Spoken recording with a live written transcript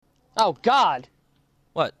Oh, God.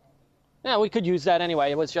 What? Yeah, we could use that anyway.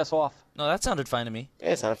 It was just off. No, that sounded fine to me.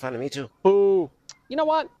 Yeah, it sounded fine to me, too. Boo. You know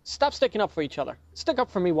what? Stop sticking up for each other. Stick up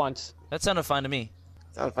for me once. That sounded fine to me.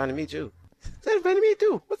 Sounded fine to me, too. Sounded fine to me,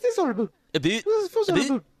 too. What's this all about? A bit. What's this all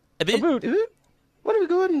about? A bit. Boot. Why don't we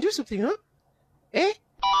go ahead and do something, huh? Eh?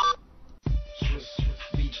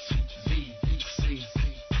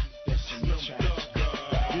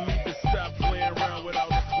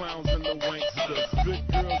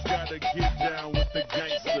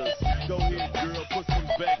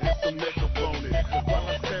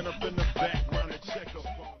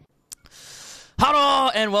 Hello,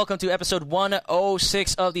 and welcome to episode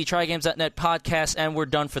 106 of the TryGames.net podcast, and we're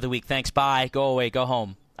done for the week. Thanks, bye. Go away, go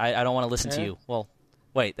home. I don't want to listen to you. Well,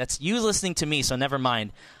 wait, that's you listening to me, so never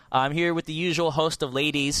mind. I'm here with the usual host of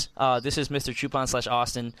ladies. This is Mr.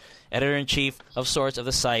 Chupon/Austin, editor-in-chief of sorts of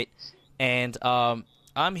the site, and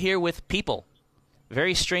I'm here with people.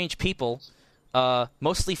 Very strange people,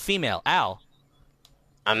 mostly female. Al.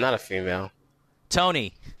 I'm not a female.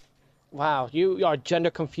 Tony. Wow, you are gender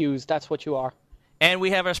confused. That's what you are. And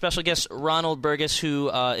we have our special guest, Ronald Burgess, who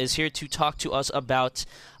is here to talk to us about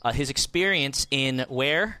his experience in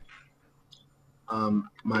where?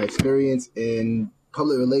 My experience in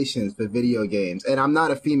public relations for video games. And I'm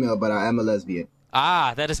not a female, but I am a lesbian.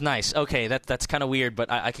 Ah, that is nice. Okay, that's kind of weird,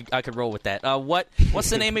 but I could roll with that.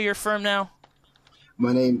 What's the name of your firm now?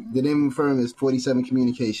 The name of the firm is 47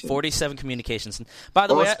 Communications. 47 Communications. By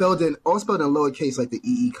the all way, spelled in lowercase, like the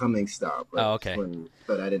E.E. Cummings style. But oh, okay.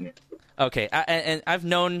 But I didn't. Okay, and I've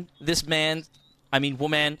known this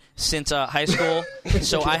woman, since high school,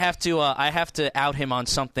 so I have to out him on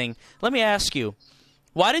something. Let me ask you,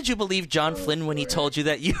 why did you believe John Flynn when he told you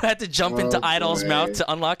that you had to jump into Idol's mouth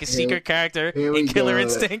to unlock a secret character in Killer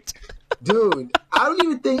Instinct? Dude, I don't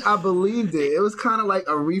even think I believed it. It was kind of like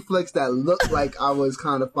a reflex that looked like I was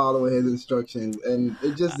kind of following his instructions, and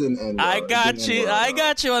it just didn't end well. I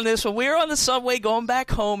got you on this one. We were on the subway going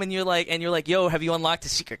back home, and you're like, yo, have you unlocked a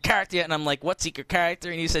secret character yet? And I'm like, what secret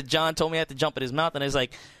character? And you said, John told me I had to jump in his mouth, and I was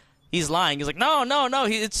like, he's lying. He's like, no,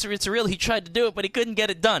 it's real. He tried to do it, but he couldn't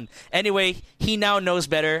get it done. Anyway, he now knows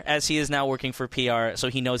better, as he is now working for PR, so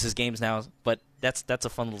he knows his games now. But that's a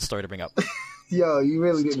fun little story to bring up. Yo, you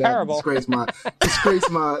really didn't have to disgrace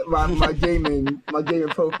my gaming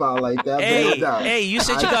profile like that. Hey, you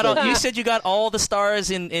said you got all the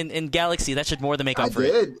stars in Galaxy. That should more than make up for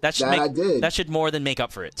it. I did. That should more than make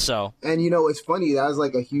up for it. So. And it's funny. That was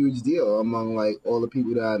like a huge deal among like all the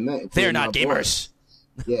people that I met. They're not gamers.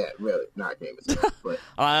 Yeah, really, not gamers. But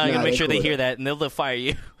I'm gonna make sure they hear that, and they'll fire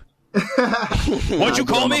you. What'd you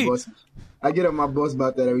call me? I get on my boss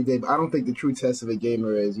about that every day, but I don't think the true test of a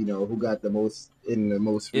gamer is, who got the most in the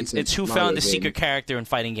most recent It's who found the secret character in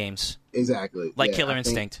fighting games. Exactly. Like Killer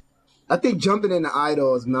Instinct. I think jumping into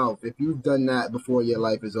Idol's mouth, if you've done that before your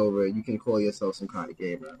life is over, you can call yourself some kind of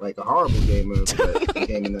gamer. Like a horrible gamer, but a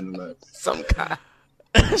gamer nonetheless. Some kind.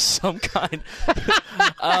 Some kind.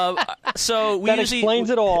 So that explains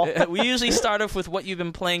it all. We usually start off with what you've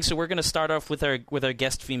been playing, so we're going to start off with our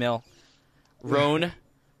guest female, Rona.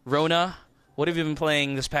 What have you been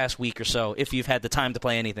playing this past week or so, if you've had the time to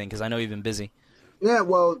play anything, because I know you've been busy? Yeah,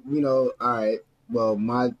 well, all right. Well,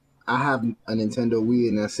 I have a Nintendo Wii,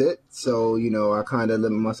 and that's it. So, I kind of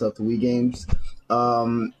limit myself to Wii games.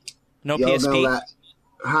 No PSP?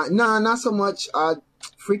 Nah, not so much.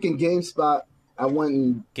 Freaking GameSpot. I went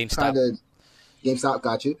and GameStop,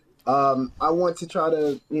 got you. I want to try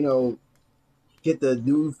to, get the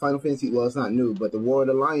new Final Fantasy. Well, it's not new, but the War of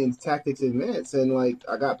the Lions Tactics Advance, and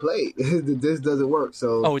I got played. This doesn't work.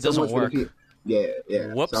 So it doesn't work. Yeah.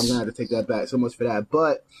 Whoops. So I'm gonna have to take that back. So much for that.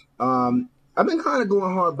 But I've been kind of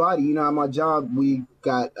going hard body. At my job, we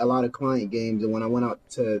got a lot of client games, and when I went out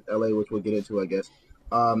to LA, which we'll get into, I guess,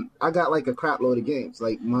 I got a crap load of games.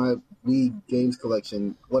 Like my Wii games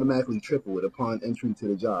collection automatically tripled upon entry to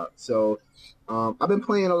the job. So I've been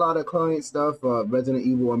playing a lot of client stuff, Resident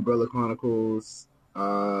Evil Umbrella Chronicles,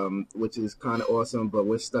 which is kind of awesome, but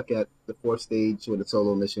we're stuck at the 4th stage with a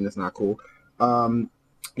solo mission. It's not cool.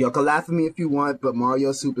 Y'all can laugh at me if you want, but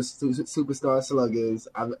Mario Superstar Sluggers,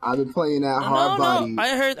 I've been playing that hard body.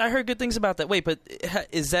 I heard good things about that. Wait, but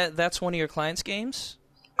that's one of your clients' games?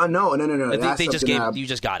 No. They you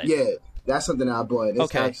just got it. Yeah. That's something I bought.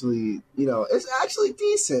 It's actually, it's actually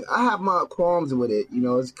decent. I have my qualms with it.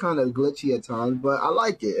 It's kind of glitchy at times, but I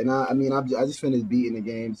like it. And I just finished beating the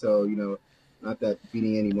game, so, not that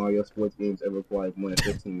beating any Mario sports games ever requires more than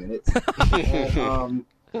 15 minutes. And,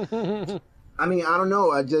 I don't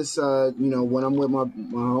know. I just, when I'm with my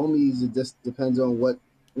homies, it just depends on what,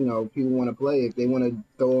 people want to play. If they want to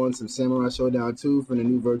throw on some Samurai Showdown 2 for the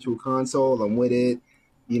new Virtual Console, I'm with it.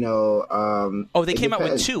 You know. They came out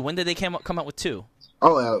with 2. When did they come out with 2?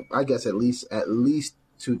 Oh, I guess at least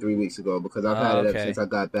 2-3 weeks ago, because I've had it ever since I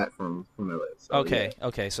got back from LA. So,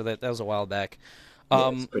 okay, so that was a while back.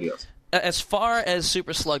 It's pretty awesome. As far as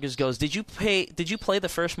Super Sluggers goes, did you play the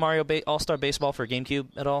first Mario All-Star Baseball for GameCube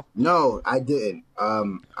at all? No, I didn't. I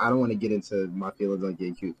don't want to get into my feelings on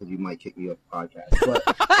GameCube because you might kick me off the podcast.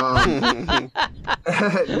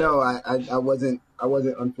 But no, I wasn't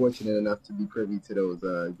unfortunate enough to be privy to those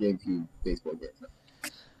GameCube baseball games.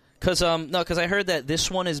 Because I heard that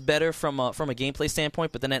this one is better from a gameplay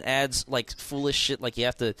standpoint, but then it adds like foolish shit, like you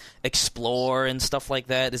have to explore and stuff like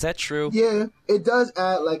that. Is that true? Yeah, it does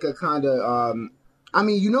add like a kind of. I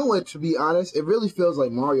mean, you know what? To be honest, it really feels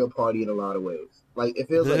like Mario Party in a lot of ways. Like it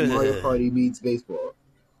feels like Mario Party meets baseball.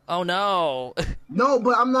 Oh no! No,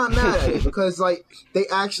 but I'm not mad at it because like they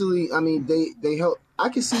actually. I mean, they help. I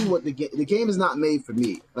can see what the game is not made for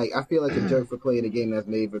me. Like I feel like a jerk for playing a game that's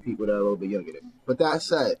made for people that are a little bit younger than me. But that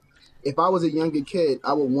said, if I was a younger kid,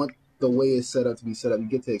 I would want the way it's set up to be set up. You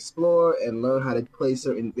get to explore and learn how to play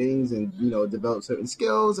certain things and, you know, develop certain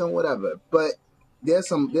skills and whatever. But there's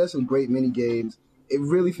some great mini games. It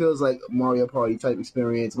really feels like a Mario Party type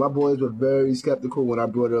experience. My boys were very skeptical when I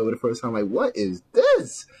brought it over the first time. Like, what is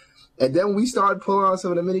this? And then we started pulling on some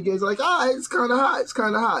of the mini games. Like, it's kind of hot. It's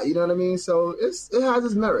kind of hot. You know what I mean? So it has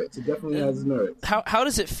its merits. It definitely has its merits. How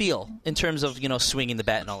does it feel in terms of, you know, swinging the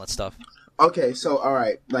bat and all that stuff? Okay, so all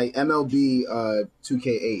right, like MLB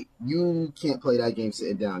 2K8, you can't play that game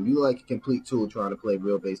sitting down. You like a complete tool trying to play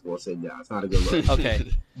real baseball sitting down. It's not a good look. Okay,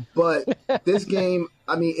 but this game,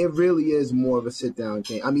 I mean, it really is more of a sit down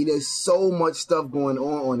game. I mean, there's so much stuff going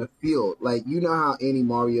on the field. Like you know how any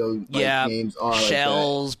Mario games are,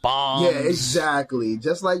 shells, like bombs. Yeah, exactly.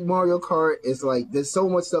 Just like Mario Kart, it's like there's so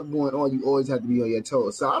much stuff going on. You always have to be on your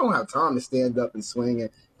toes. So I don't have time to stand up and swing and.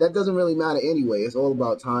 That doesn't really matter anyway. It's all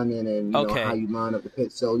about timing and you know, how you line up the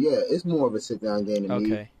pitch. So yeah, it's more of a sit down game to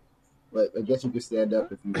me. But I guess you can stand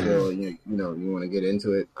up if you feel you want to get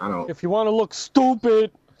into it. I don't. If you want to look stupid.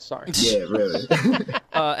 Sorry. Yeah, really.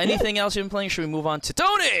 Anything else you've been playing? Should we move on to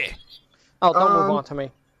Tony? Oh, don't move on to me.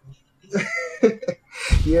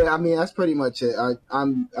 Yeah, I mean that's pretty much it.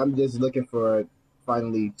 I'm just looking for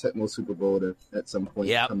finally Tecmo Super Bowl to at some point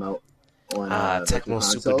come out on Tecmo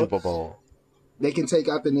Super Duper Bowl. They can take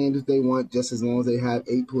out the names if they want, just as long as they have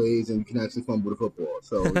 8 plays and you can actually fumble the football.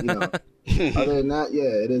 So, you know, other than that, yeah,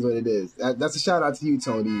 it is what it is. That's a shout out to you,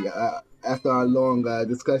 Tony. After our long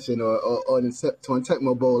discussion on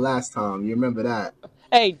Tecmo Bowl last time, you remember that?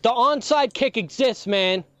 Hey, the onside kick exists,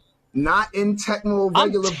 man. Not in Tecmo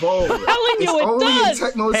regular bowl. It's only does. in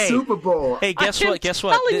Tecmo Super Bowl. Hey, guess what? I'm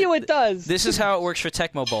telling you it does. This is how it works for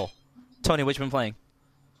Tecmo Bowl. Tony, what you been playing?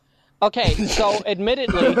 Okay, so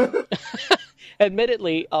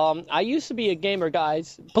Admittedly, I used to be a gamer,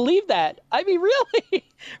 guys. Believe that. I mean,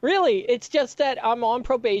 really. It's just that I'm on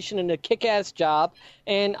probation in a kick-ass job,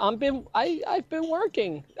 and I've been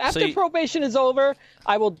working. After probation is over,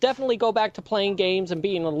 I will definitely go back to playing games and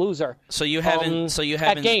being a loser. So you haven't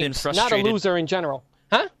been frustrated. Not a loser in general,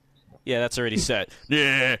 huh? Yeah, that's already set.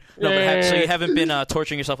 Yeah. No, but so you haven't been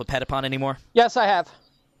torturing yourself with Patapon anymore? Yes, I have.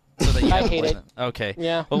 So that I hate it. Okay.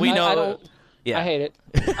 Yeah. Well, we know. I don't. Yeah. I hate it.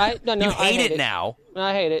 You hate it now.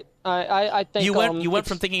 I hate it. I think you went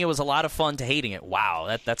from thinking it was a lot of fun to hating it.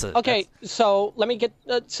 Wow, that's a okay. So let me get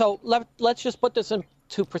let's just put this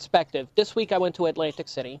into perspective. This week I went to Atlantic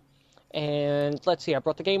City, and let's see, I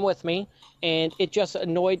brought the game with me, and it just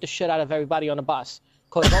annoyed the shit out of everybody on the bus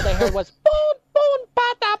because all they heard was boom, boom,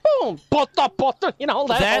 bata, boom, bata, bata. You know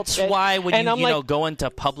that. That's why when you go into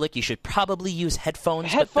public, you should probably use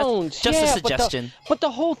headphones. Headphones, just a suggestion. But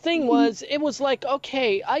the whole thing was, it was like,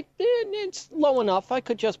 okay, it's low enough, I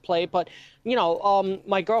could just play, but you know,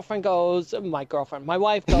 my wife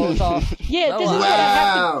goes, yeah,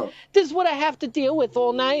 this is what I have to deal with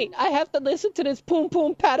all night. I have to listen to this poom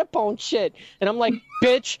poom patapone shit, and I'm like,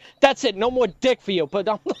 bitch, that's it, no more dick for you. But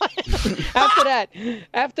I'm like,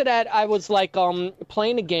 after that, I was like,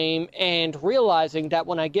 playing a game and realizing that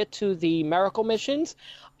when I get to the miracle missions,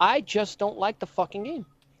 I just don't like the fucking game.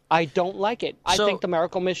 I don't like it. I think the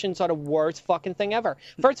miracle missions are the worst fucking thing ever.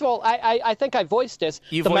 First of all, I think I voiced this.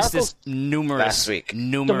 You voiced this last week. The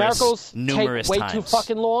miracles numerous take way times. too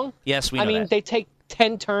fucking long. Yes, we know that. I mean, they take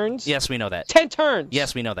 10 turns. Yes, we know that. 10 turns.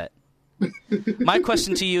 Yes, we know that. My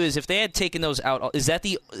question to you is, if they had taken those out, is that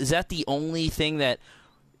the only thing that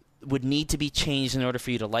would need to be changed in order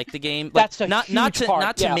for you to like the game? That's a not huge part.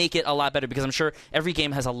 Not to make it a lot better, because I'm sure every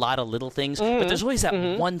game has a lot of little things, but there's always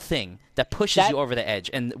that one thing that pushes you over the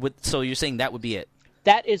edge. And so you're saying that would be it?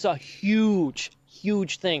 That is a huge,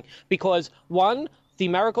 huge thing, because one, the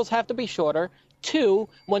miracles have to be shorter. 2,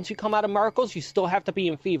 once you come out of Miracles, you still have to be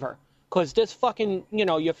in Fever. Because this fucking,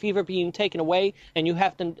 your Fever being taken away and you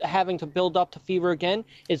having to build up to Fever again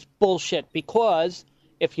is bullshit. Because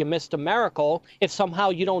if you miss the Miracle, if somehow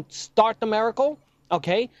you don't start the Miracle,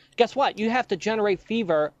 okay, guess what? You have to generate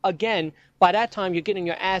Fever again. By that time, you're getting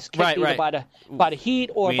your ass kicked either by the heat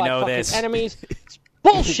or by fucking enemies. It's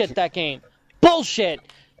bullshit, that game. Bullshit.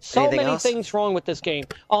 So Anything many else? things wrong with this game.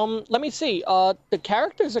 Let me see. The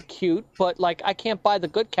characters are cute, but I can't buy the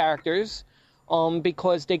good characters,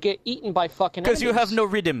 because they get eaten by fucking enemies. Because you have no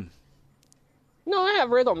rhythm. No, I have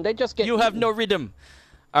rhythm. They just get You have eaten. no rhythm.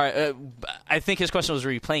 All right. I think his question was,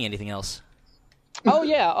 were you playing anything else? Oh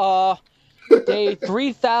yeah. Day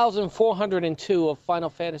 3,402 of Final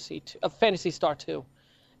Fantasy, Phantasy Star 2.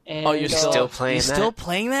 And, Oh, you're still playing You're that? still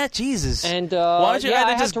playing that? Jesus. And why don't you I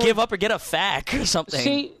either had just to give up or get a FAQ or something?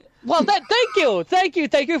 See, well, thank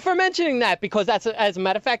you for mentioning that, because as a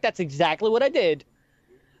matter of fact, that's exactly what I did.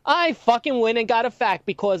 I fucking went and got a FAQ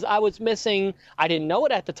because I was missing. I didn't know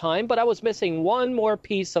it at the time, but I was missing one more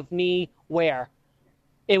piece of knee wear.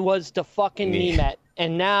 It was the fucking Nemet.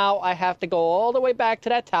 And now I have to go all the way back to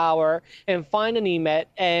that tower and find a Nemet.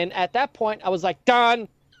 And at that point, I was like, done.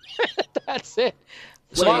 That's it.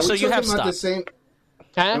 So, Wait, are so we you have talking about the stopped. same?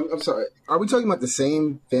 Huh? I'm sorry. Are we talking about the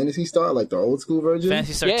same Phantasy Star, like the old school version?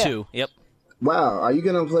 Phantasy Star Yeah. 2. Yep. Wow. Are you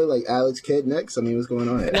gonna play like Alex Kidd next? I mean, what's going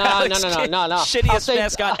on here? No. Shittiest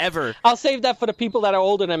mascot ever. I'll save that for the people that are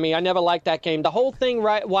older than me. I never liked that game. The whole thing,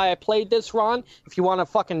 right? Why I played this, Ron? If you want to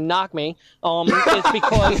fucking knock me,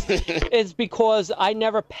 is because I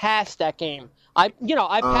never passed that game. I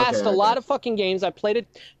passed a lot of fucking games. I played it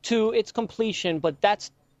to its completion, but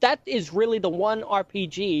that is really the one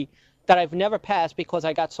RPG that I've never passed because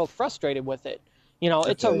I got so frustrated with it.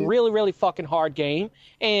 It's a really, really fucking hard game,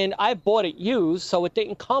 and I bought it used, so it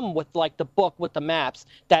didn't come with, the book with the maps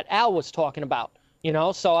that Al was talking about,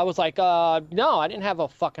 So I was like, no, I didn't have a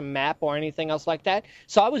fucking map or anything else like that,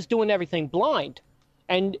 so I was doing everything blind.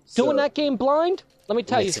 And doing that game blind, let me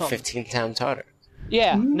tell you Makes it something. 15 times harder.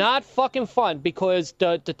 Yeah, not fucking fun, because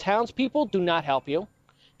the townspeople do not help you.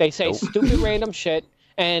 They say stupid random shit,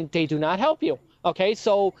 and they do not help you. Okay,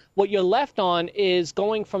 so what you're left on is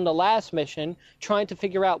going from the last mission, trying to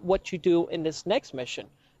figure out what you do in this next mission.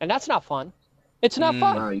 And that's not fun. It's not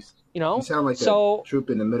fun. Nice. You know? You sound like so, a troop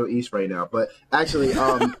in the Middle East right now. But actually,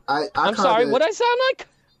 I'm sorry, what I sound like?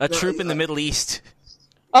 A troop in the Middle East.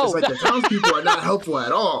 Oh, it's like the townspeople are not helpful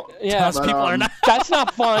at all. Yeah, Townspeople are not. That's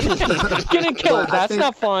not fun. Getting killed, that's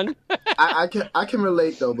not fun. I can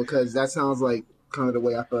relate though, because that sounds like kind of the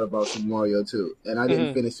way I felt about Super Mario 2. And I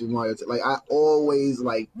didn't finish Super Mario 2. Like, I always,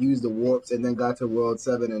 used the warps and then got to World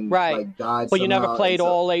 7 and, died But you never somehow, played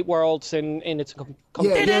all 8 worlds in its exactly.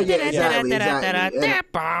 Yeah,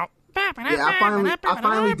 I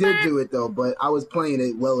finally did do it, though, but I was playing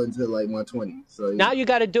it well into, 120. So Now you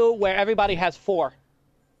got to do it where everybody has 4.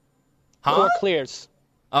 Huh? 4 clears.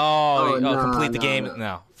 Complete the game?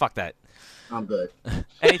 No, fuck that. I'm good.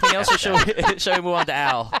 Anything else, or shall we move on to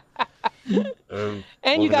Al?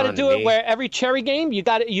 And you got to do it where every cherry game you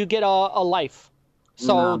get a life,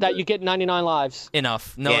 so that you get 99 lives.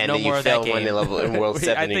 Enough. No no more of that game. When they level in World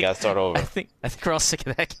 7, you got to start over. I think we're all sick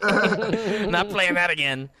of that game. Not playing that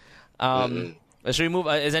again. Should we move?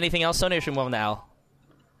 Is anything else, Sony, or should we move on to Al?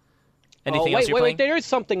 Anything else you're playing? Wait, there is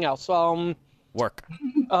something else. Work.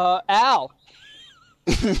 Al.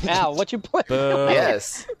 Al, what you playing?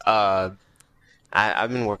 Yes. I've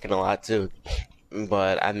been working a lot too,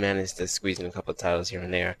 but I managed to squeeze in a couple of titles here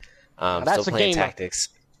and there. Still playing Tactics.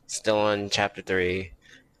 Still on Chapter 3.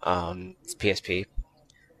 It's PSP.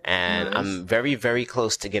 And nice. I'm very, very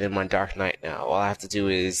close to getting my Dark Knight now. All I have to do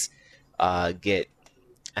is get,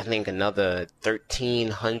 I think, another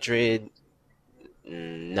 1,300...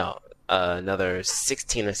 another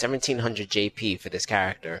 1,600 or 1,700 JP for this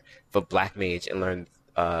character for Black Mage and learn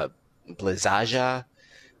Blizzaja,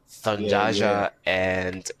 Thunjaja,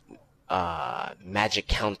 and Magic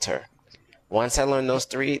Counter. Once I learn those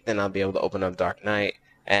 3, then I'll be able to open up Dark Knight,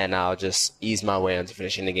 and I'll just ease my way into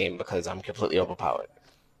finishing the game because I'm completely overpowered.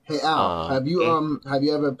 Hey Al, have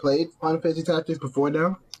you ever played Final Fantasy Tactics before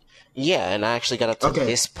now? Yeah, and I actually got up to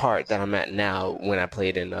this part that I'm at now when I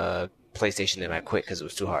played in PlayStation and I quit because it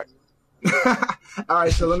was too hard. All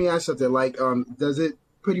right, so let me ask you something. Does it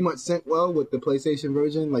pretty much sync well with the PlayStation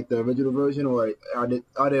version, like the original version, or are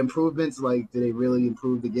the improvements, do they really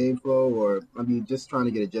improve the game flow, or, just trying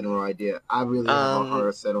to get a general idea. I really have a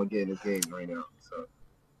hard set on getting this game right now. So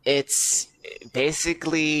it's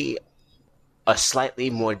basically a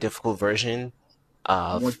slightly more difficult version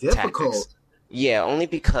of more difficult. Tactics. Yeah, only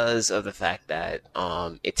because of the fact that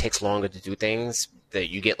it takes longer to do things, that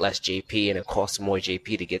you get less JP and it costs more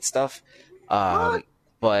JP to get stuff.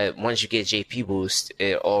 But once you get JP boost,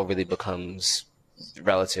 it all really becomes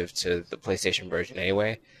relative to the PlayStation version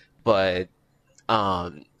anyway. But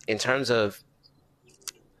in terms of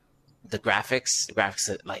the graphics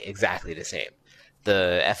are like exactly the same.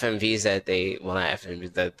 The FMVs that not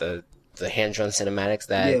FMVs, the hand-drawn cinematics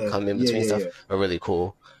that come in between stuff are really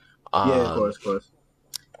cool. Of course.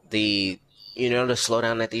 The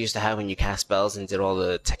slowdown that they used to have when you cast spells and did all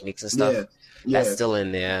the techniques and stuff, that's still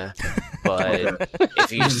in there. But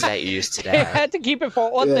if you're used to that, you're used to that. You had to keep it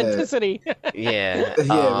for authenticity.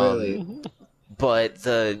 Really. But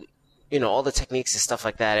all the techniques and stuff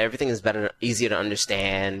like that, everything is easier to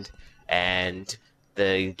understand, and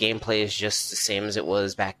the gameplay is just the same as it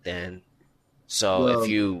was back then. So if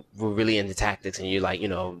you were really into tactics and you like,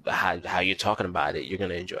 how you're talking about it, you're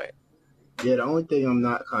gonna enjoy it. Yeah, the only thing I'm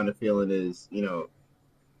not kind of feeling is,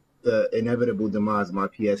 the inevitable demise of my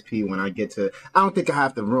PSP when I get to... I don't think I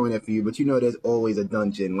have to ruin it for you, but there's always a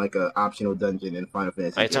dungeon, like an optional dungeon in Final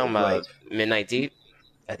Fantasy. Are you talking about Midnight Deep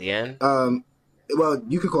at the end? Well,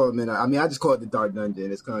 you could call it Midnight. I mean, I just call it the Dark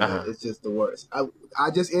Dungeon. It's kind of, it's just the worst.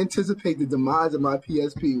 I just anticipate the demise of my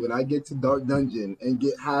PSP when I get to Dark Dungeon and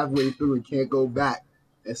get halfway through and can't go back,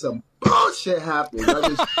 and some bullshit happens. I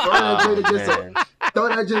just throw that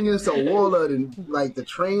thing against a wall or like the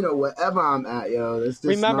train or wherever I'm at, yo. It's just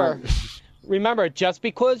Remember, just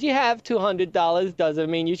because you have $200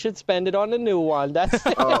 doesn't mean you should spend it on a new one. That's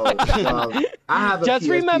I have a just PSP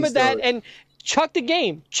remember that store. and chuck the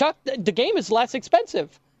game. The game is less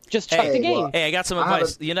expensive. Just chuck the game. Hey, I got some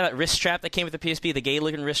advice. You know that wrist strap that came with the PSP, the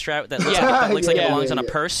gay-looking wrist strap that looks like it belongs on a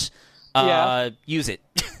purse? Use it.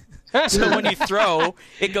 So when you throw,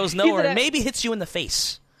 it goes nowhere and maybe hits you in the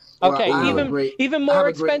face. Okay, even more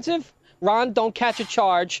expensive. Ron, don't catch a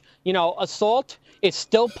charge. Assault is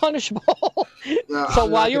still punishable. So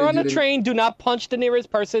while you're on the train, do not punch the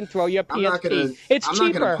nearest person. Throw your PSP. It's cheaper.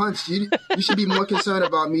 I'm not gonna punch you. You should be more concerned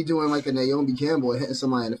about me doing like a Naomi Campbell and hitting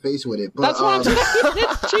somebody in the face with it. But, that's what I'm saying.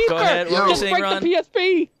 It's cheaper. Go ahead. Just break Ron? the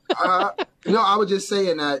PSP. No, I was just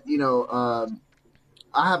saying that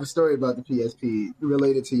I have a story about the PSP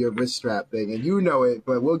related to your wrist strap thing, and you know it,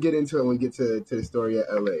 but we'll get into it when we get to the story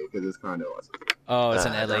at LA because it's kind of awesome. Oh, it's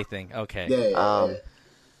an LA thing. Okay. Yeah.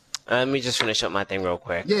 Let me just finish up my thing real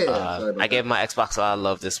quick. I gave my Xbox a lot of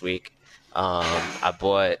love this week. I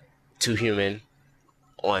bought 2 Human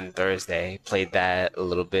on Thursday. Played that a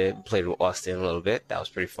little bit. Played with Austin a little bit. That was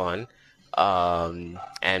pretty fun. And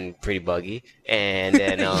pretty buggy. And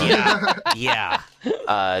then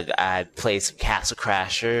I played some Castle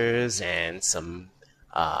Crashers and some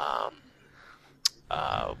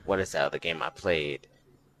what is that other game I played?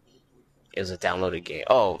 It was a downloaded game.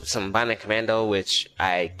 Oh, some Bionic Commando, which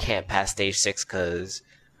I can't pass stage 6 because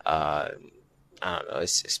I don't know,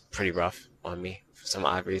 it's pretty rough on me for some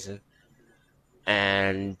odd reason.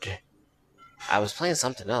 And I was playing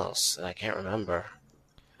something else and I can't remember.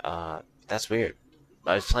 That's weird.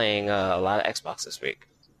 I was playing a lot of Xbox this week,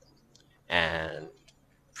 and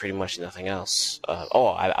pretty much nothing else.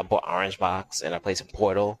 I bought Orange Box and I played some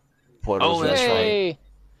Portal. Portal's really fun.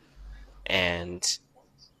 And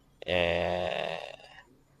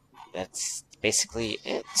that's basically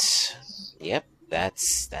it. Yep,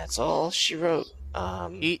 that's all she wrote.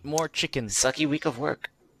 Eat more chicken. Sucky week of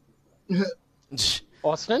work.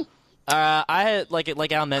 Austin? I had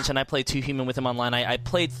like Al mentioned, I played 2 Human with him online. I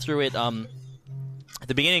played through it at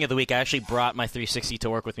the beginning of the week. I actually brought my 360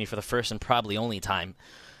 to work with me for the first and probably only time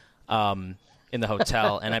in the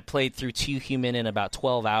hotel, and I played through 2 Human in about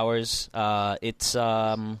 12 hours. It's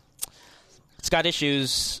got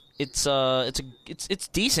issues. It's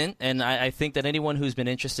decent, and I think that anyone who's been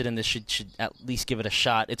interested in this should at least give it a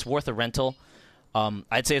shot. It's worth a rental.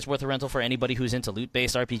 I'd say it's worth a rental for anybody who's into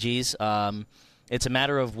loot-based RPGs. It's a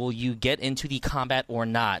matter of will you get into the combat or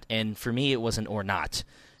not, and for me it wasn't or not,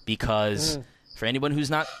 because for anyone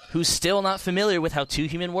who's still not familiar with how 2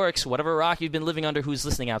 Human works, whatever rock you've been living under, who's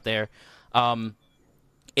listening out there,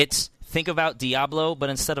 think about Diablo, but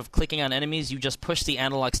instead of clicking on enemies, you just push the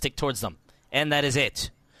analog stick towards them, and that is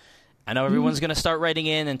it. I know everyone's going to start writing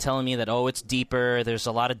in and telling me that, it's deeper, there's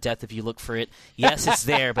a lot of depth if you look for it. Yes, it's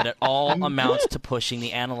there, but it all amounts to pushing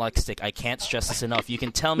the analog stick. I can't stress this enough. You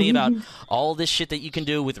can tell me about all this shit that you can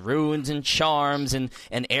do with runes and charms and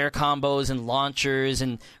air combos and launchers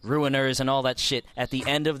and ruiners and all that shit. At the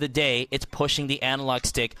end of the day, it's pushing the analog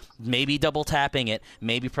stick, maybe double tapping it,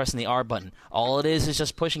 maybe pressing the R button. All it is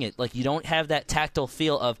just pushing it. Like, you don't have that tactile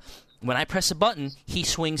feel of, when I press a button, he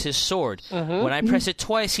swings his sword. When I press it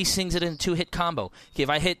twice, he swings it in a 2-hit combo. If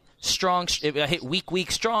I hit strong. If I hit weak,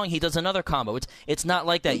 strong, he does another combo. It's not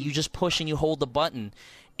like that. You just push and you hold the button,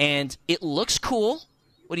 and it looks cool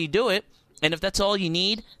when you do it. And if that's all you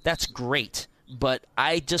need, that's great. But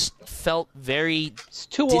I just felt very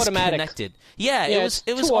disconnected. Automatic. Yeah, it was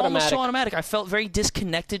almost automatic. so automatic. I felt very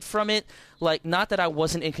disconnected from it. Like, not that I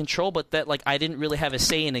wasn't in control, but that like I didn't really have a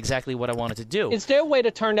say in exactly what I wanted to do. Is there a way to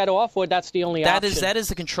turn that off, or that's the only option? That is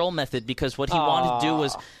the control method, because what he wanted to do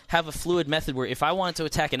was have a fluid method where if I wanted to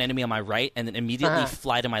attack an enemy on my right and then immediately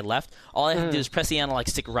fly to my left, all I have to do is press the analog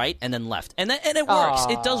stick right and then left, and it works.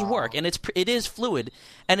 It does work, and it is fluid,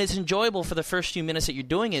 and it's enjoyable for the first few minutes that you're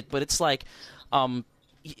doing it. But it's like, put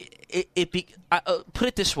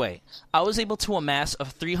it this way: I was able to amass a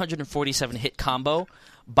 347 hit combo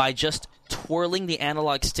by just twirling the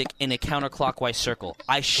analog stick in a counterclockwise circle.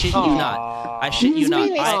 I shit you not.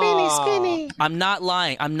 Spinny. I'm not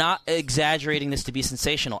lying. I'm not exaggerating this to be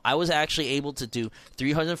sensational. I was actually able to do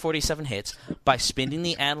 347 hits by spinning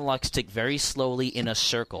the analog stick very slowly in a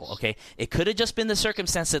circle, okay? It could have just been the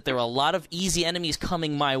circumstance that there were a lot of easy enemies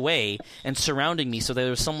coming my way and surrounding me, so there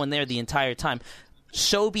was someone there the entire time.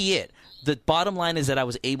 So be it. The bottom line is that I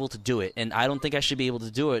was able to do it, and I don't think I should be able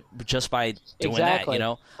to do it just by doing that, you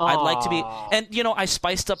know? I'd like to be... And, you know, I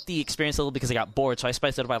spiced up the experience a little because I got bored, so I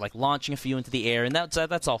spiced it up by, like, launching a few into the air, and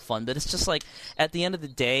that's all fun. But it's just, like, at the end of the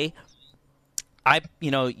day, I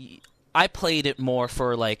played it more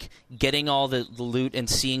for, like, getting all the loot and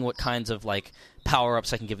seeing what kinds of, like,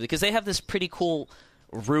 power-ups I can give it. Because they have this pretty cool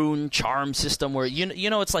rune charm system where you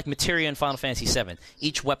know it's like materia in Final Fantasy VII.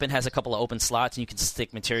 Each weapon has a couple of open slots and you can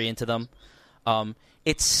stick materia into them.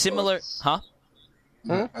 It's similar, pause.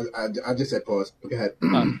 I just said pause. Go ahead.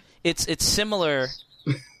 It's similar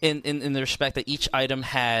in the respect that each item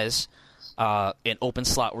has an open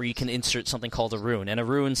slot where you can insert something called a rune, and a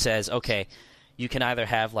rune says, okay, you can either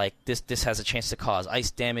have like this has a chance to cause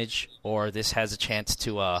ice damage, or this has a chance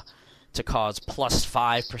to cause plus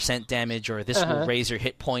 5% damage, or this will raise your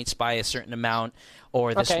hit points by a certain amount,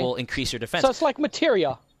 or this will increase your defense. So it's like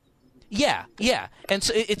materia. Yeah, and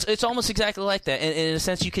so it's almost exactly like that. And in a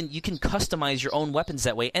sense, you can customize your own weapons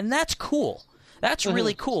that way, and that's cool. That's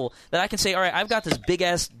really cool. That I can say, all right, I've got this big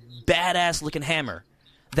ass, badass looking hammer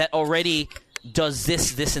that already does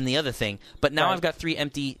this, and the other thing, but now I've got 3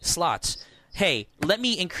 empty slots. Hey, let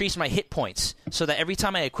me increase my hit points so that every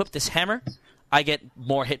time I equip this hammer, I get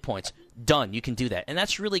more hit points. Done. You can do that. And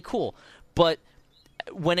that's really cool. But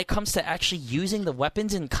when it comes to actually using the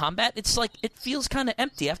weapons in combat, it's like it feels kind of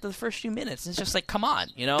empty after the first few minutes. It's just like, come on,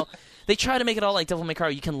 you know? They try to make it all like Devil May Cry.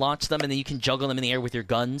 You can launch them and then you can juggle them in the air with your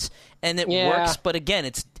guns, and it works. But again,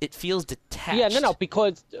 it feels detached. Yeah, no,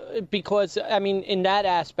 because I mean, in that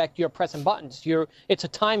aspect, you're pressing buttons. It's a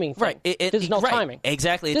timing thing. Right. There's no timing.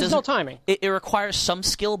 Exactly. There's no timing. It requires some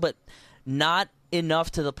skill, but not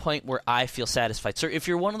enough to the point where I feel satisfied. So if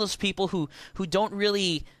you're one of those people who don't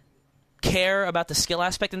really care about the skill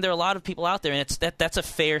aspect, and there are a lot of people out there, and that's a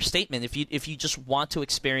fair statement. If you just want to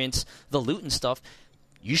experience the loot and stuff,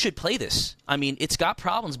 you should play this. I mean, it's got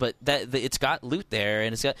problems, but it's got loot there,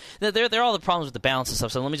 and it's got there are all the problems with the balance and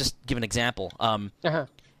stuff. So let me just give an example.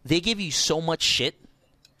 They give you so much shit,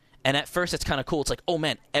 and at first it's kind of cool. It's like, oh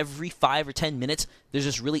man, every 5 or 10 minutes there's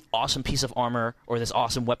this really awesome piece of armor or this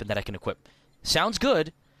awesome weapon that I can equip. Sounds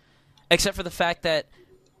good, except for the fact that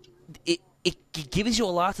it gives you a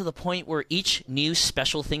lot to the point where each new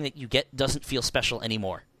special thing that you get doesn't feel special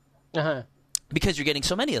anymore. Because you're getting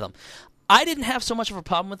so many of them. I didn't have so much of a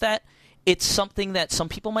problem with that. It's something that some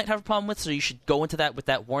people might have a problem with, so you should go into that with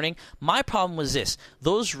that warning. My problem was this.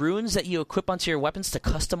 Those runes that you equip onto your weapons to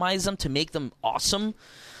customize them, to make them awesome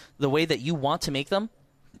the way that you want to make them,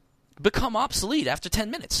 become obsolete after 10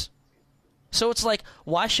 minutes. So it's like,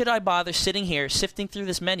 why should I bother sitting here, sifting through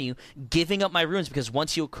this menu, giving up my runes? Because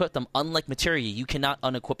once you equip them, unlike materia, you cannot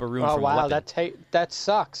unequip a rune from a weapon. Oh, wow, that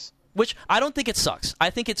sucks. Which, I don't think it sucks. I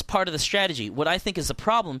think it's part of the strategy. What I think is the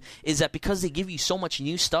problem is that because they give you so much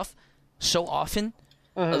new stuff so often,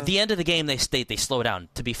 at the end of the game, they slow down,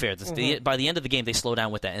 to be fair. By the end of the game, they slow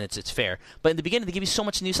down with that, and it's fair. But in the beginning, they give you so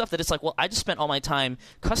much new stuff that it's like, well, I just spent all my time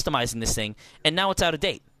customizing this thing, and now it's out of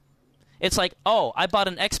date. It's like, oh, I bought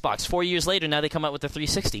an Xbox 4 years later. Now they come out with the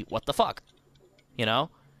 360. What the fuck, you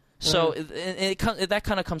know? So that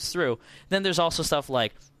kind of comes through. Then there's also stuff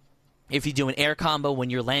like if you do an air combo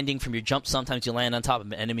when you're landing from your jump. Sometimes you land on top of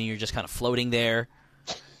an enemy. You're just kind of floating there.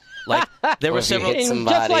 Like there were several,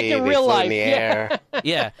 somebody, just like in real life, in the air.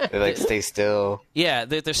 Yeah, they like stay still. Yeah,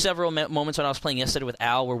 there's several moments when I was playing yesterday with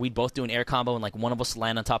Al where we'd both do an air combo and like one of us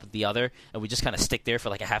land on top of the other, and we just kind of stick there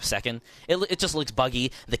for like a half second. It just looks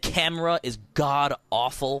buggy. The camera is god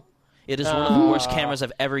awful. It is one of the worst cameras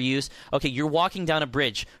I've ever used. Okay, you're walking down a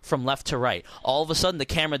bridge from left to right. All of a sudden, the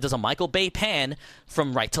camera does a Michael Bay pan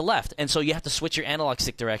from right to left, and so you have to switch your analog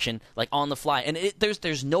stick direction like on the fly. And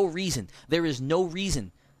there's no reason. There is no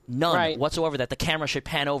reason, none whatsoever, that the camera should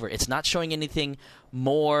pan over. It's not showing anything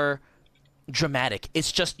more dramatic.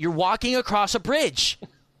 It's just you're walking across a bridge,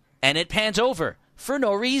 and it pans over for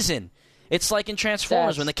no reason. It's like in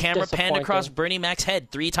Transformers when the camera panned across Bernie Mac's head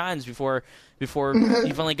 3 times before you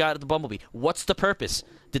finally got the Bumblebee. What's the purpose?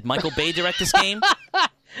 Did Michael Bay direct this game?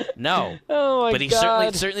 No. Oh my God. But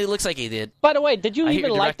he certainly looks like he did. By the way, did you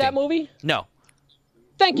even like that movie? No.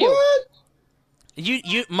 Thank you.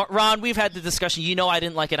 What? Ron, we've had the discussion. You know I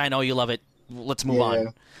didn't like it. I know you love it. Let's move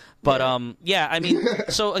on. But I mean,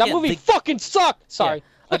 so again, that movie fucking sucked. Sorry.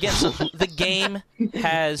 Yeah. Again, so the game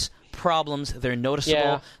has problems. They're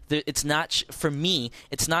noticeable. Yeah. It's not for me.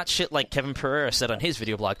 It's not shit like Kevin Pereira said on his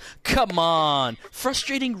video blog. Come on,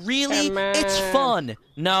 frustrating. Really, it's fun.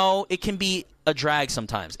 No, it can be a drag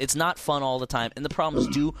sometimes. It's not fun all the time, and the problems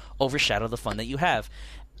do overshadow the fun that you have.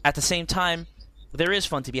 At the same time, there is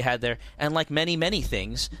fun to be had there, and like many, many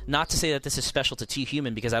things, not to say that this is special to Too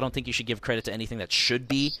Human, because I don't think you should give credit to anything that should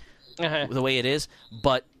be the way it is,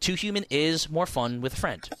 but Too Human is more fun with a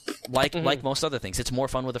friend. Like most other things, it's more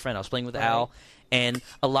fun with a friend. I was playing with Al, and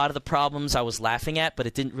a lot of the problems I was laughing at, but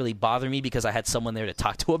it didn't really bother me because I had someone there to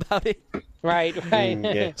talk to about it. Right. Yeah.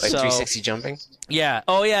 Like 360 jumping? Yeah.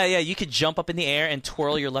 Oh, yeah. You could jump up in the air and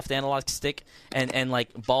twirl your left analog stick, and like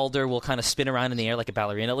Baldur will kind of spin around in the air like a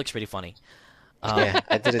ballerina. It looks pretty funny. Yeah,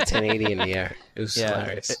 I did a 1080 in the air. It was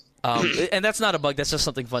hilarious. And that's not a bug. That's just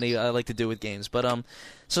something funny I like to do with games. But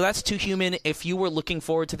so that's Too Human. If you were looking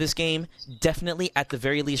forward to this game, definitely at the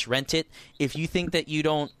very least rent it. If you think that you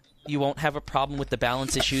won't have a problem with the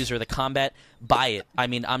balance issues or the combat, buy it. I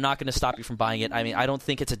mean, I'm not going to stop you from buying it. I mean, I don't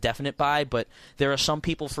think it's a definite buy, but there are some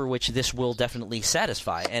people for which this will definitely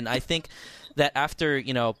satisfy. And I think that after,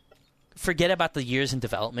 forget about the years in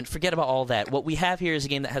development, forget about all that. What we have here is a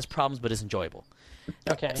game that has problems but is enjoyable.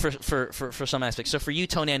 Okay. For some aspects. So for you,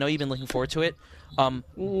 Tony, I know you've been looking forward to it.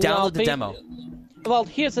 Download the demo. Well,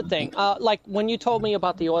 here's the thing. Like when you told me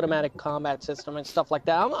about the automatic combat system and stuff like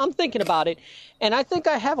that, I'm thinking about it, and I think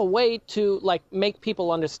I have a way to like make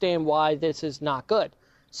people understand why this is not good.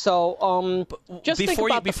 So just think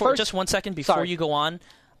about just 1 second before you go on.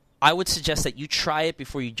 I would suggest that you try it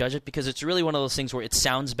before you judge it, because it's really one of those things where it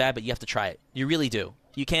sounds bad, but you have to try it. You really do.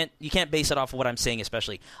 You can't base it off of what I'm saying,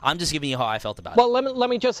 especially. I'm just giving you how I felt about it. Well, let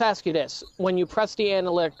me just ask you this. When you press the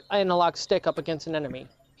analog stick up against an enemy,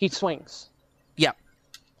 he swings. Yeah.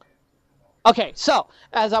 Okay, so,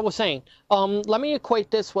 as I was saying, let me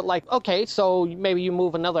equate this with, like, okay, so maybe you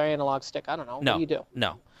move another analog stick. I don't know. No. What do you do?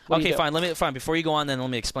 No. Okay, fine. Before you go on, then let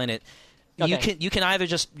me explain it. Okay. You can either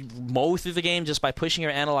just mow through the game just by pushing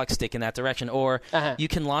your analog stick in that direction, or you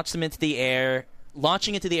can launch them into the air.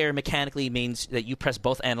 Launching into the air mechanically means that you press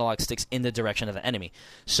both analog sticks in the direction of the enemy.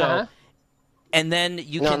 So, and then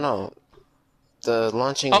you can... No. The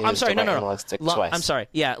launching analog stick twice. I'm sorry.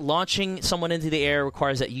 Yeah, launching someone into the air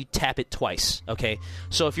requires that you tap it twice. Okay,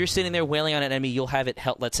 so if you're sitting there wailing on an enemy, you'll have it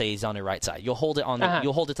held. Let's say he's on your right side. You'll hold it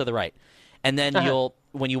you'll hold it to the right, and then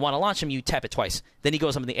when you want to launch him, you tap it twice. Then he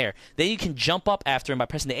goes up in the air. Then you can jump up after him by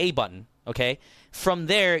pressing the A button. Okay, from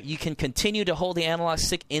there you can continue to hold the analog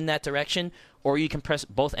stick in that direction, or you can press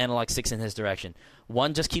both analog sticks in his direction.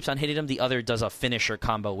 One just keeps on hitting him. The other does a finisher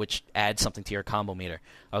combo, which adds something to your combo meter.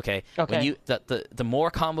 Okay. When the more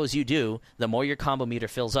combos you do, the more your combo meter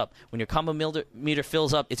fills up. When your combo meter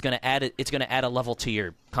fills up, it's going to add a level to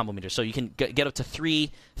your combo meter. So you can get up to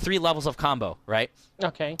three levels of combo. Right.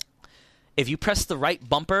 Okay. If you press the right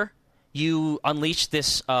bumper, you unleash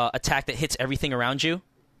this attack that hits everything around you.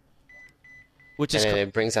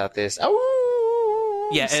 It brings out this.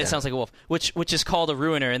 Yeah, and it sounds like a wolf, which is called a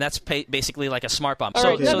ruiner, and that's basically like a smart bomb.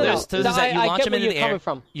 So there's that. You launch them into the air.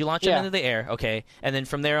 You launch them into the air, okay, and then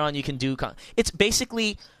from there on you can do. It's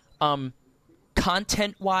basically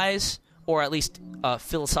content-wise, or at least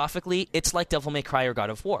philosophically, it's like Devil May Cry or God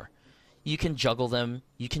of War. You can juggle them,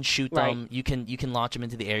 you can shoot them, you can launch them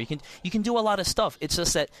into the air. You can do a lot of stuff. It's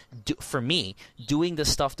just that for me, doing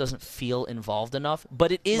this stuff doesn't feel involved enough.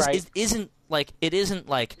 But it isn't like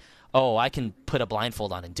oh, I can put a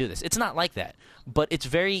blindfold on and do this. It's not like that. But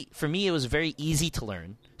for me, it was very easy to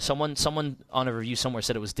learn. Someone on a review somewhere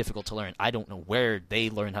said it was difficult to learn. I don't know where they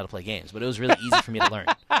learned how to play games, but it was really easy for me to learn.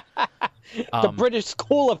 The British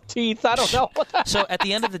School of Teeth. I don't know. So at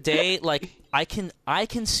the end of the day, like I can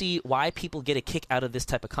see why people get a kick out of this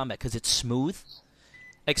type of combat, because it's smooth,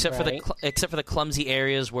 except for the clumsy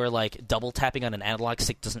areas where like double tapping on an analog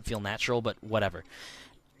stick doesn't feel natural. But whatever.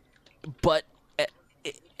 But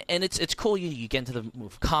and it's cool. You get into the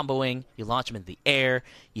move comboing. You launch them into the air.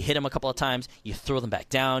 You hit them a couple of times. You throw them back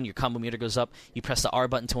down. Your combo meter goes up. You press the R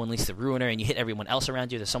button to unleash the Ruiner, and you hit everyone else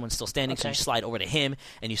around you. There's someone still standing, so you slide over to him,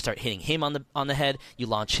 and you start hitting him on the head. You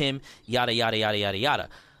launch him. Yada yada yada yada yada.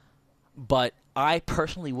 But I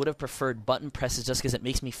personally would have preferred button presses just because it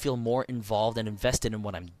makes me feel more involved and invested in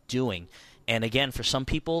what I'm doing. And again, for some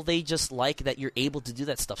people, they just like that you're able to do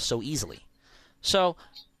that stuff so easily. So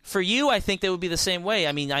for you, I think that would be the same way.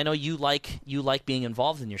 I mean, I know you like being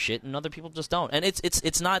involved in your shit, and other people just don't. And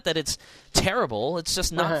it's not that it's terrible. It's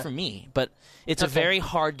just not for me. But it's a very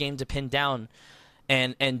hard game to pin down,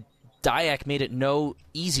 and Dyack made it no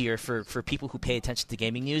easier for people who pay attention to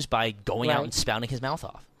gaming news by going out and spouting his mouth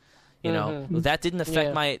off. You know, that didn't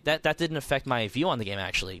affect my that didn't affect my view on the game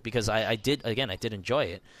actually, because I did enjoy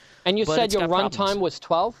it. And you said your runtime was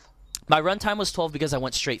 12? My runtime was 12 because I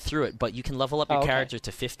went straight through it, but you can level up your character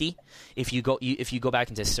to 50 if you go back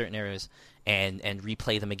into certain areas and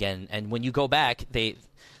replay them again. And when you go back,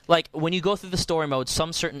 when you go through the story mode,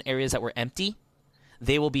 some certain areas that were empty,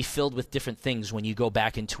 they will be filled with different things when you go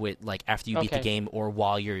back into it, like after you beat the game or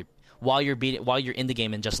while you're in the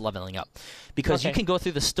game and just leveling up. Because you can go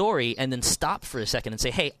through the story and then stop for a second and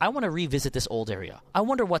say, hey, I want to revisit this old area. I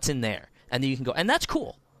wonder what's in there. And then you can go, and that's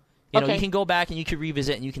cool. You know, you can go back and you can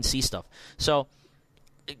revisit and you can see stuff. So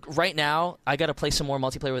right now, I got to play some more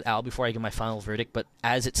multiplayer with Al before I give my final verdict. But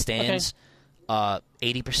as it stands,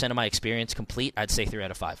 80% of my experience complete. I'd say 3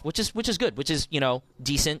 out of 5, which is good. Which is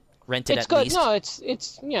decent, rented it's at good. least. No, it's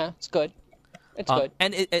good. It's good.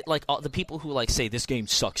 And the people who say this game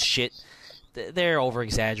sucks shit, they're over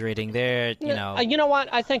exaggerating. They're you know what?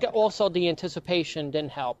 I think also the anticipation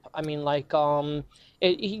didn't help. I mean, for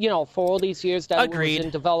all these years that it was in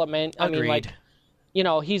development, I mean,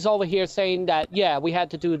 he's over here saying that we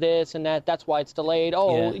had to do this and that. That's why it's delayed.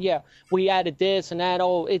 Oh we added this and that.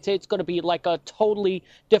 Oh, it's going to be like a totally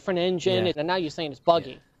different engine, and now you're saying it's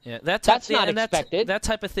buggy. Yeah, that's not expected. That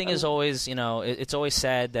type of thing is always it's always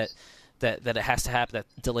sad that it has to happen,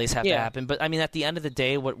 that delays have to happen. But, I mean, at the end of the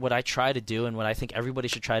day, what I try to do and what I think everybody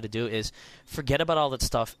should try to do is forget about all that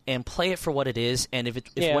stuff and play it for what it is. And if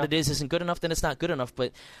what it is isn't good enough, then it's not good enough.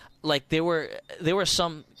 But, there were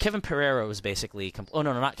some – Kevin Pereira was basically –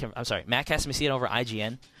 not Kevin – I'm sorry. Matt Casamacian over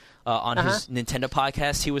IGN on his Nintendo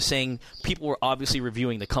podcast. He was saying people were obviously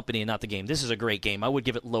reviewing the company and not the game. This is a great game. I would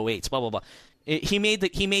give it low 8s, blah, blah, blah. He made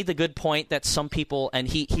the good point that some people, and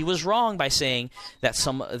he was wrong by saying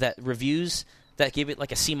that reviews that gave it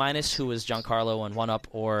like a C-, who was Giancarlo on 1UP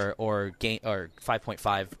or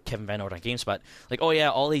 5.5 Kevin Van Ord on GameSpot,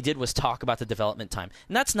 all they did was talk about the development time,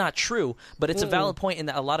 and that's not true. But it's a valid point in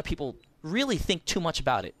that a lot of people really think too much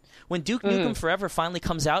about it. When Duke Nukem Forever finally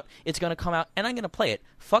comes out, it's going to come out, and I'm going to play it.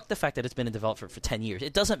 Fuck the fact that it's been in development for 10 years.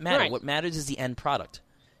 It doesn't matter. Right. What matters is the end product.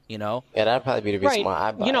 Yeah, that'd probably be the reason why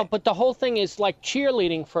I buy it. But the whole thing is like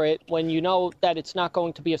cheerleading for it when you know that it's not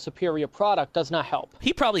going to be a superior product does not help.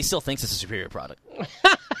 He probably still thinks it's a superior product.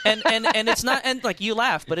 and it's not, and you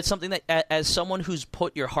laugh, but it's something that as someone who's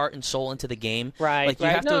put your heart and soul into the game, you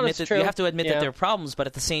have to admit that there are problems, but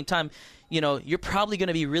at the same time, you're probably going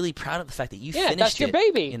to be really proud of the fact that you finished it. Yeah, that's your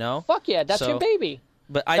baby. Fuck yeah, that's your baby.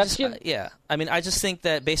 But I just think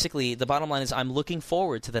that basically the bottom line is I'm looking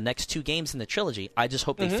forward to the next 2 games in the trilogy. I just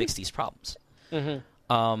hope they fix these problems. And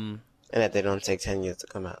that they don't take 10 years to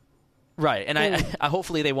come out. Right, and I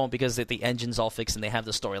hopefully they won't, because the engine's all fixed and they have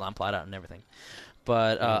the storyline plot out and everything.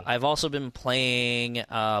 But I've also been playing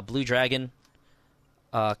Blue Dragon.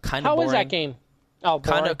 Kind of boring. How is that game? Oh,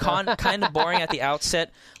 boring. Kind of boring at the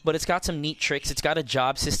outset, but it's got some neat tricks. It's got a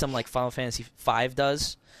job system like Final Fantasy V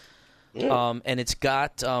does. And it's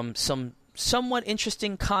got some somewhat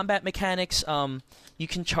interesting combat mechanics. You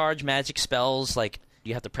can charge magic spells, like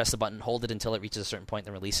you have to press the button, hold it until it reaches a certain point,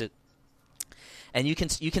 then release it. And you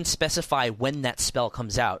can specify when that spell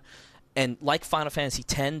comes out. And like Final Fantasy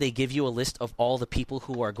X, they give you a list of all the people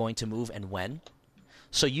who are going to move and when.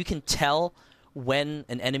 So you can tell when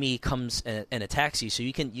an enemy comes and attacks you. So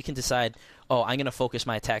you can decide, I'm going to focus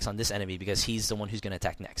my attacks on this enemy because he's the one who's going to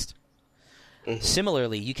attack next. Mm-hmm.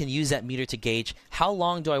 Similarly, you can use that meter to gauge how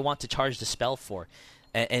long do I want to charge the spell for,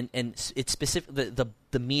 and it's specific.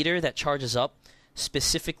 The meter that charges up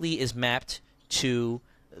specifically is mapped to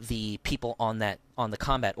the people on the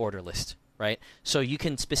combat order list, right? So you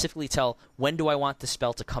can specifically tell when do I want the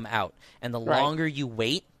spell to come out, and the longer you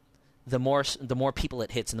wait, the more people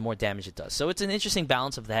it hits and the more damage it does. So it's an interesting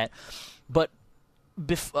balance of that, but.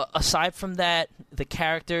 Aside from that, the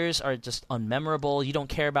characters are just unmemorable. You don't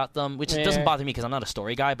care about them, which doesn't bother me because I'm not a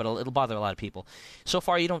story guy, but it'll bother a lot of people. So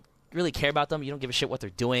far, you don't really care about them. You don't give a shit what they're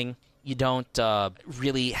doing. You don't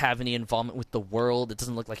really have any involvement with the world. It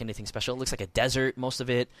doesn't look like anything special. It looks like a desert, most of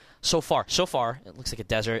it. So far, it looks like a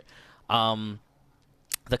desert.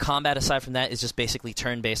 The combat, aside from that, is just basically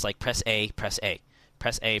turn-based, like press A, press A.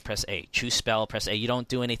 Press A, press A. Choose spell, press A. You don't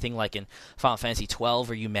do anything like in Final Fantasy 12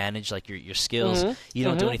 where you manage like your skills. Mm-hmm. You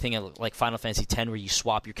don't do anything like Final Fantasy 10 where you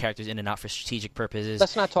swap your characters in and out for strategic purposes.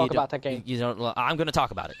 Let's not talk about that game. You don't. I'm going to talk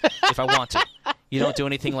about it if I want to. You don't do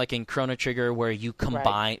anything like in Chrono Trigger where you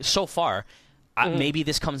combine. Right. So far, maybe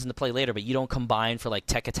this comes into play later, but you don't combine for like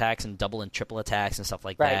tech attacks and double and triple attacks and stuff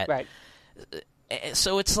like that. Right.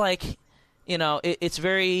 So it's like, it's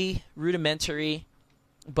very rudimentary,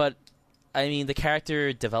 but I mean, the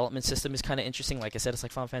character development system is kind of interesting. Like I said, it's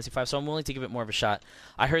like Final Fantasy V, so I'm willing to give it more of a shot.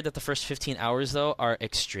 I heard that the first 15 hours, though, are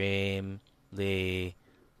extremely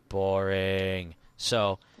boring.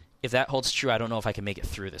 So if that holds true, I don't know if I can make it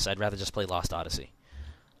through this. I'd rather just play Lost Odyssey.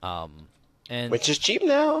 Which is cheap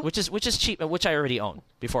now. Which is cheap, which I already own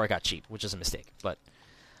before I got cheap, which is a mistake. But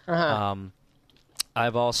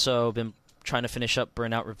I've also been trying to finish up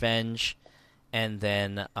Burnout Revenge, and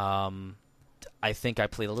then I think I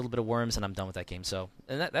played a little bit of Worms, and I'm done with that game. So,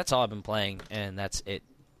 and that's all I've been playing, and that's it.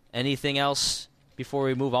 Anything else before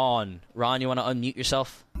we move on? Ron, you want to unmute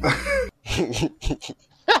yourself?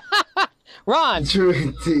 Ron! True.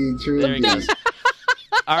 There he goes.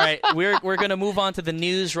 All right, we're going to move on to the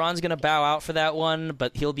news. Ron's going to bow out for that one,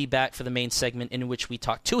 but he'll be back for the main segment in which we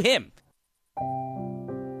talk to him.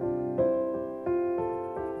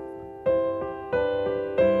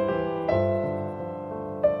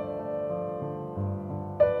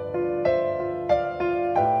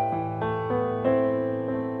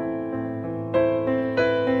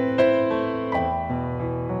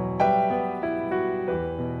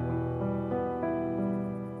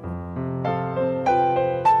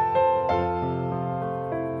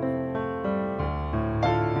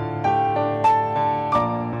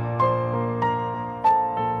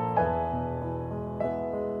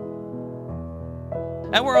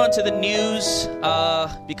 And we're on to the news,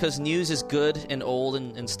 because news is good and old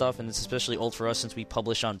and stuff, and it's especially old for us since we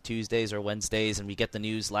publish on Tuesdays or Wednesdays, and we get the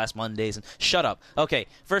news last Mondays. And shut up. Okay,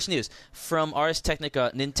 first news. From Ars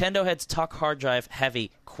Technica, Nintendo heads talk hard drive have a,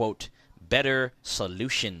 quote, better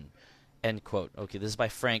solution, end quote. Okay, this is by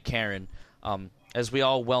Frank Karen. As we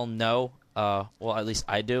all well know, well, at least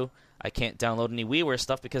I do, I can't download any WiiWare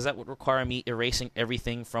stuff because that would require me erasing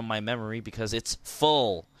everything from my memory because it's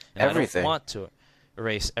full. And everything. I don't want to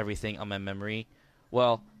erase everything on my memory.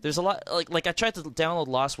 Well, there's a lot, like I tried to download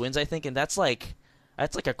Lost Winds, I think, and that's like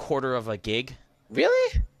a quarter of a gig.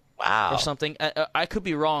 Really? Wow. Or something. I could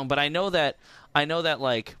be wrong, but I know that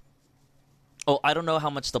like, I don't know how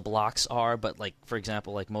much the blocks are, but like, for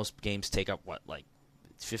example, like most games take up like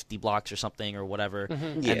 50 blocks or something or whatever.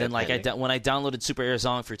 Mm-hmm. Yeah, and then like when I downloaded Super Air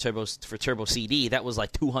Zong for Turbo CD, that was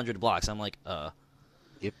like 200 blocks. I'm like,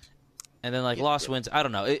 Yep. And then like Lost Winds, I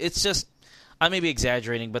don't know. It's just, I may be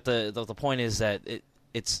exaggerating, but the point is that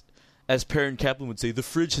it's, as Perrin Kaplan would say, the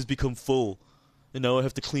fridge has become full. I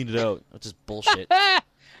have to clean it out, which is bullshit.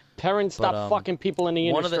 Perrin, stop fucking people in the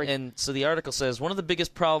industry. And so the article says, one of the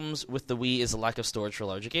biggest problems with the Wii is the lack of storage for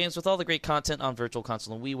larger games. With all the great content on Virtual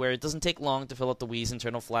Console and WiiWare, it doesn't take long to fill up the Wii's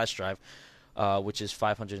internal flash drive, which is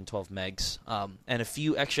 512 megs, and a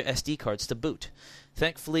few extra SD cards to boot.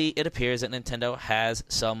 Thankfully, it appears that Nintendo has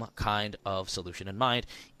some kind of solution in mind,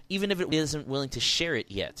 even if it isn't willing to share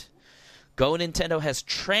it yet. Go Nintendo has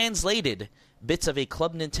translated bits of a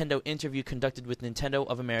Club Nintendo interview conducted with Nintendo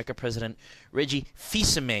of America President Reggie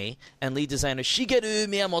Fils-Aimé and lead designer Shigeru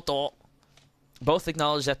Miyamoto. Both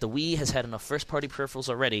acknowledge that the Wii has had enough first-party peripherals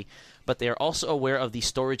already, but they are also aware of the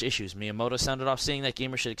storage issues. Miyamoto sounded off saying that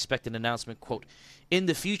gamers should expect an announcement, quote, in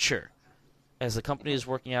the future, as the company is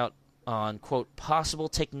working out on, quote, possible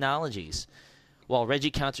technologies, while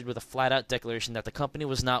Reggie countered with a flat-out declaration that the company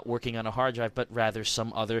was not working on a hard drive, but rather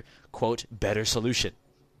some other, quote, better solution.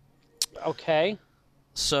 Okay.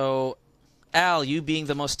 So, Al, you being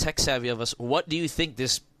the most tech-savvy of us, what do you think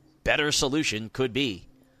this better solution could be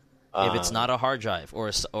if it's not a hard drive or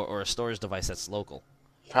a storage device that's local?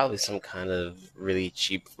 Probably some kind of really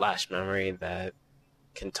cheap flash memory that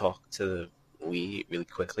can talk to the Wii really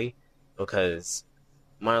quickly, because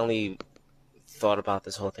my only thought about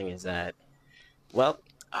this whole thing is that, well,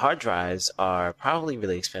 hard drives are probably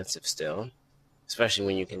really expensive still, especially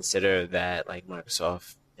when you consider that like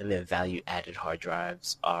Microsoft and their value-added hard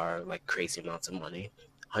drives are like crazy amounts of money.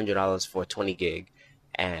 $100 for 20 gig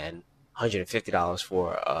and $150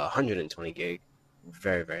 for 120 gig.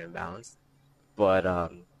 Very, very imbalanced.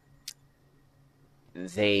 But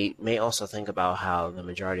they may also think about how the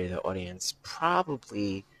majority of the audience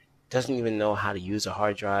probably doesn't even know how to use a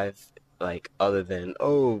hard drive like other than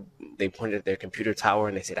they pointed at their computer tower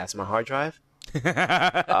and they say that's my hard drive.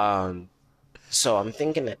 So I'm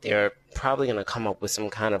thinking that they're probably going to come up with some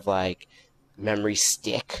kind of like memory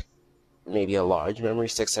stick, maybe a large memory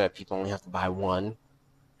stick so that people only have to buy one,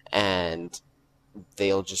 and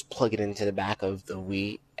they'll just plug it into the back of the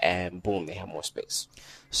Wii and boom, they have more space.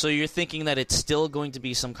 So you're thinking that it's still going to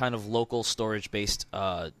be some kind of local storage-based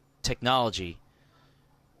technology,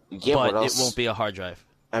 but it won't be a hard drive.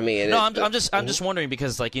 I mean, no, I'm just wondering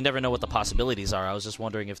because like you never know what the possibilities are. I was just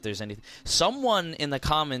wondering if there's anything. Someone in the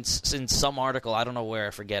comments in some article, I don't know where,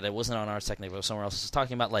 I forget. It wasn't on Ars Technica, but somewhere else was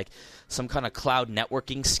talking about like some kind of cloud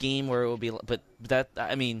networking scheme where it would be. But that,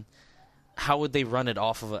 I mean, how would they run it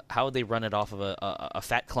off of a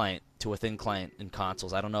fat client to a thin client in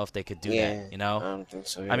consoles? I don't know if they could do that. You know, I don't think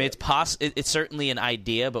so. I mean, it's certainly an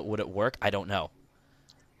idea, but would it work? I don't know.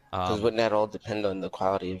 Because wouldn't that all depend on the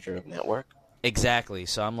quality of your network? Exactly.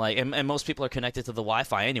 So I'm like, and most people are connected to the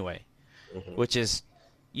Wi-Fi anyway, which is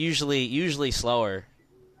usually slower,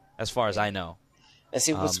 as far as I know. And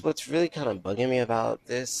see, what's really kind of bugging me about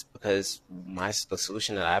this, because the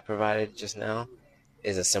solution that I provided just now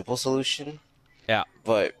is a simple solution. Yeah.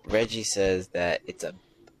 But Reggie says that it's a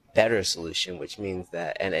better solution, which means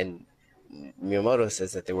that, and Miyamoto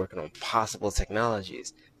says that they're working on possible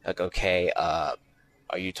technologies. Like, okay, are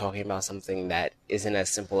you talking about something that isn't as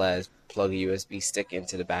simple as plug a USB stick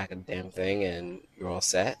into the back of the damn thing and you're all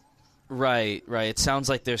set? Right. It sounds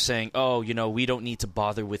like they're saying, we don't need to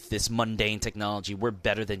bother with this mundane technology. We're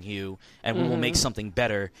better than you, and we will make something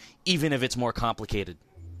better, even if it's more complicated.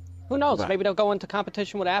 Who knows? Right. Maybe they'll go into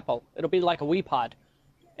competition with Apple. It'll be like a Wii Pod.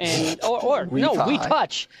 Wii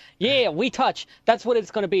Touch. Yeah, Wii Touch. That's what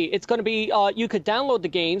it's going to be. It's going to be, you could download the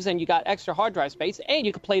games, and you got extra hard drive space, and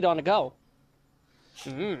you could play it on the go.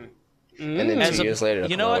 And then 2 years later,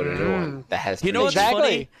 that has what's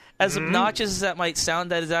funny? As obnoxious as that might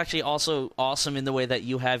sound, that is actually also awesome in the way that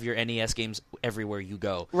you have your NES games everywhere you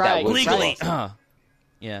go. Right. Legally.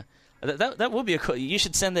 Yeah. That would be a cool. You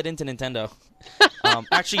should send that into Nintendo.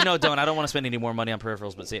 Actually, no, don't. I don't want to spend any more money on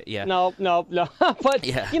peripherals, but yeah. No.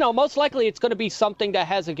 But, most likely it's going to be something that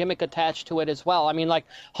has a gimmick attached to it as well. I mean, like,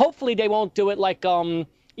 hopefully they won't do it like,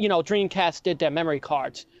 Dreamcast did their memory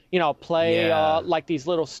cards. Play like these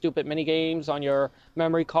little stupid mini games on your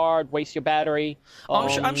memory card, waste your battery.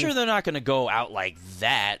 I'm sure they're not going to go out like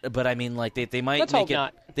that, but I mean, like they might make it.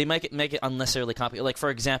 Not. They might make it unnecessarily complicated. Like for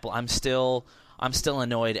example, I'm still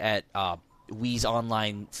annoyed at Wii's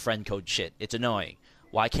online friend code shit. It's annoying.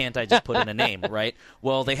 Why can't I just put in a name, right?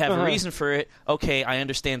 Well, they have a reason for it. Okay, I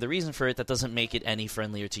understand the reason for it. That doesn't make it any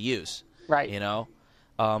friendlier to use. Right.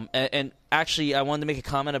 And actually, I wanted to make a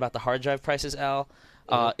comment about the hard drive prices, Al.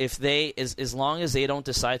 If they, as long as they don't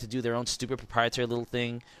decide to do their own stupid proprietary little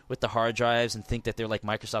thing with the hard drives and think that they're like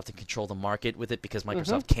Microsoft and control the market with it because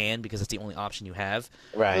Microsoft can, because it's the only option you have.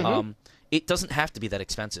 Right. It doesn't have to be that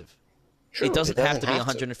expensive. True, it doesn't have to be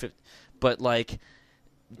 150. But like,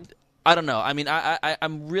 I don't know. I mean,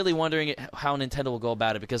 I'm really wondering how Nintendo will go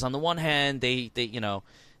about it, because on the one hand, they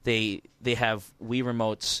have Wii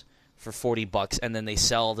remotes for $40, and then they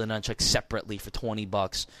sell the nunchuck separately for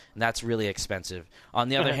 $20, and that's really expensive. On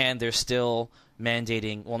the other hand, they're still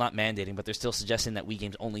mandating, well, not mandating, but they're still suggesting that Wii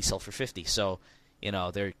games only sell for $50. So,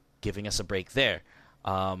 they're giving us a break there.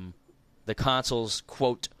 The consoles,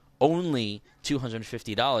 quote, only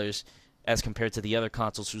 $250 as compared to the other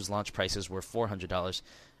consoles whose launch prices were $400.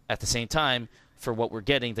 At the same time, for what we're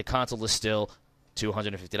getting, the console is still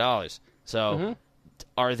 $250. So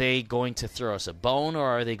are they going to throw us a bone, or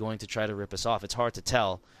are they going to try to rip us off? It's hard to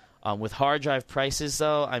tell. With hard drive prices,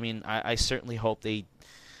 though, I mean, I certainly hope they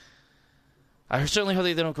don't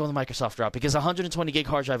go the Microsoft route, because a 120 gig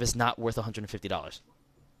hard drive is not worth $150.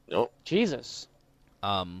 Nope. Jesus.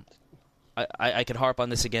 I could harp on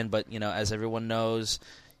this again, but as everyone knows,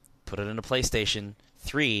 put it in a PlayStation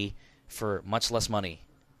 3 for much less money,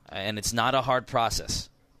 and it's not a hard process.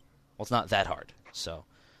 Well, it's not that hard. So.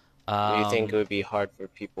 Do you think it would be hard for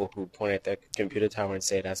people who point at their computer tower and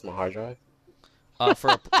say that's my hard drive? I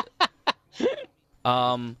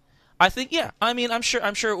think, yeah. I mean, I'm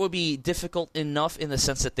sure it would be difficult enough in the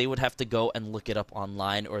sense that they would have to go and look it up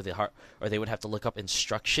online, or they would have to look up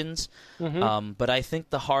instructions. But I think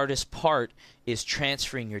the hardest part is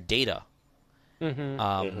transferring your data.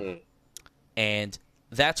 And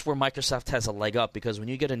that's where Microsoft has a leg up, because when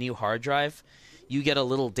you get a new hard drive, you get a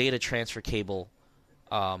little data transfer cable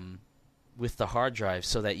with the hard drive,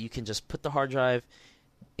 so that you can just put the hard drive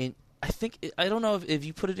I don't know if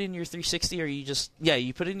you put it in your 360 or you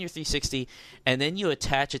put it in your 360 and then you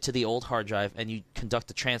attach it to the old hard drive and you conduct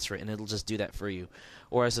the transfer and it'll just do that for you.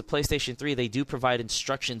 Whereas the PlayStation 3, they do provide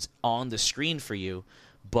instructions on the screen for you,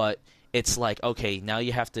 but it's like, okay, now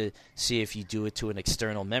you have to see if you do it to an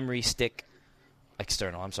external memory stick.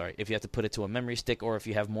 If you have to put it to a memory stick, or if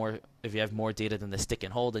you have more data than the stick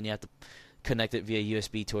can hold, then you have to connect it via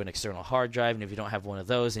USB to an external hard drive. And if you don't have one of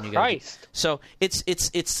those, then you got. So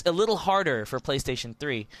it's a little harder for PlayStation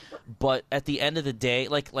 3, but at the end of the day,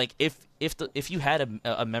 like if you had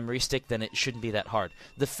a memory stick, then it shouldn't be that hard.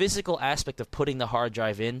 The physical aspect of putting the hard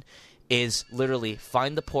drive in is literally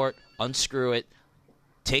find the port, unscrew it,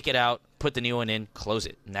 take it out, put the new one in, close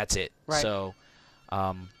it, and that's it. Right. So.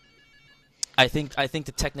 I think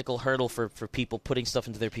the technical hurdle for people putting stuff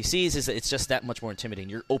into their PCs is that it's just that much more intimidating.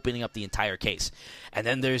 You're opening up the entire case. And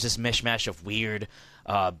then there's this mishmash of weird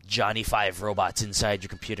Johnny 5 robots inside your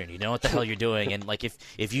computer, and you don't know what the hell you're doing. And like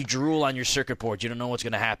if you drool on your circuit board, you don't know what's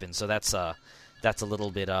going to happen. So that's a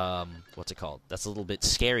little bit what's it called? That's a little bit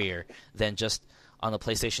scarier than just on the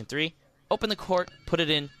PlayStation 3. Open the port, put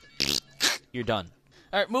it in, you're done.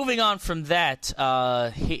 All right, moving on from that,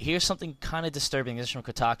 here's something kind of disturbing. This is from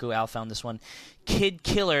Kotaku. Al found this one. Kid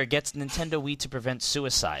killer gets Nintendo Wii to prevent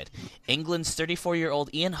suicide. England's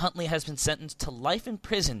 34-year-old Ian Huntley has been sentenced to life in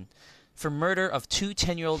prison for murder of two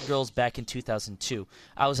 10-year-old girls back in 2002.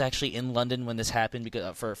 I was actually in London when this happened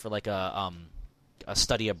because for like a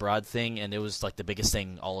study abroad thing, and it was like the biggest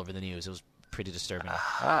thing all over the news. It was pretty disturbing.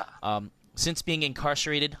 Since being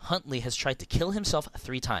incarcerated, Huntley has tried to kill himself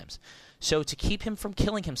 3 times. So to keep him from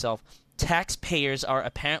killing himself, taxpayers are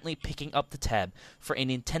apparently picking up the tab for a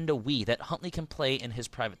Nintendo Wii that Huntley can play in his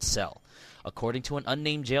private cell. According to an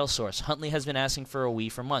unnamed jail source, Huntley has been asking for a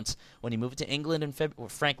Wii for months. When he moved to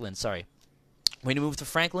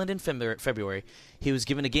Franklin in February, he was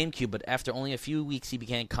given a GameCube, but after only a few weeks he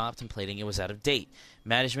began contemplating it was out of date.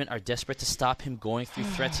 Management are desperate to stop him going through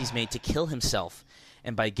threats he's made to kill himself.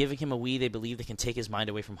 And by giving him a Wii, they believe they can take his mind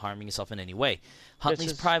away from harming himself in any way.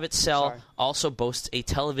 Huntley's private cell also boasts a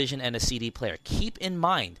television and a CD player. Keep in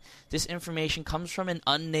mind, this information comes from an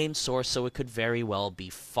unnamed source, so it could very well be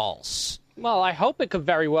false. Well, I hope it could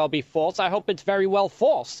very well be false. I hope it's very well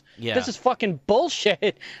false. Yeah. This is fucking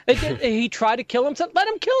bullshit. He tried to kill himself. Let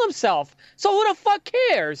him kill himself. So who the fuck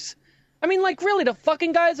cares? I mean, like, really, the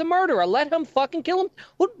fucking guy is a murderer. Let him fucking kill him.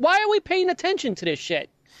 Why are we paying attention to this shit?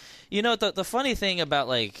 You know, the funny thing about,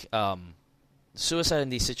 like, suicide in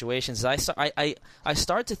these situations is I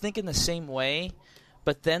start to think in the same way,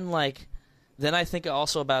 but then, like, then I think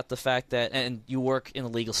also about the fact that, and you work in the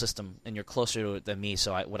legal system, and you're closer to it than me,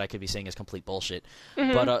 so what I could be saying is complete bullshit.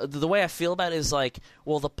 Mm-hmm. But the way I feel about it is, like,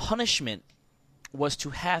 well, the punishment was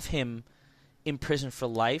to have him in prison for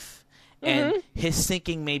life, and his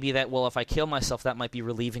thinking may be that, well, if I kill myself, that might be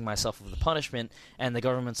relieving myself of the punishment. And the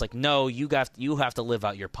government's like, no, you have to live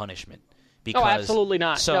out your punishment. Because, absolutely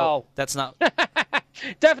not. So no. That's not.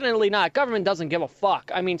 Definitely not. Government doesn't give a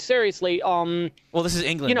fuck. I mean, seriously. Well, this is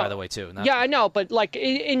England, by the way, too. Yeah, I know, but like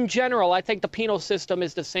in general, I think the penal system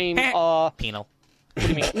is the same. Penal. What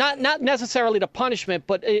do you mean? Not necessarily the punishment,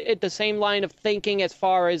 but the same line of thinking as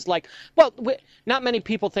far as like, well, not many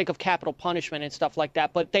people think of capital punishment and stuff like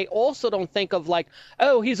that, but they also don't think of like,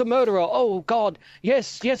 oh, he's a murderer. Oh God,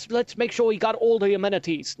 yes, let's make sure he got all the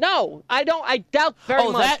amenities. No, I don't. I doubt very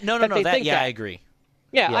much. No, I agree.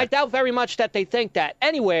 Yeah, I doubt very much that they think that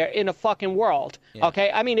anywhere in the fucking world,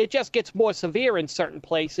 okay? I mean, it just gets more severe in certain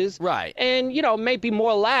places. Right. And, maybe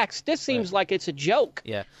more lax. This seems like it's a joke.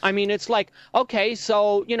 Yeah. I mean, it's like, okay,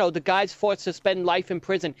 so, the guy's forced to spend life in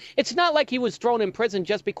prison. It's not like he was thrown in prison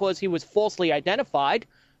just because he was falsely identified.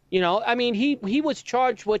 I mean, he was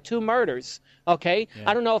charged with 2 murders, okay? Yeah.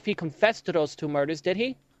 I don't know if he confessed to those 2 murders, did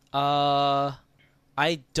he?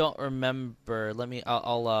 I don't remember.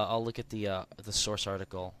 I'll look at the source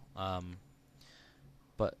article.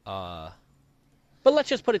 But let's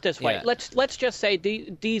just put it this way. Yeah. Let's just say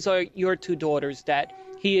these are your 2 daughters that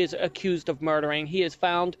he is accused of murdering. He is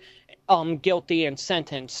found guilty and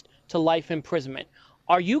sentenced to life imprisonment.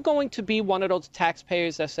 Are you going to be one of those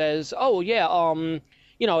taxpayers that says, "Oh yeah,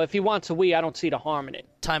 if he wants a Wii, I don't see the harm in it"?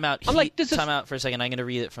 Time out. Time out for a second. I'm going to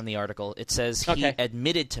read it from the article. It says he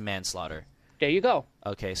admitted to manslaughter. There you go.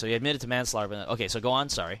 Okay, so he admitted to manslaughter. Okay, so go on.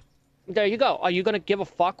 Sorry. There you go. Are you going to give a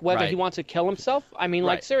fuck whether he wants to kill himself? I mean,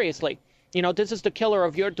 like, seriously. This is the killer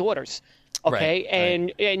of your daughters. Okay?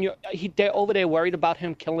 And they're over there worried about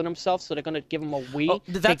him killing himself, so they're going to give him a Wii.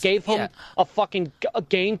 They gave him a fucking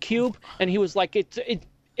GameCube, and he was like,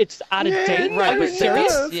 it's out of date. Right, Are you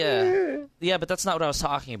serious? Yeah, but that's not what I was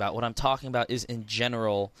talking about. What I'm talking about is, in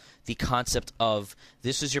general, the concept of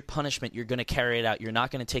this is your punishment. You're going to carry it out. You're not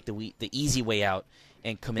going to take the easy way out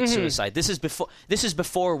and commit suicide. This is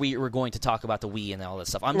before we were going to talk about the Wii and all that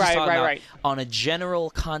stuff. I'm just talking about on a general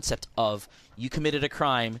concept of you committed a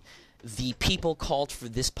crime, the people called for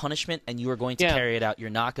this punishment, and you are going to carry it out. You're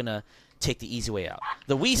not going to take the easy way out.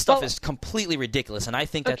 The Wii stuff is completely ridiculous, and I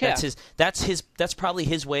think that that's probably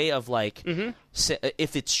his way of like,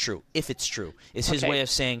 if it's true, is his way of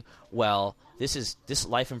saying, well, this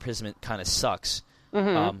life imprisonment kind of sucks.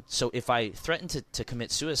 So if I threaten to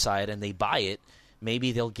commit suicide and they buy it,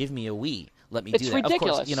 maybe they'll give me a Wii. Let me do that.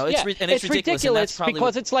 Ridiculous. Of course, it's ridiculous. And that's probably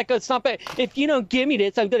because it's like it's not bad. If you don't give me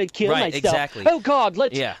this, I'm going to kill myself. Exactly. Oh God,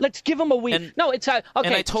 let's give him a Wii. No, it's okay.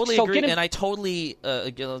 And I totally agree. And I totally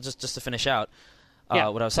just to finish out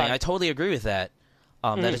what I was saying. I totally agree with that.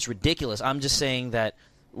 That it's ridiculous. I'm just saying that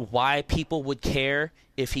why people would care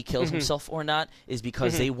if he kills himself or not is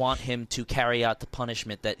because they want him to carry out the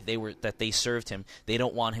punishment that they served him. They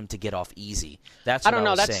don't want him to get off easy. That's what I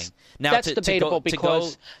was saying. Now, that's debatable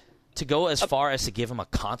because to go as far as to give him a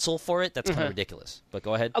console for it, that's kind of ridiculous. But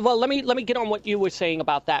go ahead. Well, let me get on what you were saying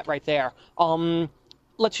about that right there.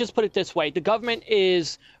 Let's just put it this way: the government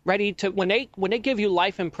is ready to when they give you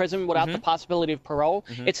life in prison without the possibility of parole.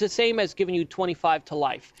 It's the same as giving you 25 to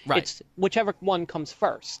life. Right. It's whichever one comes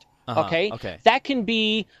first. Okay. That can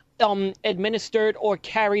be administered or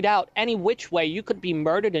carried out any which way. You could be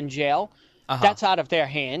murdered in jail. That's out of their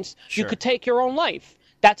hands. Sure. You could take your own life.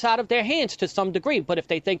 That's out of their hands to some degree. But if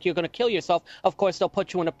they think you're going to kill yourself, of course, they'll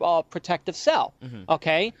put you in a protective cell.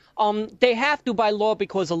 Okay? They have to by law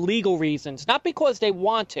because of legal reasons, not because they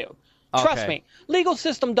want to. Trust me. Legal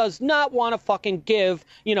system does not want to fucking give,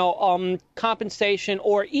 compensation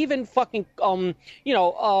or even fucking,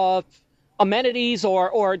 amenities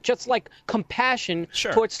or just like compassion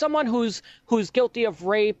towards someone who's guilty of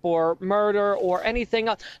rape or murder or anything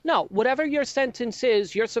else. No, whatever your sentence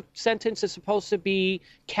is, your sentence is supposed to be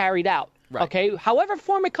carried out. Right. Okay, however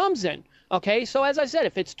form it comes in. Okay, so as I said,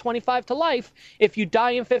 if it's 25 to life, if you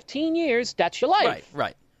die in 15 years, that's your life.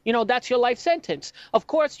 Right. That's your life sentence. Of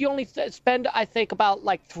course, you only spend, I think, about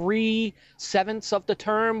like 3/7 of the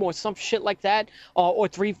term or some shit like that, or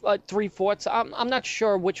 3/4. I'm not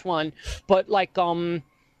sure which one, but once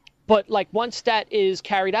that is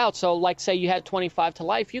carried out, so like say you had 25 to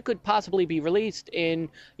life, you could possibly be released in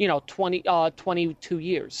 22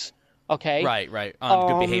 years. Okay. Right.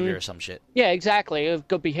 Good behavior or some shit. Yeah, exactly.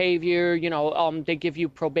 Good behavior. They give you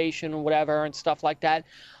probation or whatever and stuff like that.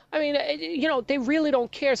 I mean, they really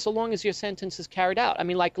don't care so long as your sentence is carried out. I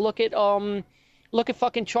mean, like look at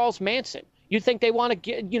fucking Charles Manson. You think they want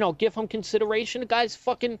to give him consideration? The guy's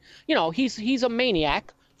fucking, he's a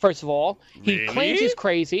maniac. First of all, he claims he's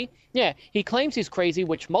crazy. Yeah, he claims he's crazy,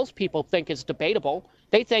 which most people think is debatable.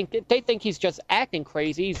 They think he's just acting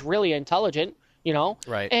crazy. He's really intelligent.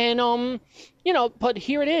 Right. And but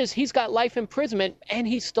here it is. He's got life imprisonment, and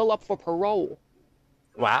he's still up for parole.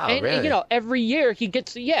 Wow, and, really? Every year he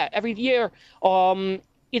gets, every year,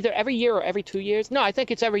 either every year or every 2 years. No, I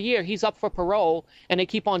think it's every year he's up for parole, and they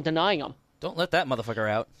keep on denying him. Don't let that motherfucker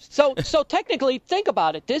out. So technically, think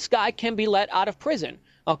about it. This guy can be let out of prison,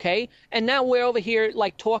 okay? And now we're over here,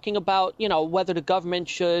 like, talking about, whether the government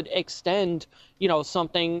should extend,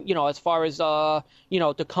 something, as far as,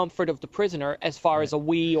 the comfort of the prisoner, as far as a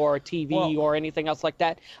Wii or a TV or anything else like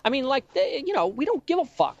that. I mean, like, we don't give a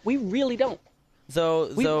fuck. We really don't.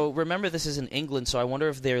 Though remember this is in England, so I wonder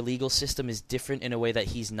if their legal system is different in a way that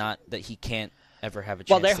he can't ever have a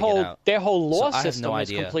chance to get out. Their whole law system is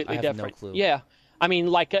completely different. I have no clue. Yeah. I mean,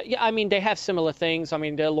 they have similar things. I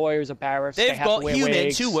mean, their lawyers are barracks. They've have got to wear humans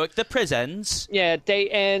wigs. who work the prisons. Yeah,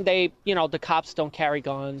 they the cops don't carry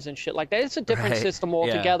guns and shit like that. It's a different system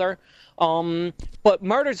altogether. Yeah. But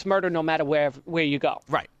murder's murder no matter where you go.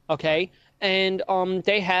 Right. Okay? And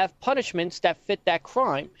they have punishments that fit that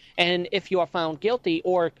crime. And if you are found guilty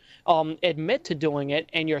or admit to doing it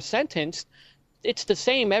and you're sentenced, it's the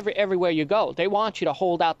same everywhere you go. They want you to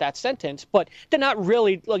hold out that sentence, but they're not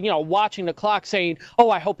really watching the clock saying, oh,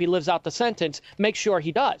 I hope he lives out the sentence. Make sure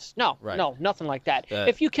he does. No, nothing like that.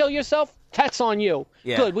 If you kill yourself, that's on you.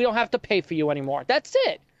 Yeah. Good, we don't have to pay for you anymore. That's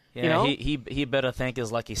it. Yeah, he better thank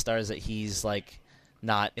his lucky stars that he's like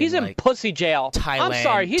not he's in pussy jail. Thailand, I'm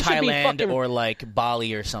sorry, he should be fucking... or like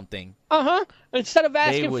Bali or something. Instead of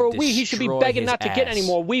asking for a wee, he should be begging not to get any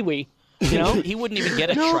more wee. He wouldn't even get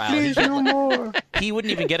a trial. Please, no more. He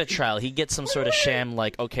wouldn't even get a trial. He'd get some sort of sham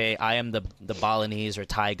like, okay, I am the Balinese or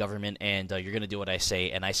Thai government, and you're going to do what I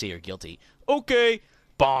say, and I say you're guilty. Okay.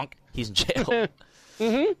 Bonk. He's in jail.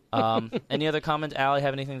 Any other comment? Allie,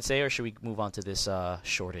 have anything to say, or should we move on to this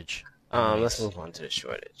shortage? Let's move on to the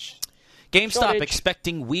shortage. GameStop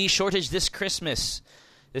expecting Wii shortage this Christmas.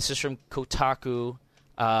 This is from Kotaku.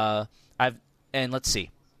 And let's see.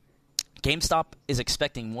 GameStop is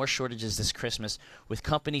expecting more shortages this Christmas, with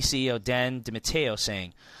company CEO Dan DiMatteo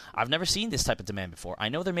saying, "I've never seen this type of demand before. I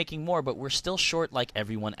know they're making more, but we're still short like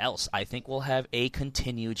everyone else. I think we'll have a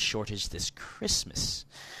continued shortage this Christmas."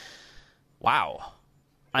 Wow.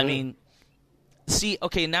 I mean, see,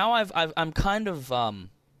 okay, now I'm kind of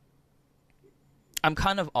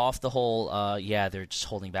off the whole, they're just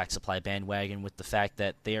holding back supply bandwagon with the fact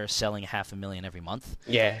that they are selling 500,000 every month.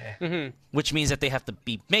 Yeah. Which means that they have to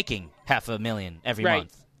be making 500,000 every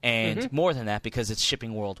month. And more than that because it's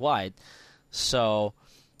shipping worldwide. So,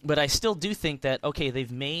 but I still do think that, okay,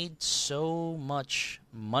 they've made so much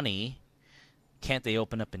money. Can't they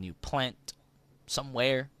open up a new plant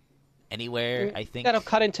somewhere, anywhere, I think? That'll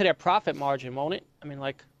cut into their profit margin, won't it? I mean,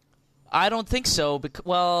 like... I don't think so.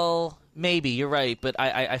 Well, maybe you're right, but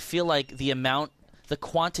I feel like the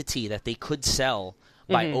quantity that they could sell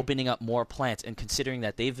by opening up more plants, and considering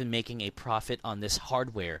that they've been making a profit on this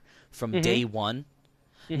hardware from day one,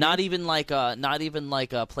 not even like a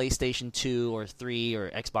PlayStation 2 or 3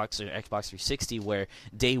 or Xbox 360, where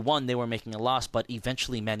day one they were making a loss, but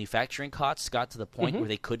eventually manufacturing costs got to the point where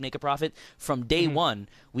they could make a profit. From day one,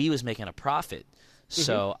 Wii was making a profit.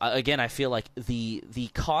 So, again, I feel like the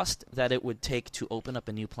cost that it would take to open up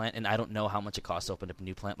a new plant, and I don't know how much it costs to open up a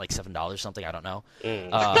new plant, like $7 or something, I don't know.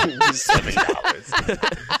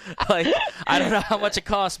 $7. Like, I don't know how much it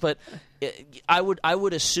costs, but I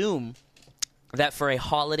would assume that for a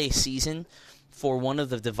holiday season, for one of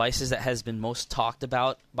the devices that has been most talked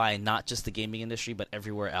about by not just the gaming industry, but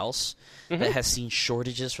everywhere else, that has seen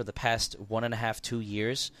shortages for the past 1.5, 2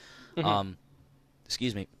 years,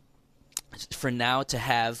 excuse me, for now to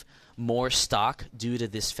have more stock due to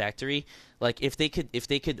this factory, like if they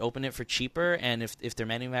could open it for cheaper, and if their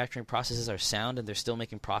manufacturing processes are sound and they're still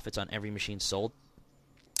making profits on every machine sold,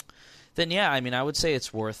 then yeah, I mean, I would say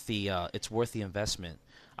it's worth the investment.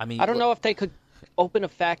 I mean, I don't know if they could open a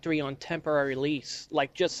factory on temporary lease,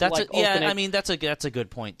 like just that's like yeah. I mean, that's a good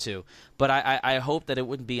point too. But I hope that it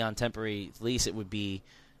wouldn't be on temporary lease. It would be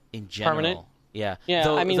in general. Permanent? Yeah. Yeah,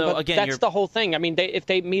 though, I mean, though, but again, that's the whole thing. I mean, if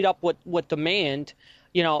they meet up with demand,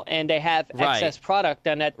 and they have excess product,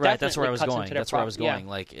 then that definitely that's where I was cuts going. into their That's where I was profit. going.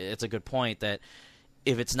 Like, it's a good point that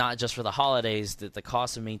if it's not just for the holidays, that the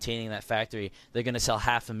cost of maintaining that factory, they're going to sell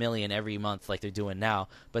 500,000 every month like they're doing now,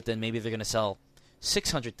 but then maybe they're going to sell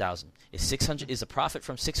 600,000. Is a profit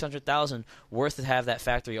from 600,000 worth to have that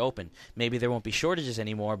factory open? Maybe there won't be shortages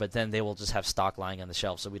anymore, but then they will just have stock lying on the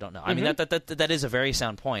shelf. So we don't know. I mean, that is a very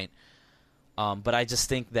sound point. But I just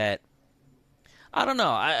think that, I don't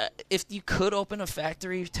know, if you could open a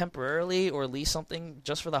factory temporarily or lease something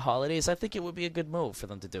just for the holidays, I think it would be a good move for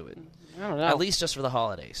them to do it. I don't know. At least just for the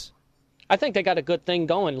holidays. I think they got a good thing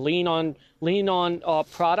going. Lean on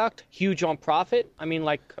product, huge on profit. I mean,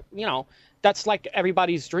 like, that's like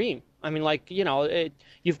everybody's dream. I mean, like,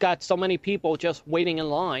 you've got so many people just waiting in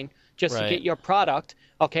line just to get your product,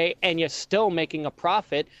 okay, and you're still making a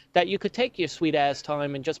profit, that you could take your sweet-ass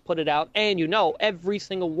time and just put it out, and every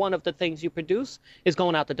single one of the things you produce is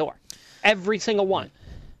going out the door. Every single one.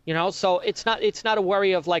 So it's not a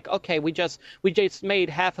worry of like, okay, we just made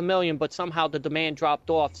 500,000, but somehow the demand dropped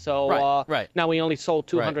off, so now we only sold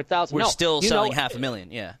 200,000. We're still selling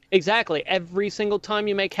 500,000, yeah. Exactly. Every single time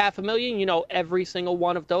you make 500,000, every single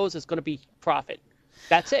one of those is going to be profit.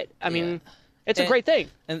 That's it. I mean, it's a great thing.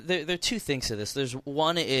 And there are two things to this. There's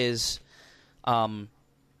one is,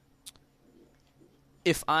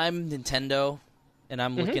 if I'm Nintendo and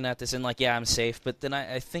I'm looking at this and like, yeah, I'm safe, but then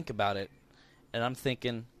I think about it and I'm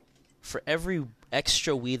thinking, for every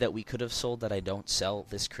extra Wii that we could have sold that I don't sell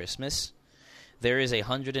this Christmas, there is a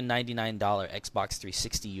 $199 Xbox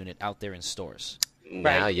 360 unit out there in stores.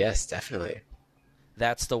 Now, yes, definitely.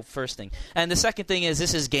 That's the first thing. And the second thing is,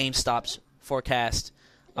 this is GameStop's forecast.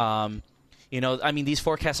 I mean, these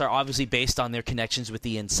forecasts are obviously based on their connections with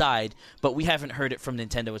the inside, but we haven't heard it from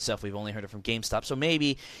Nintendo itself. We've only heard it from GameStop. So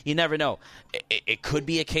maybe, you never know. It could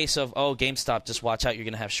be a case of, GameStop, just watch out, you're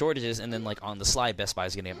going to have shortages, and then, like, on the slide, Best Buy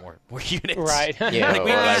is going to get more units. Right. Yeah, like,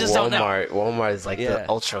 we just don't know. Walmart is, like, the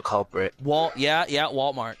ultra culprit.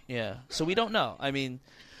 Walmart, yeah. So we don't know. I mean,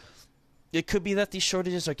 it could be that these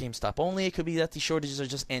shortages are GameStop only. It could be that these shortages are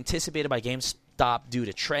just anticipated by GameStop due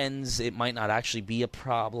to trends. It might not actually be a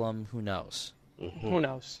problem. Who knows? Who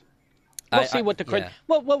knows? We'll see what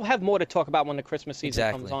we'll have more to talk about when the Christmas season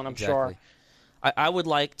comes on, I'm sure. I would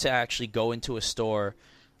like to actually go into a store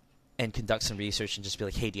and conduct some research and just be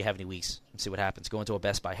like, hey, do you have any Wiis? And see what happens. Go into a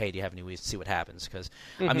Best Buy, hey, do you have any Wiis? See what happens. Because,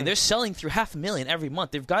 I mean, they're selling through 500,000 every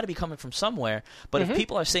month. They've got to be coming from somewhere. But if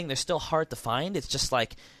people are saying they're still hard to find, it's just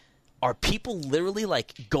like, are people literally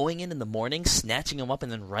like going in the morning, snatching them up,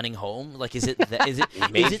 and then running home? Like, is it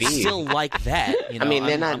still like that? You know? I mean,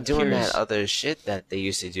 they're not I'm doing curious. that other shit that they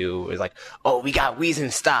used to do. It was like, oh, we got Wiis in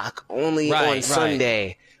stock only on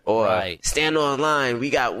Sunday, or stand online. We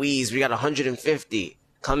got Wiis. We got 150.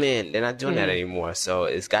 Come in. They're not doing that anymore. So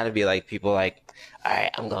it's got to be like people like, all right,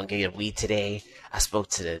 I'm gonna get a Wii today. I spoke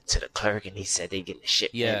to the clerk and he said they getting the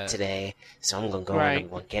shipment today, so I'm gonna go and I'm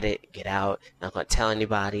gonna get it, get out. Not gonna tell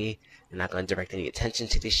anybody. I'm not going to direct any attention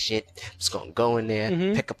to this shit. I'm just going to go in there,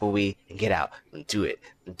 pick up a Wii, and get out. And do it.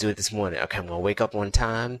 Do it this morning. Okay, I'm going to wake up on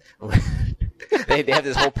time. they have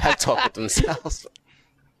this whole pep talk with themselves.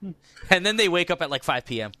 And then they wake up at like 5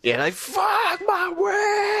 p.m. Yeah, like, fuck my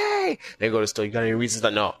way. They go to the store. You got any reasons?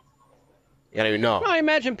 Like, no. You don't even know. I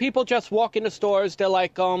imagine people just walk into stores. They're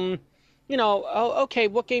like, oh, okay,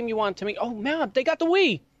 what game you want to me? Oh, man, they got the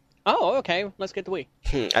Wii. Oh, okay, let's get the Wii.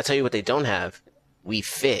 I tell you what they don't have. Wii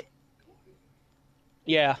Fit.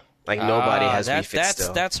 Yeah. Like, nobody has Wii Fit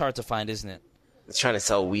still. That's hard to find, isn't it? It's trying to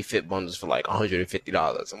sell Wii Fit bundles for like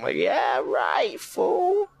 $150. I'm like, yeah, right,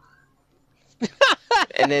 fool.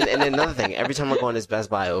 and then another thing. Every time I go on this Best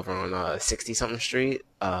Buy over on 60-something Street,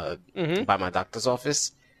 by my doctor's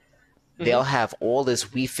office, they'll have all this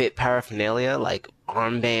Wii Fit paraphernalia, like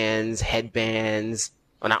armbands, headbands.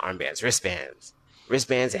 Well, not armbands, wristbands.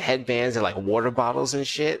 Wristbands and headbands and like water bottles and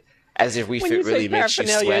shit. As if Wii Fit really makes you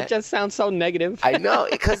sweat. It just sounds so negative. I know,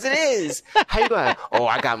 because it is. How you going? Oh,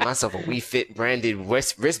 I got myself a Wii Fit branded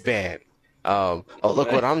wristband. Oh,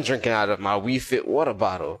 look what I'm drinking out of my Wii Fit water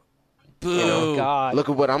bottle. Boo. You know, God. Look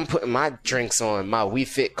at what I'm putting my drinks on, my Wii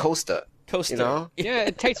Fit coaster. Coaster. You know? Yeah,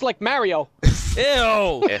 it tastes like Mario.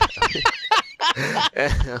 Ew.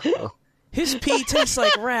 His pee tastes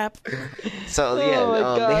like rap. So,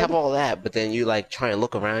 yeah, they have all that, but then you, like, try and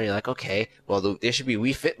look around, and you're like, okay, well, there should be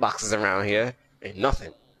Wii Fit boxes around here. Ain't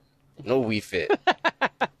nothing. No Wii Fit.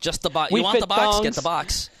 Just the box. You want the box? Get the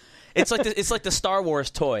box. It's like the Star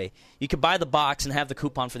Wars toy. You can buy the box and have the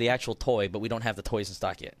coupon for the actual toy, but we don't have the toys in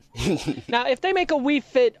stock yet. Now, if they make a Wii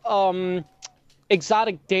Fit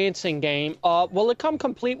exotic dancing game, will it come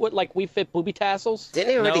complete with like Wii Fit booby tassels? Didn't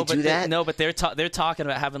they already do that? No, but they're talking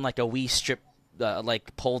about having like a Wii strip,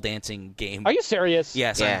 like pole dancing game. Are you serious?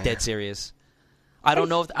 Yes, yeah. I'm dead serious. I don't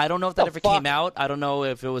know if that ever came out. I don't know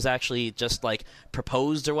if it was actually just like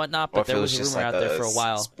proposed or whatnot. But there was a rumor out there for a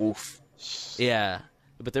while. Spoof. Yeah,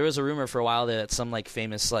 but there was a rumor for a while that some like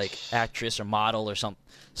famous like actress or model or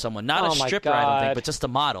someone, not a stripper, I don't think, but just a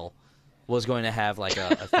model, was going to have like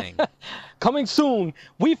a thing. Coming soon,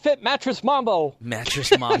 Wii Fit Mattress Mambo.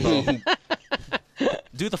 Mattress Mambo.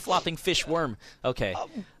 Do the flopping fish worm. Okay.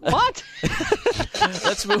 What?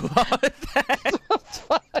 Let's move on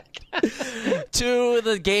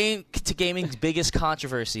to gaming's biggest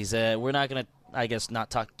controversies. We're not going to, I guess, not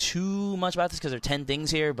talk too much about this because there are 10 things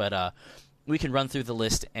here, but we can run through the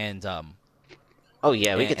list and... Oh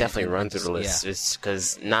yeah, we could definitely run through the list, just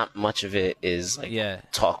because not much of it is like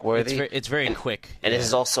talk worthy. It's very quick, and this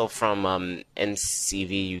is also from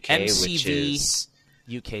MCV UK, which is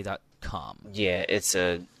MCVUK.com. Yeah, it's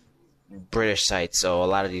a British site, so a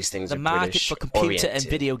lot of these things the are market British for computer oriented. and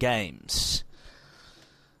video games.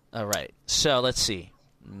 All right, so let's see.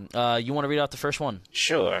 You want to read out the first one?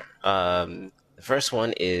 Sure. The first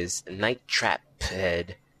one is Night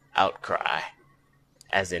Trap-Head Outcry,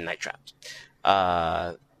 as in Night Trapped.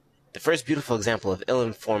 The first beautiful example of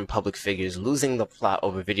ill-informed public figures losing the plot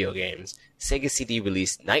over video games, Sega CD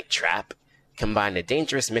released Night Trap, combined a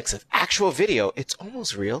dangerous mix of actual video, it's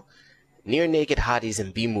almost real, near-naked hotties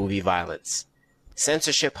and B-movie violence.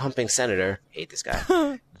 Censorship-humping senator, hate this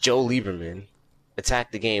guy, Joe Lieberman,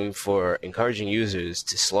 attacked the game for encouraging users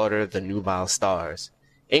to slaughter the nubile stars.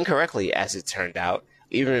 Incorrectly, as it turned out,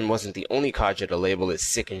 Lieberman wasn't the only cartridge to label as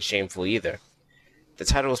sick and shameful either. The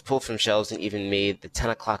title was pulled from shelves and even made the 10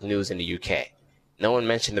 o'clock news in the UK. No one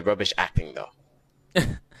mentioned the rubbish acting, though.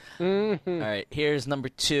 All right, here's number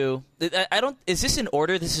 2. Is this in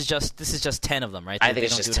order? This is just 10 of them, right? I think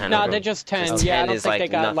it's just 10 of them. No, they're just 10. Just yeah, 10 I don't is think like they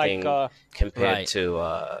got nothing compared to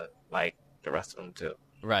right. the rest of them, too.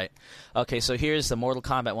 Right. Okay, so here's the Mortal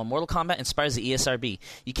Kombat one. Mortal Kombat inspires the ESRB.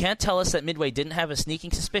 You can't tell us that Midway didn't have a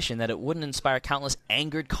sneaking suspicion that it wouldn't inspire countless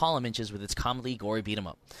angered column inches with its comically gory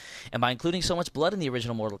beat-em-up. And by including so much blood in the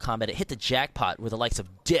original Mortal Kombat, it hit the jackpot with the likes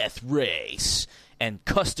of Death Race and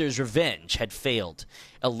Custer's revenge had failed,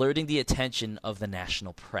 alerting the attention of the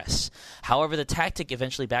national press. However, the tactic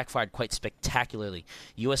eventually backfired quite spectacularly.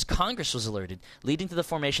 U.S. Congress was alerted, leading to the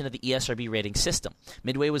formation of the ESRB rating system.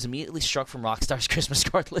 Midway was immediately struck from Rockstar's Christmas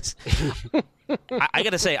card list. I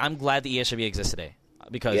got to say, I'm glad the ESRB exists today.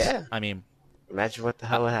 Because, I mean... Imagine what the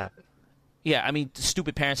hell would happen. Yeah, I mean,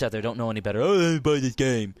 stupid parents out there don't know any better. Oh, buy this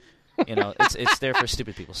game. You know, it's there for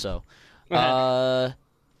stupid people. So,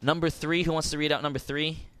 number 3, who wants to read out number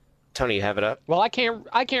 3? Tony, you have it up? Well, I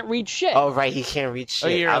can't read shit. Oh, right, he can't read shit. Oh,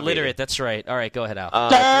 you're illiterate. That's right. All right, go ahead, Al.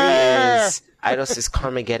 3 is Eidos'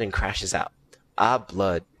 Carmageddon crashes out.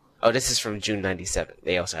 Blood. Oh, this is from June 97.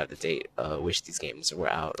 They also have the date which these games were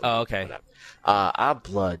out. Oh, okay.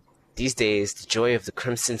 Blood. These days, the joy of the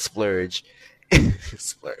Crimson Splurge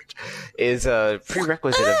is a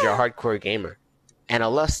prerequisite of your hardcore gamer. And a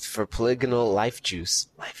lust for polygonal life juice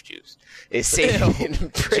is sated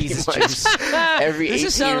pretty much every 18 This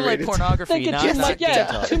is sounding like pornography.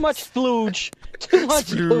 Too much splooge. Too much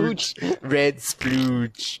splooge. Red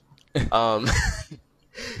splooge.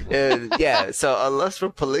 So a lust for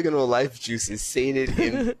polygonal life juice is sated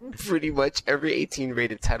in pretty much every 18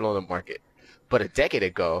 rated title on the market. But a decade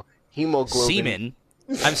ago, hemoglobin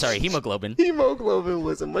was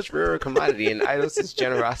a much rarer commodity, and Eidos'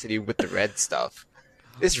 generosity with the red stuff.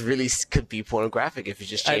 This really could be pornographic if you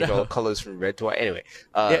just change all the colors from red to white. Anyway,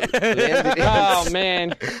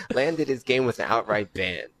 landed his game with an outright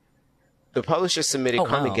ban. The publisher submitted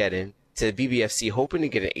Carmageddon to the BBFC, hoping to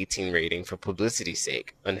get an 18 rating for publicity's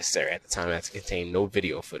sake, unnecessary at the time as it contained no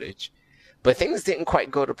video footage. But things didn't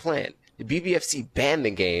quite go to plan. The BBFC banned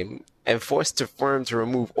the game and forced the firm to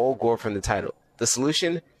remove all gore from the title. The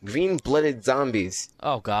solution? Green-blooded zombies.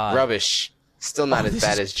 Oh, God. Rubbish. Still not as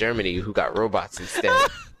bad as Germany, who got robots instead.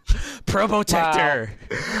 Probotector.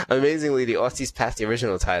 Wow. Amazingly, the Aussies passed the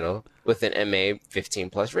original title with an MA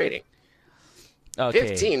 15+ rating. Okay,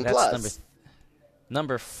 15 plus.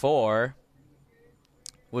 Number 4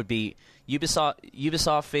 would be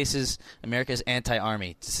Ubisoft faces America's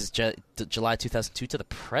anti-army. This is July 2002 to the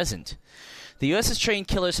present. The U.S. has trained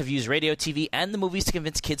killers have used radio, TV, and the movies to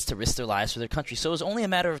convince kids to risk their lives for their country, so it was only a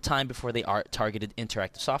matter of time before they targeted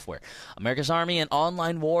interactive software. America's Army, an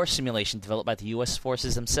online war simulation developed by the U.S.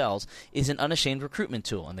 forces themselves, is an unashamed recruitment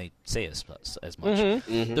tool, and they say as much.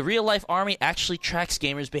 Mm-hmm. Mm-hmm. The real-life army actually tracks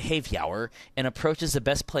gamers' behavior and approaches the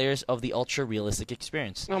best players of the ultra-realistic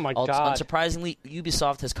experience. Oh, my God. Unsurprisingly,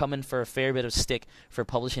 Ubisoft has come in for a fair bit of stick for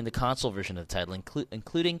publishing the console version of the title,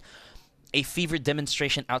 including a fevered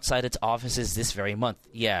demonstration outside its offices this very month.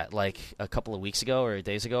 Yeah, like a couple of weeks ago or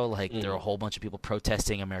days ago, there were a whole bunch of people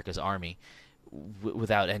protesting America's Army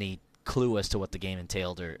without any clue as to what the game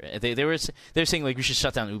entailed. Or they were saying we should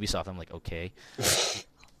shut down Ubisoft. I'm like, okay.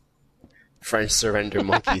 French surrender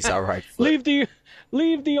monkeys, all right. Leave the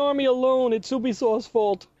army alone. It's Ubisoft's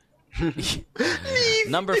fault.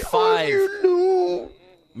 Number 5.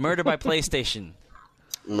 Murder by PlayStation.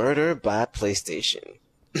 Murder by PlayStation.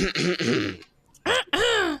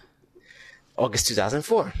 August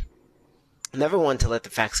 2004. Never one to let the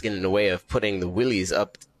facts get in the way of putting the willies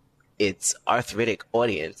up its arthritic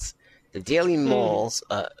audience. The Daily Mail,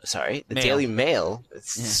 Daily Mail,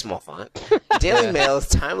 it's small font. The Daily Mail's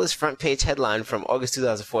timeless front page headline from August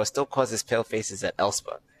 2004 still causes pale faces at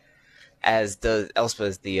ELSPA. ELSPA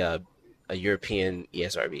is the a European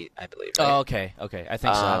ESRB, I believe. Right? Oh, okay. I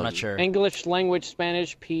think so. I'm not sure. English language,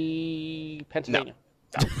 Spanish, Pennsylvania. No.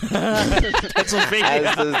 As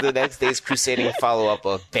does the next day's crusading follow-up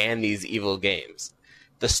of Ban These Evil Games.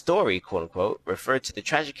 The story, quote-unquote, referred to the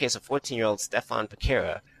tragic case of 14-year-old Stefan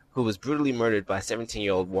Pereira, who was brutally murdered by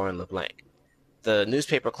 17-year-old Warren LeBlanc. The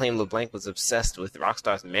newspaper claimed LeBlanc was obsessed with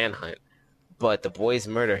Rockstar's Manhunt, but the boy's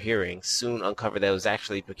murder hearing soon uncovered that it was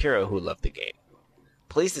actually Pereira who loved the game.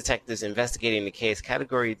 Police detectives investigating the case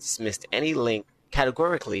categorically dismissed any link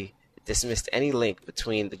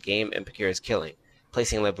between the game and Pereira's killing,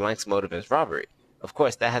 placing LeBlanc's motive as robbery. Of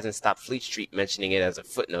course, that hasn't stopped Fleet Street mentioning it as a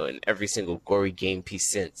footnote in every single gory game piece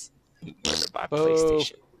since. Murdered by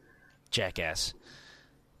PlayStation. Jackass.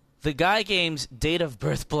 The Guy Game's date of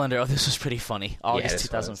birth blender. Oh, this was pretty funny. August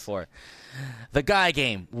 2004. The Guy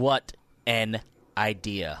Game. What an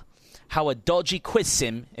idea. How a dodgy quiz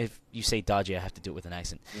sim, if you say dodgy, I have to do it with an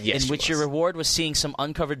accent, in which your reward was seeing some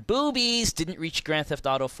uncovered boobies, didn't reach Grand Theft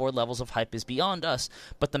Auto 4 levels of hype is beyond us,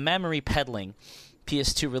 but the memory peddling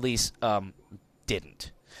PS2 release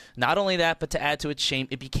didn't. Not only that, but to add to its shame,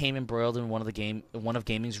 it became embroiled in one of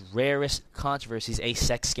gaming's rarest controversies, a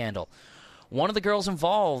sex scandal. One of the girls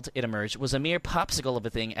involved, it emerged, was a mere popsicle of a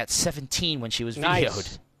thing at 17 when she was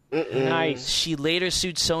videoed. Nice. She later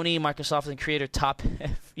sued Sony, Microsoft, and creator Top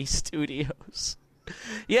Heavy Studios.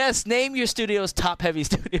 Yes, name your studio's top-heavy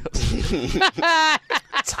studios.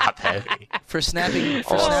 Top-heavy. For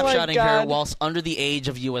snapshotting her whilst under the age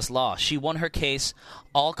of U.S. law. She won her case.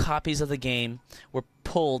 All copies of the game were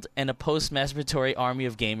pulled, and a post-masturbatory army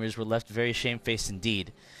of gamers were left very shamefaced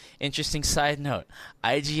indeed. Interesting side note,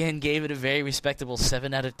 IGN gave it a very respectable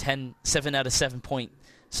 7 out of 10, 7 out of 7 point,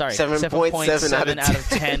 sorry, 7.7 out of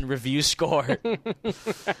 10 review score.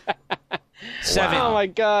 7. Oh my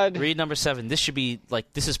god. Read number 7. This should be,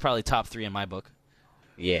 this is probably top 3 in my book.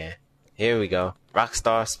 Yeah. Here we go.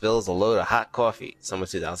 Rockstar spills a load of hot coffee, summer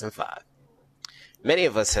 2005. Many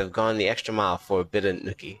of us have gone the extra mile for a bit of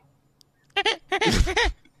nookie.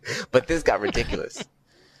 But this got ridiculous.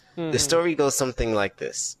 The story goes something like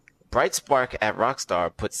this. Bright Spark at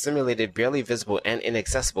Rockstar puts simulated, barely visible, and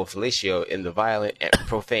inaccessible fellatio in the violent and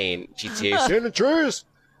profane GTA San Andreas.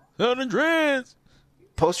 San Andreas!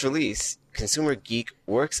 Post-release, Consumer Geek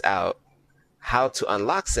works out how to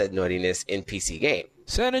unlock said naughtiness in PC game.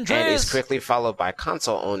 San Andreas! And is quickly followed by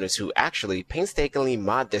console owners who actually painstakingly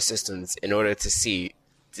mod their systems in order to see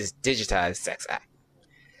this digitized sex act.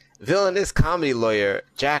 Villainous comedy lawyer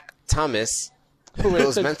Jack Thomas...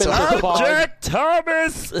 I'm Jack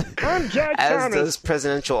Thomas! I'm Jack As Thomas! does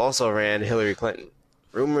presidential also ran Hillary Clinton.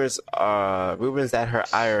 Rumors that her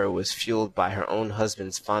ire was fueled by her own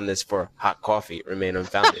husband's fondness for hot coffee remain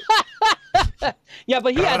unfounded. Yeah,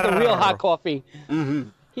 but he had the real hot coffee. Mm-hmm.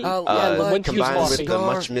 The combined with the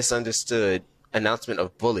much misunderstood announcement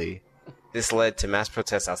of bully, this led to mass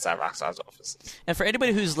protests outside Rockstar's offices. And for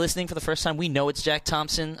anybody who's listening for the first time, we know it's Jack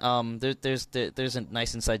Thompson. There's a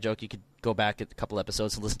nice inside joke. You could go back a couple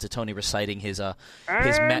episodes and listen to Tony reciting his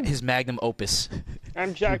magnum opus.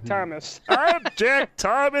 I'm Jack Thomas. I'm Jack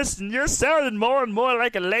Thomas, and you're sounding more and more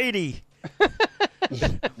like a lady.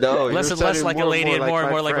 No, less and less like a lady, and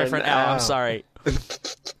more like my friend Al. I'm sorry.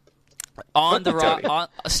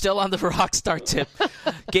 Still on the Rockstar tip,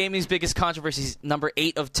 gaming's biggest controversies, number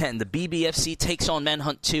 8 of 10. The BBFC takes on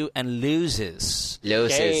Manhunt 2 and loses.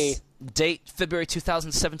 Date, February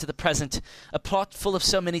 2007 to the present. A plot full of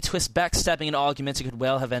so many twists, backstabbing, and arguments it could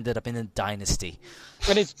well have ended up in a dynasty.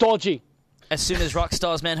 And it's dodgy. As soon as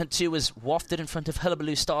Rockstar's Manhunt 2 was wafted in front of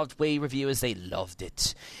Hullabaloo Starved Way reviewers, they loved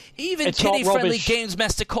it. Even kiddie-friendly Games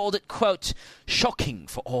Master called it, quote, shocking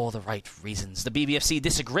for all the right reasons. The BBFC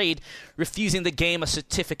disagreed, refusing the game a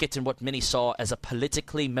certificate in what many saw as a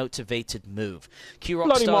politically motivated move.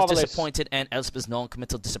 Rockstar's disappointed and Elspeth's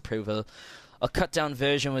non-committal disapproval. A cut-down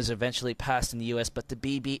version was eventually passed in the US, but the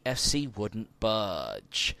BBFC wouldn't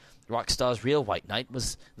budge. Rockstar's real white knight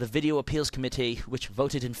was the Video Appeals Committee, which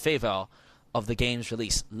voted in favor of the game's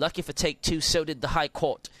release. Lucky for Take-Two, so did the High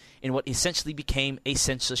Court, in what essentially became a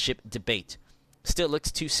censorship debate. Still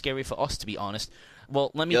looks too scary for us, to be honest.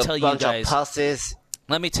 Well, let me tell you guys...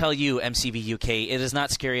 Let me tell you, MCV UK, it is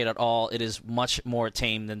not scary at all. It is much more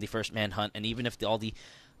tame than the first Manhunt, and even if all the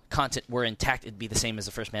content were intact, it'd be the same as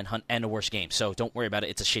the first Manhunt and a worse game. So don't worry about it.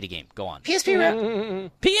 It's a shitty game. Go on. PSP rep.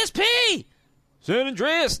 PSP! San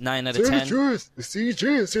Andreas! 9 out of 10. San Andreas! The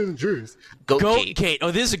CJ San Andreas. Goatgate. Oh,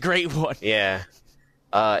 this is a great one. Yeah.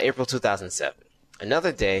 April 2007.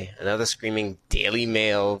 Another day, another screaming Daily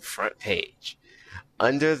Mail front page.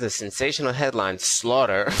 Under the sensational headline,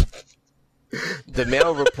 Slaughter, the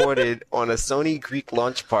Mail reported on a Sony Greek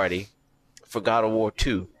launch party for God of War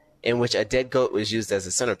 2, in which a dead goat was used as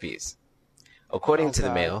a centerpiece. According to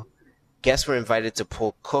the Mail, guests were invited to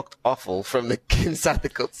pull cooked offal from inside the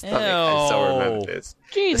goat's stomach. I so remember this.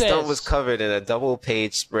 Jesus. The stunt was covered in a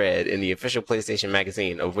double-page spread in the official PlayStation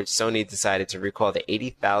magazine, of which Sony decided to recall the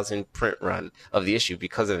 80,000 print run of the issue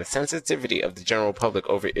because of the sensitivity of the general public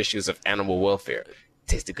over issues of animal welfare.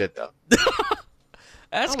 Tasted good, though.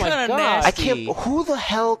 That's kind of nasty. I can't... Who the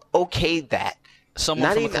hell okayed that?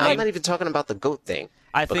 Someone from Acclaim. I'm not even talking about the goat thing.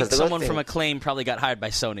 I think someone from Acclaim probably got hired by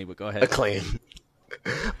Sony, but go ahead. Acclaim.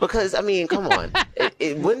 Because, I mean, come on.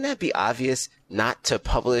 Wouldn't that be obvious not to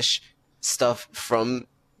publish stuff from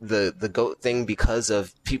the goat thing because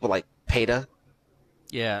of people like PETA?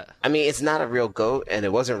 Yeah. I mean, it's not a real goat, and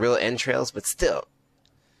it wasn't real entrails, but still.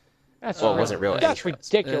 It wasn't real entrails. That's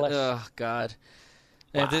ridiculous. Oh, God.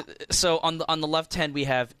 Wow. So on the left hand, we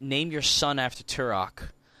have Name Your Son After Turok.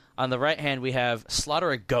 On the right hand, we have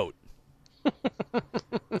Slaughter a Goat.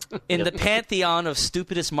 In the pantheon of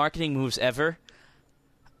stupidest marketing moves ever,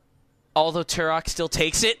 although Turok still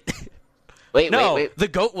takes it. Wait. The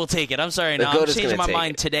goat will take it. I'm sorry. No, I'm changing my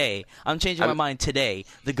mind today. I'm changing my mind today.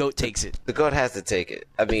 The goat takes it. The goat has to take it.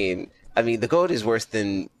 I mean, the goat is worse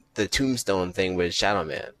than the Tombstone thing with Shadow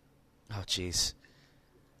Man. Oh, jeez.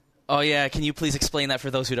 Oh, yeah. Can you please explain that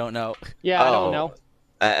for those who don't know? Yeah, I don't know.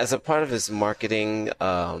 As a part of his marketing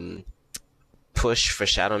push for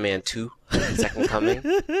Shadow Man 2, Second Coming,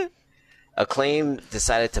 Acclaim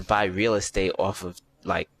decided to buy real estate off of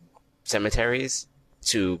like cemeteries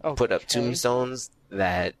to put up tombstones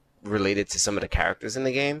that related to some of the characters in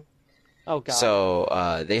the game. Oh god!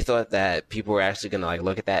 So they thought that people were actually gonna like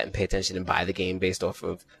look at that and pay attention and buy the game based off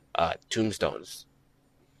of tombstones,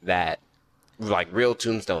 that like real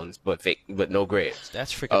tombstones but fake, but no graves.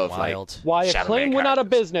 That's freaking wild. Like, why Acclaim went out of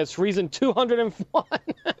business? Reason 201.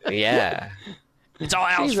 Yeah, it's all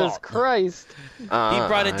Al's Jesus fault. Christ! He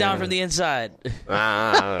brought it down from the inside.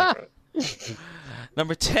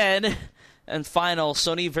 Number 10. And final,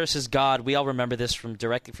 Sony versus God. We all remember this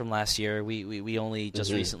directly from last year. We only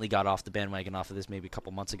just recently got off the bandwagon off of this, maybe a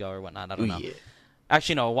couple months ago or whatnot. I don't know. Yeah.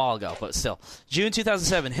 Actually, no, a while ago, but still. June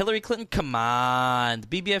 2007, Hillary Clinton, come on. The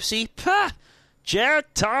BBFC, pah! Jared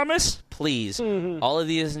Thomas, please. All of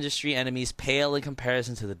these industry enemies pale in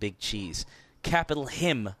comparison to the big cheese. Capital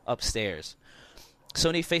him upstairs.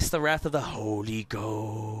 Sony faced the wrath of the Holy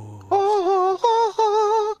Ghost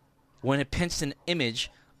when it pinched an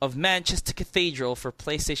image of Manchester Cathedral for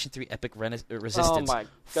PlayStation 3 Epic Resistance,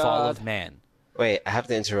 Fall of Man. Wait, I have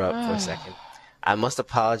to interrupt for a second. I must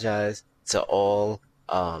apologize to all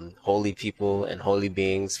holy people and holy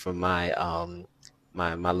beings for my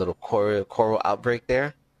my little choral outbreak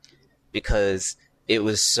there, because it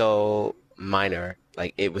was so minor,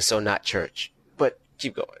 like it was so not church. But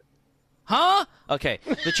keep going. Huh? Okay.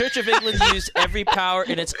 The Church of England used every power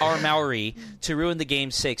in its armoury to ruin the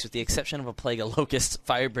game's sakes, with the exception of a plague of locusts,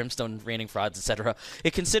 fire, brimstone, raining frauds, etc.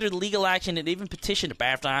 It considered legal action and even petitioned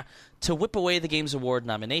BAFTA to whip away the game's award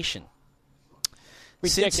nomination.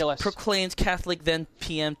 Ridiculous. Since proclaimed Catholic then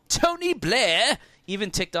PM Tony Blair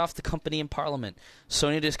even ticked off the company in Parliament.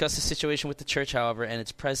 Sony discussed the situation with the church, however, and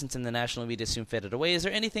its presence in the national media soon faded away. Is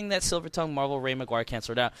there anything that Silvertongue, Marvel, Ray McGuire can't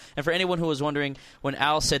sort out? And for anyone who was wondering, when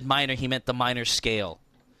Al said minor, he meant the minor scale.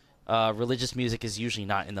 Religious music is usually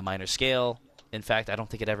not in the minor scale. In fact, I don't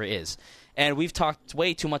think it ever is. And we've talked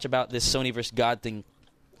way too much about this Sony versus God thing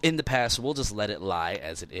in the past, so we'll just let it lie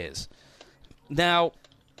as it is. Now,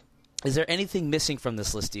 is there anything missing from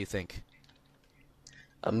this list, do you think?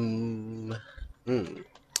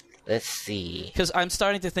 Let's see. Because I'm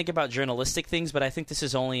starting to think about journalistic things, but I think this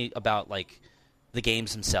is only about, like, the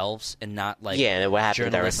games themselves and not, like, and what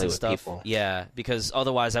happened directly with stuff. people. Yeah, because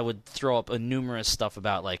otherwise I would throw up numerous stuff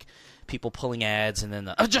about, like, people pulling ads and then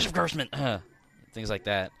the Joseph Grossman, things like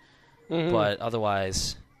that. But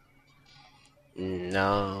otherwise...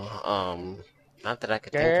 No, not that I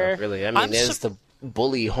could think of, really. I mean, there's the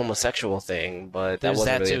bully homosexual thing, but that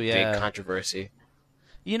wasn't really a big controversy.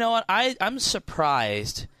 You know what? I'm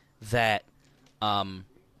surprised that the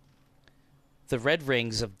red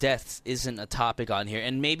rings of death isn't a topic on here.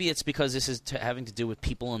 And maybe it's because this is having to do with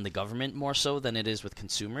people in the government more so than it is with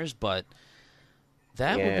consumers, but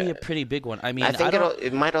that would be a pretty big one. I mean, I think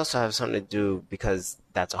it might also have something to do because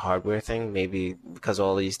that's a hardware thing, maybe because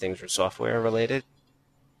all these things are software related.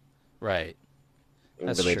 Right.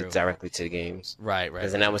 That's related true. Directly to the games. Right.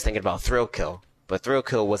 Because then I was thinking about Thrill Kill. But Thrill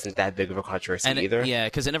Kill wasn't that big of a controversy either. Yeah,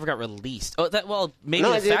 because it never got released. Oh, maybe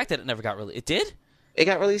the fact that it never got released. It did? It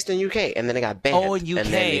got released in UK, and then it got banned. Oh, in UK,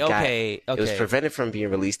 okay. It was prevented from being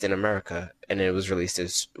released in America, and then it was released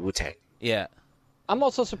as Wu-Tang. Yeah. I'm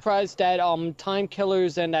also surprised that Time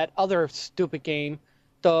Killers and that other stupid game,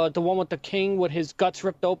 the one with the king with his guts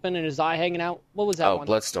ripped open and his eye hanging out. What was that one?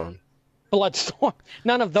 Bloodstorm. Bloodstorm.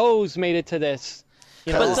 None of those made it to this.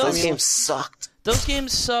 You know, but those games sucked. Those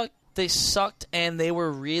games sucked. They sucked, and they were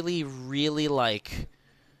really, really, like,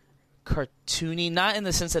 cartoony. Not in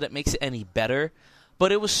the sense that it makes it any better,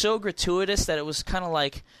 but it was so gratuitous that it was kind of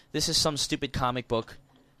like, this is some stupid comic book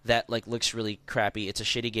that, like, looks really crappy. It's a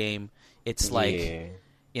shitty game. It's like,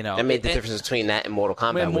 you know... That made the difference between that and Mortal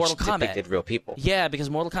Kombat, which depicted real people. Yeah, because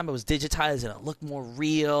Mortal Kombat was digitized, and it looked more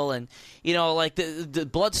real, and, you know, like, the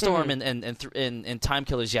Bloodstorm and Time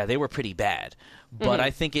Killers, yeah, they were pretty bad. But I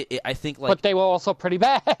think But they were also pretty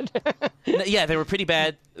bad. Yeah, they were pretty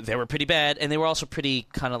bad. And they were also pretty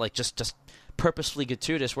kind of like just purposefully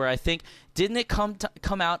gratuitous. Where I think didn't it come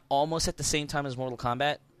out almost at the same time as Mortal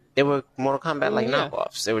Kombat? They were Mortal Kombat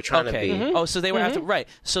knockoffs. They were trying to be. Oh, so they were after right.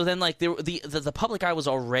 So then like the public eye was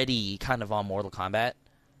already kind of on Mortal Kombat.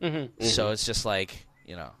 So it's just like,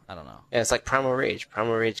 you know, I don't know. Yeah, it's like Primal Rage.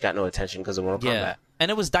 Primal Rage got no attention because of Mortal Kombat.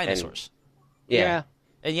 And it was dinosaurs. Yeah.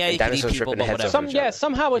 And you can eat people, but whatever.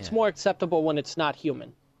 Somehow it's more acceptable when it's not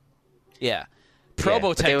human. Yeah.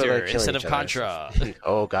 Probotector instead of Contra.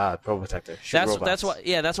 Oh God, Probotector.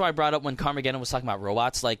 That's why I brought up when Carmageddon was talking about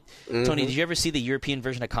robots. Like, Tony, did you ever see the European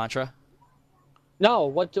version of Contra? No.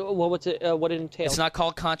 What did it entail? It's not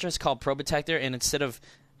called Contra. It's called Probotector, and instead of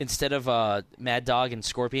instead of Mad Dog and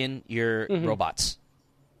Scorpion, you're robots.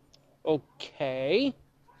 Okay.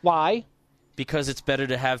 Why? Because it's better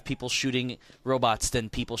to have people shooting robots than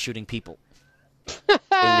people shooting people.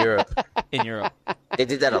 In Europe. In Europe. They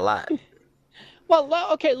did that a lot.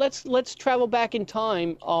 Well, okay, let's travel back in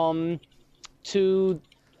time to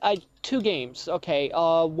 2 games. Okay,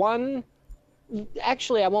 one...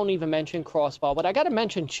 Actually, I won't even mention Crossbow, but I got to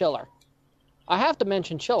mention Chiller. I have to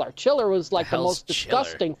mention Chiller. Chiller was like the most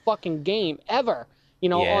disgusting fucking game ever,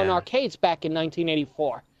 on arcades back in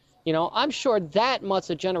 1984. I'm sure that must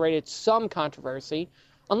have generated some controversy,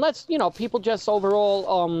 unless, people just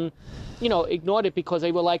overall, ignored it because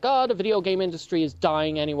they were like, oh, the video game industry is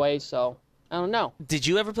dying anyway, so I don't know. Did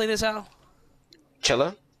you ever play this, Al?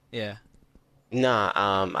 Chiller? Yeah. Nah,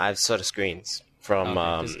 I've saw the screens from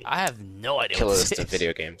I have no idea Chiller what this to is.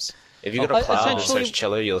 video games. If you go to Cloud and search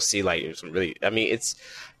Chiller, you'll see like some really. I mean, it's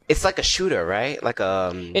like a shooter, right? Like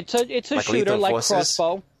it's a shooter like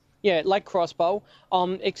Crossbow. Yeah, like Crossbow.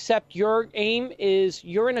 Except your aim is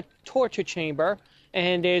you're in a torture chamber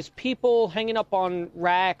and there's people hanging up on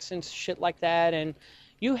racks and shit like that, and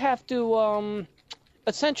you have to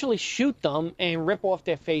essentially shoot them and rip off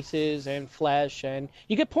their faces and flesh, and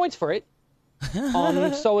you get points for it.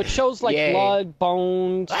 So it shows like blood,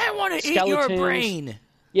 bones. I want to eat your brain.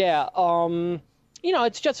 Yeah.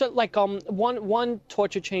 It's just like one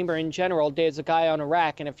torture chamber in general. There's a guy on a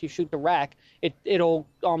rack, and if you shoot the rack, it'll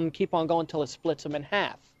keep on going until it splits him in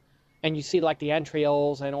half, and you see like the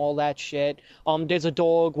entrails and all that shit. There's a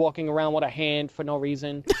dog walking around with a hand for no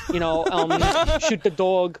reason. Shoot the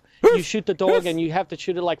dog. You shoot the dog, and you have to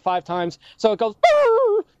shoot it like 5 times, so it goes.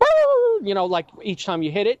 Like each time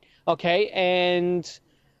you hit it. Okay, and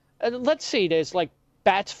let's see. There's like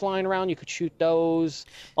bats flying around. You could shoot those.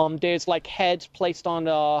 There's like heads placed on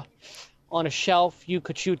a shelf. You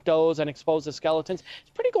could shoot those and expose the skeletons.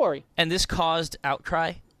 It's pretty gory. And this caused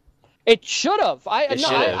outcry? It should have. I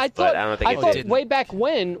thought I don't think it did. way back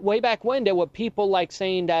when there were people like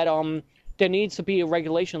saying that there needs to be a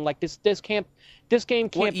regulation like this game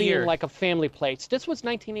can't be in like a family place. This was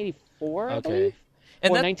 1984, I believe.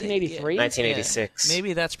 And 1983? 1986. Yeah,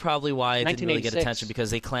 maybe that's probably why it didn't really get attention, because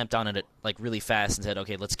they clamped on it like really fast and said,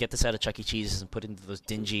 okay, let's get this out of Chuck E. Cheese's and put it into those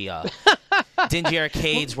dingy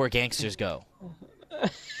arcades where gangsters go.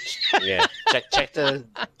 Yeah, check the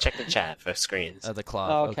chat for screens. The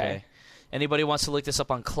Claw. Okay. Anybody wants to look this up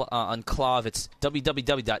on Claw, it's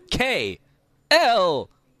www.klov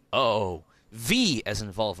as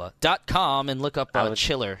in vulva.com and look up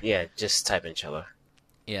Chiller. Yeah, just type in Chiller.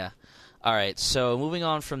 Yeah. All right, so moving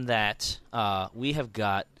on from that, we have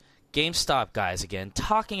got GameStop guys again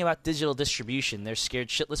talking about digital distribution. They're scared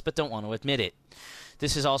shitless but don't want to admit it.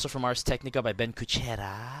 This is also from Ars Technica by Ben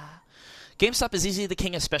Kuchera. GameStop is easily the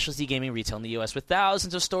king of specialty gaming retail in the U.S. With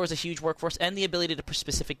thousands of stores, a huge workforce, and the ability to push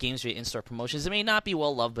specific games via in-store promotions. It may not be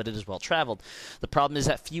well-loved, but it is well-traveled. The problem is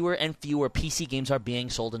that fewer and fewer PC games are being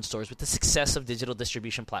sold in stores with the success of digital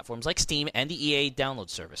distribution platforms like Steam and the EA download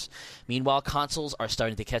service. Meanwhile, consoles are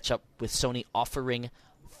starting to catch up, with Sony offering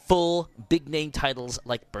full big-name titles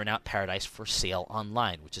like Burnout Paradise for sale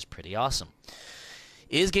online, which is pretty awesome.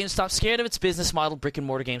 Is GameStop scared of its business model,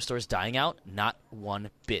 brick-and-mortar game stores dying out? Not one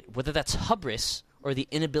bit. Whether that's hubris or the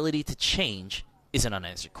inability to change is an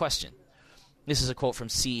unanswered question. This is a quote from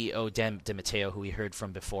CEO Dan DiMatteo, who we heard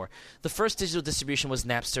from before. The first digital distribution was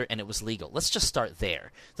Napster, and it was legal. Let's just start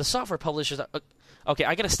there. The software publishers... okay,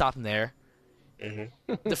 I got to stop him there.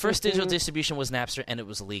 Mm-hmm. The first digital distribution was Napster, and it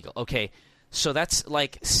was illegal. Okay, so that's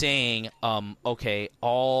like saying,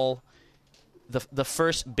 all... The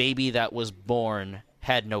first baby that was born...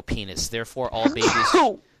 had no penis. Therefore, all babies...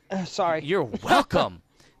 Sorry. You're welcome.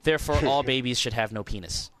 Therefore, all babies should have no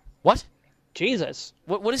penis. What? Jesus.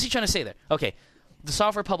 What is he trying to say there? Okay. The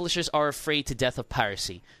software publishers are afraid to death of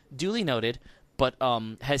piracy. Duly noted, but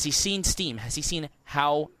has he seen Steam? Has he seen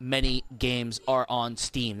how many games are on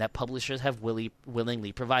Steam that publishers have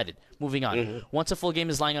willingly provided? Moving on. Mm-hmm. Once a full game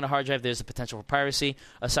is lying on a hard drive, there's a potential for piracy.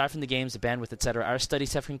 Aside from the games, the bandwidth, etc., our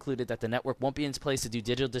studies have concluded that the network won't be in place to do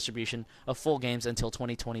digital distribution of full games until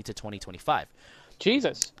 2020 to 2025.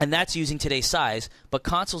 Jesus. And that's using today's size, but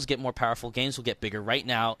consoles get more powerful. Games will get bigger. Right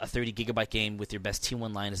now, a 30-gigabyte game with your best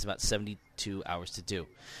T1 line is about 72 hours to do.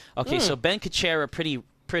 Okay, so Ben Kuchera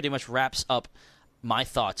pretty much wraps up my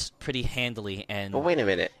thoughts pretty handily, and but wait a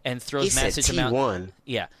minute, and throws massive T1. amount.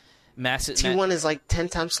 Yeah, massive. T1 is like 10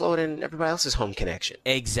 times slower than everybody else's home connection.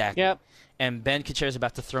 Exactly. Yep. And Ben Kuchera is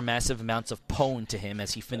about to throw massive amounts of pwn to him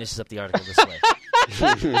as he finishes up the article this way.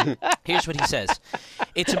 Here's what he says.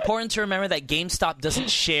 It's important to remember that GameStop doesn't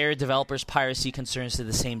share developers' piracy concerns to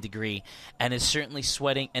the same degree, and it is certainly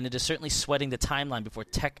sweating the timeline before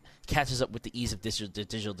tech catches up with the ease of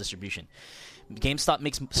digital distribution. GameStop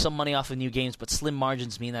makes some money off of new games, but slim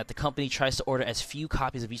margins mean that the company tries to order as few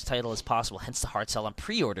copies of each title as possible, hence the hard sell on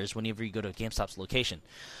pre-orders whenever you go to GameStop's location.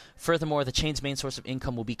 Furthermore, the chain's main source of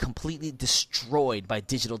income will be completely destroyed by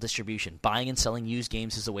digital distribution. Buying and selling used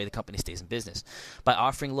games is the way the company stays in business. By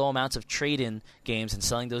offering low amounts of trade-in games and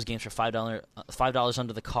selling those games for $5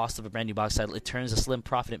 under the cost of a brand new box title, it turns the slim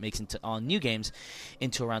profit it makes on new games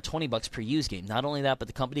into around $20 per used game. Not only that, but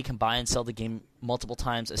the company can buy and sell the game multiple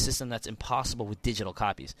times, a system that's impossible with digital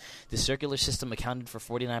copies. The circular system accounted for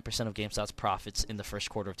 49% of GameStop's profits in the first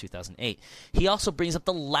quarter of 2008. He also brings up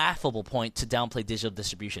the laughable point to downplay digital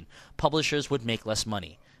distribution. Publishers would make less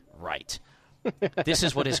money. Right. This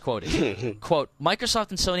is what is quoted. Quote, Microsoft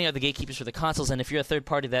and Sony are the gatekeepers for the consoles, and if you're a third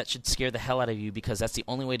party, that should scare the hell out of you because that's the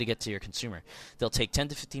only way to get to your consumer. They'll take 10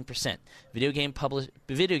 to 15%. Video game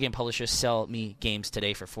publishers sell me games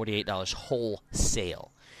today for $48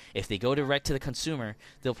 wholesale. If they go direct to the consumer,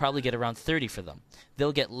 they'll probably get around $30 for them.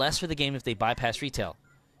 They'll get less for the game if they bypass retail.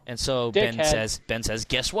 And so Ben says,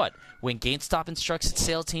 guess what? When GameStop instructs its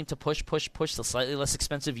sales team to push the slightly less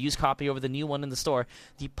expensive used copy over the new one in the store,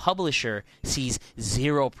 the publisher sees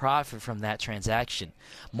zero profit from that transaction.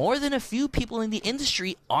 More than a few people in the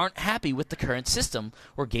industry aren't happy with the current system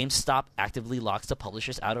where GameStop actively locks the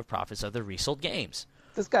publishers out of profits of their resold games.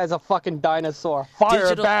 This guy's a fucking dinosaur.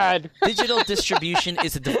 Bad. Digital distribution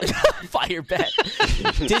is fire bad.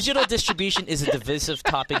 Digital distribution is a divisive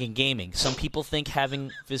topic in gaming. Some people think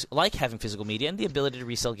having physical media and the ability to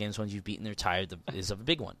resell games when you've beaten or tired is a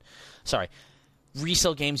big one. Sorry.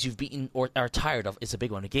 Resell games you've beaten or are tired of is a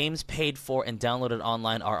big one. Games paid for and downloaded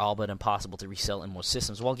online are all but impossible to resell in most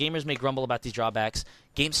systems. While gamers may grumble about these drawbacks,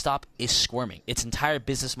 GameStop is squirming. Its entire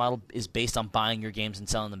business model is based on buying your games and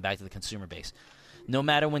selling them back to the consumer base. No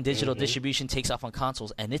matter when digital distribution takes off on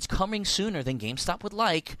consoles, and it's coming sooner than GameStop would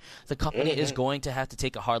like, the company is going to have to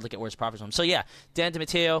take a hard look at where its profits from. So yeah, Dan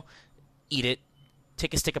DiMatteo, eat it.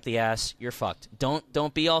 Take a stick up the ass. You're fucked.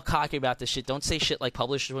 Don't be all cocky about this shit. Don't say shit like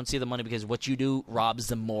publishers won't see the money because what you do robs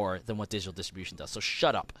them more than what digital distribution does. So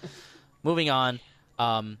shut up. Moving on.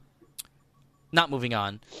 Not moving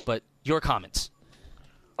on, but your comments.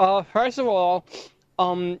 First of all,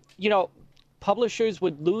 publishers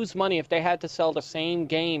would lose money if they had to sell the same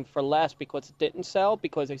game for less because it didn't sell,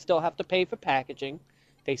 because they still have to pay for packaging.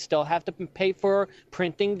 They still have to pay for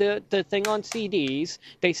printing the thing on CDs.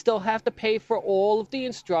 They still have to pay for all of the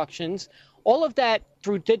instructions. All of that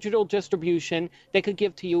through digital distribution, they could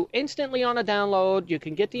give to you instantly on a download. You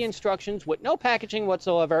can get the instructions with no packaging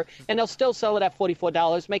whatsoever, and they'll still sell it at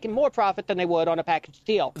 $44, making more profit than they would on a packaged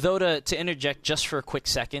deal. Though to interject just for a quick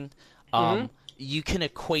second, you can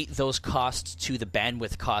equate those costs to the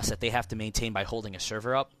bandwidth costs that they have to maintain by holding a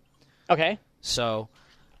server up. Okay. So,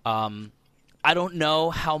 I don't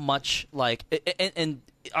know how much, and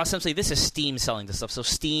essentially this is Steam selling this stuff. So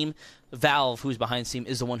Steam, Valve, who's behind Steam,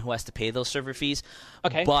 is the one who has to pay those server fees.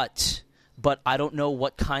 Okay. But I don't know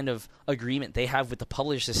what kind of agreement they have with the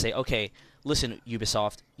publishers to say, okay, listen,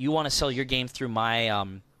 Ubisoft, you want to sell your game through my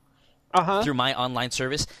online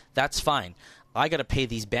service? That's fine. I got to pay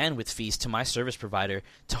these bandwidth fees to my service provider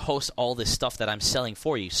to host all this stuff that I'm selling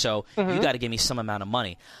for you. So you got to give me some amount of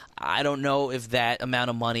money. I don't know if that amount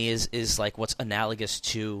of money is like what's analogous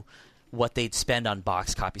to what they'd spend on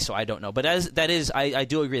box copies. So I don't know. But I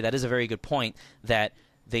do agree. That is a very good point that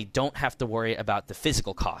they don't have to worry about the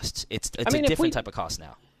physical costs. It's a different type of cost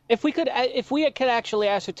now. If we could actually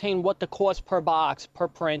ascertain what the cost per box, per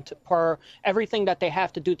print, per everything that they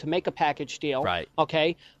have to do to make a package deal, right?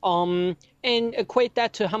 Okay, and equate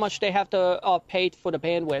that to how much they have to pay for the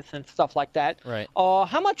bandwidth and stuff like that, right?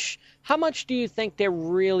 How much do you think they're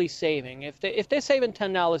really saving? If they're saving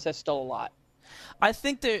 $10, that's still a lot. I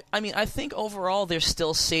think overall they're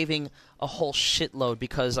still saving a whole shitload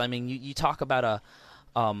because you talk about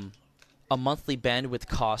a monthly bandwidth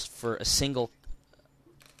cost for a single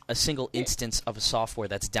instance of a software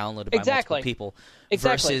that's downloaded by multiple people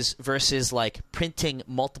versus like printing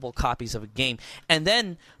multiple copies of a game and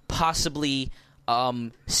then possibly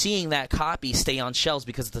seeing that copy stay on shelves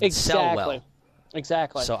because it doesn't sell well.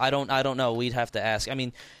 Exactly. So I don't know. We'd have to ask.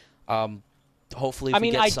 Hopefully,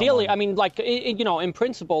 ideally, in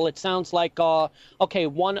principle, it sounds like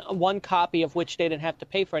one copy of which they didn't have to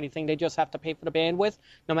pay for anything. They just have to pay for the bandwidth,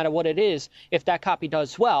 no matter what it is. If that copy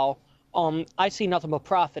does well, I see nothing but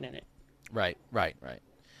profit in it. Right.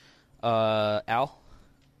 Al?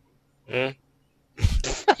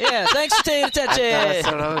 Yeah, thanks for paying attention. That's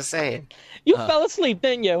what I was saying. You fell asleep,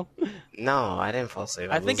 didn't you? No, I didn't fall asleep.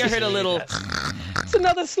 I think I heard a little... It's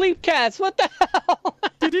another sleep cast. What the hell?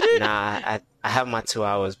 Nah, I have my 2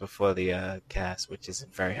 hours before the cast, which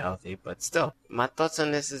isn't very healthy, but still. My thoughts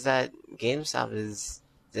on this is that GameStop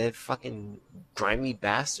they're fucking grimy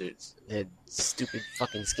bastards. Their stupid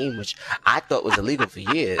fucking scheme, which I thought was illegal for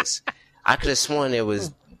years. I could have sworn there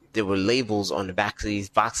were labels on the back of these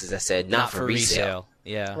boxes that said not for resale.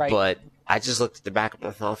 Yeah. Right. But I just looked at the back of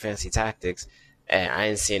my Final Fantasy Tactics, and I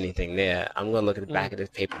didn't see anything there. I'm going to look at the back of this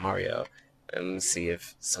Paper Mario and see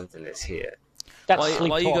if something is here.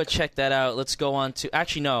 While you go check that out, let's go on to...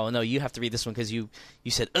 Actually, no, you have to read this one because you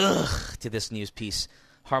said ugh to this news piece.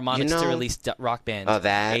 Harmonix to release Rock Band,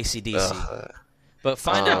 AC/DC. But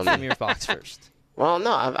find out from your box first. Well,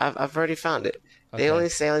 no, I've already found it. Okay. They only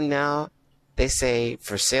selling now, they say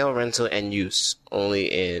for sale, rental, and use only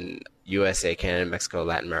in USA, Canada, Mexico,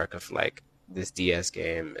 Latin America for like this DS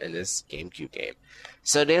game and this GameCube game.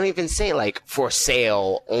 So they don't even say like for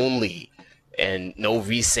sale only and no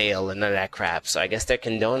resale and none of that crap. So I guess they're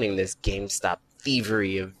condoning this GameStop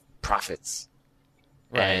thievery of profits.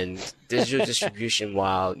 Right. And digital distribution,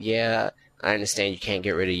 while, yeah, I understand you can't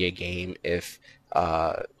get rid of your game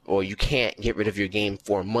or you can't get rid of your game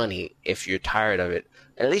for money if you're tired of it.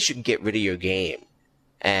 At least you can get rid of your game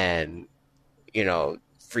and,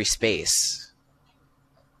 free space.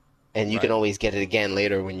 And you can always get it again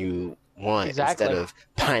later when you want, instead of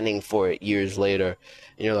pining for it years later.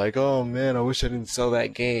 And you're like, oh man, I wish I didn't sell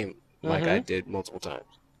that game like I did multiple times.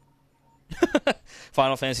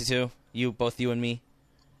 Final Fantasy II, both you and me.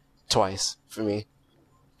 Twice for me.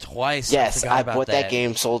 Twice? Yes, I bought that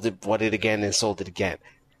game, sold it, bought it again, and sold it again.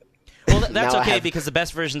 Well, that's okay because the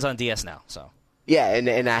best version's on DS now. So yeah,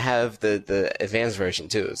 and I have the advanced version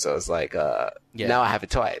too. So it's like now I have it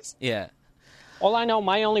twice. Yeah. All I know,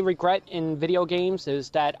 my only regret in video games is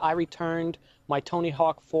that I returned my Tony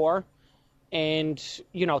Hawk 4 and to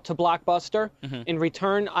Blockbuster. In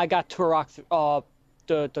return, I got Turok,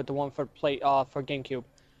 the one for GameCube.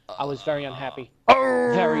 I was very unhappy.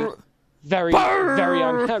 Very, very, very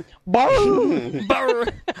unhappy. All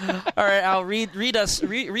right, Al, read us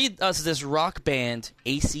this Rock Band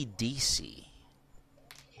AC/DC.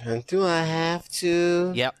 Do I have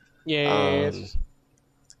to? Yep. Yes.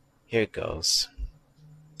 Here it goes.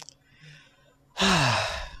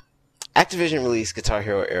 Activision released Guitar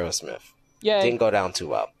Hero Aerosmith. Yay. Didn't go down too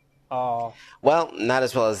well. Oh. Well, not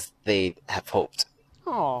as well as they have hoped.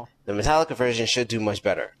 Oh. The Metallica version should do much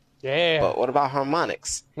better. Yeah. But what about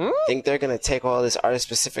Harmonix? Think they're going to take all this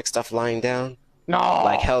artist-specific stuff lying down? No.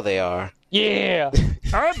 Like hell they are. Yeah.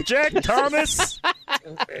 Object, Thomas!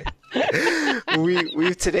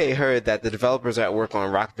 We've today heard that the developers are at work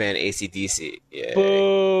on Rock Band AC/DC. Yeah.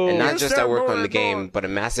 Boo. And not just at work on the game, but a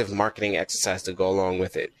massive marketing exercise to go along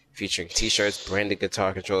with it, featuring t-shirts, branded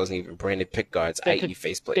guitar controllers, and even branded pick guards, i.e.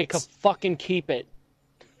 faceplates. They could fucking keep it.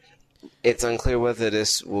 It's unclear whether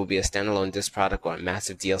this will be a standalone disc product or a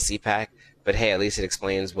massive DLC pack, but hey, at least it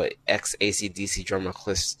explains what ex-AC/DC drummer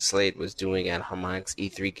Cliff Slade was doing at Harmonix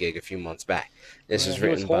E3 gig a few months back. This was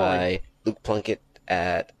written by Luke Plunkett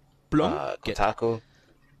at Kotaku.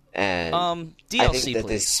 And DLC, I think that please.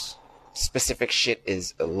 this specific shit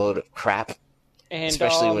is a load of crap, and,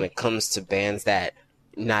 especially when it comes to bands that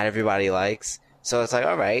not everybody likes. So it's like,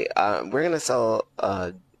 all right, we're going to sell,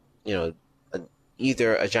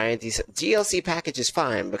 either a giant DLC package is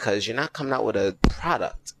fine because you're not coming out with a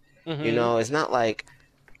product. It's not like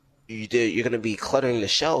you're going to be cluttering the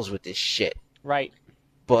shelves with this shit. Right.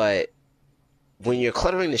 But when you're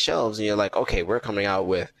cluttering the shelves and you're like, okay, we're coming out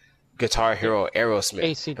with Guitar Hero Aerosmith,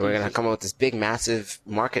 AC/DC. and we're going to come out with this big, massive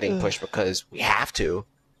marketing push because we have to.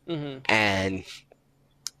 And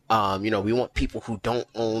we want people who don't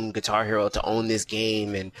own Guitar Hero to own this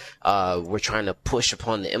game, and we're trying to push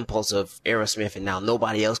upon the impulse of Aerosmith, and now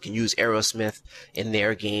nobody else can use Aerosmith in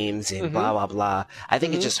their games, and blah, blah, blah. I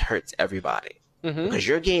think it just hurts everybody, because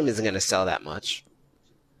your game isn't going to sell that much,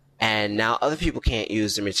 and now other people can't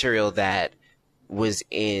use the material that was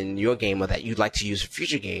in your game or that you'd like to use for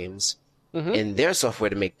future games in their software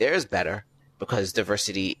to make theirs better, because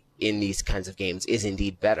diversity in these kinds of games is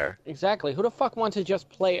indeed better. Exactly. Who the fuck wants to just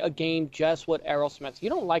play a game just with Aerosmith? You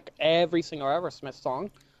don't like every single Aerosmith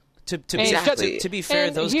song. To be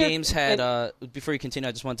fair, those games had. Before you continue,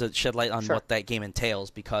 I just want to shed light on what that game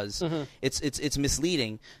entails, because it's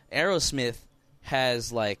misleading. Aerosmith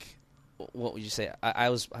has what would you say?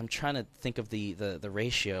 I'm trying to think of the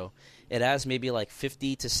ratio. It has maybe like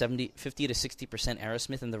 50 to 60%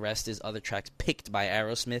 Aerosmith, and the rest is other tracks picked by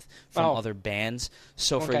Aerosmith from other bands.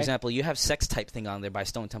 So, for example, you have Sex Type Thing on there by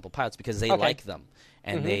Stone Temple Pilots because they like them,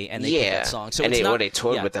 and they pick that song. So they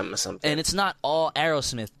toured with them or something. And it's not all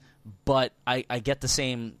Aerosmith, but I get the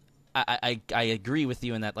same. I agree with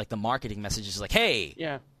you in that, like, the marketing message is like, hey,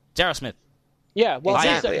 it's Aerosmith. Yeah, well,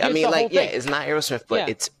 exactly. Here's the whole thing. It's not Aerosmith, but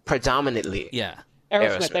it's predominantly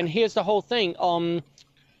Aerosmith. And here's the whole thing.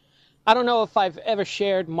 I don't know if I've ever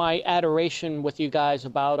shared my adoration with you guys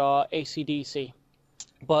about AC/DC,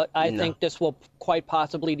 but I think this will quite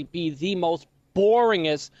possibly be the most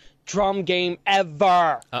boringest drum game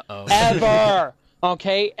ever. Ever.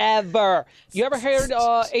 Okay, ever. You ever heard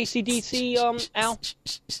AC/DC, Al?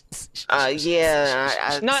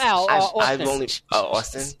 Yeah. Not Al, Austin. I've only...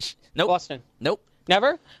 Austin? Nope. Austin. Nope.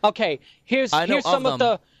 Never? Okay, here's some of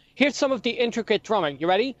them. Here's some of the intricate drumming. You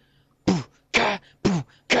ready? Boom, ga, boom,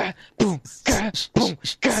 ga, boom, ga, boom,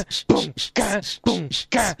 ga, boom, ga, boom,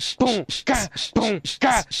 ga, boom, ga, boom,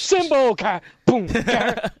 ga, cymbal, ga, boom,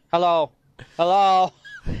 ga. Hello.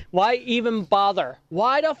 Why even bother?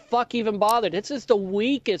 Why the fuck even bother? This is the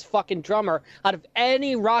weakest fucking drummer out of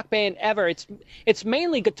any rock band ever. It's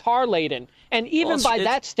mainly guitar laden. And even by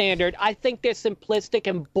that standard, I think they're simplistic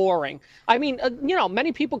and boring. I mean,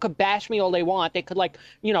 many people could bash me all they want. They could,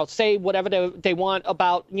 say whatever they want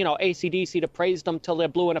about, AC/DC to praise them till they're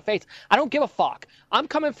blue in the face. I don't give a fuck. I'm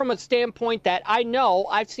coming from a standpoint that I know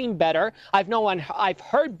I've seen better. I've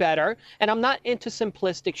heard better, and I'm not into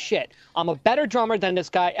simplistic shit. I'm a better drummer than this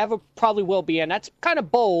guy ever probably will be, and that's kind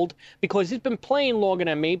of bold because he's been playing longer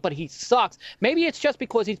than me, but he sucks. Maybe it's just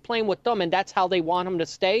because he's playing with them, and that's how they want him to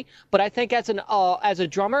stay. But I think as a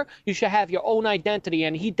drummer, you should have your own identity,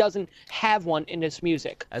 and he doesn't have one in this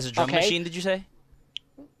music. As a drum machine, did you say?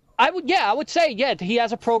 I would say, he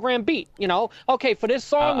has a program beat, Okay, for this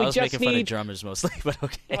song, we just need... I was making fun of drummers mostly, but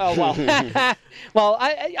okay. Oh, well. Well,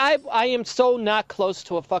 I am so not close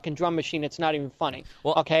to a fucking drum machine, it's not even funny.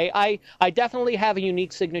 Well, okay? I definitely have a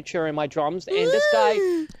unique signature in my drums, and this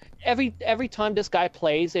guy... Every time this guy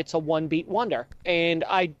plays, it's a one-beat wonder, and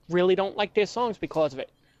I really don't like their songs because of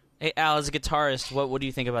it. Hey, Al, as a guitarist, what do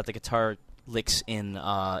you think about the guitar licks in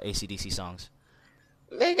AC/DC songs?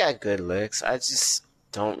 They got good licks. I just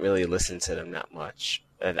don't really listen to them that much.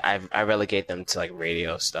 I relegate them to, like,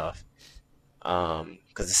 radio stuff. Because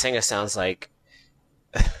the singer sounds like...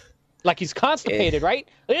 like he's constipated, right?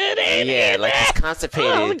 Yeah, like he's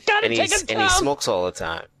constipated, and he smokes all the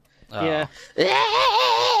time. Yeah.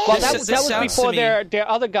 Well, that was before their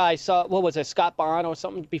other guys. What was it, Scott Bonn or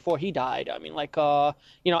something? Before he died. I mean,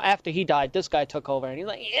 after he died, this guy took over, and he's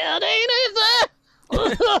like,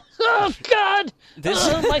 oh God,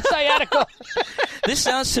 my sciatica. This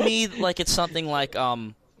sounds to me like it's something like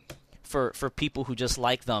for people who just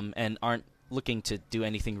like them and aren't looking to do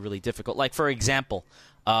anything really difficult. Like, for example,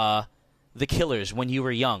 The Killers, When You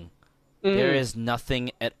Were Young. There is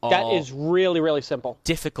nothing at all... That is really, really simple.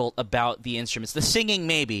 ...difficult about the instruments. The singing,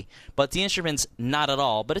 maybe, but the instruments, not at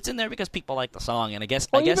all. But it's in there because people like the song, and I guess...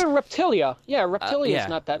 Well, even Reptilia. Yeah, Reptilia is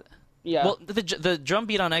not that... Yeah. Well, the drum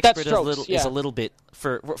beat on Expert is a little bit...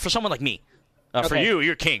 For someone like me. For you,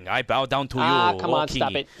 you're king. I bow down to you. Come on,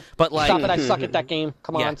 stop it. But like, stop it, I suck at that game.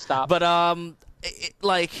 Come on, stop. But,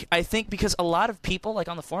 I think because a lot of people, like,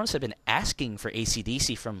 on the forums have been asking for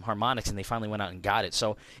AC/DC from Harmonix, and they finally went out and got it.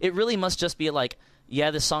 So it really must just be like,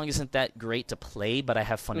 this song isn't that great to play, but I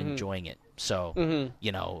have fun enjoying it. So,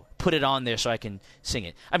 put it on there so I can sing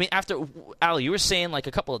it. I mean, Al, you were saying, like,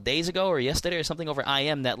 a couple of days ago or yesterday or something over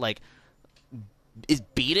IM that, like, is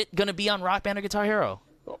Beat It going to be on Rock Band or Guitar Hero?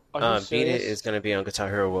 Beat It is going to be on Guitar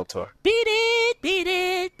Hero World Tour. Beat it, beat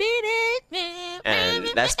it, beat it. And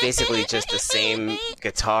that's basically just the same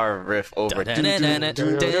guitar riff over. And then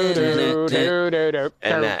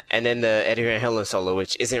the Eddie Van Halen solo,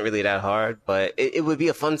 which isn't really that hard, but it would be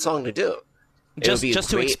a fun song to do. Just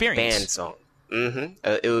to experience. Band song.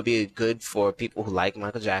 It would be good for people who like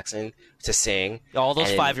Michael Jackson to sing. All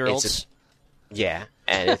those 5-year-olds. Yeah,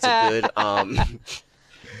 and it's a good...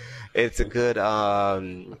 It's a good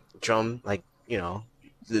drum, like, the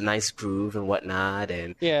nice groove and whatnot,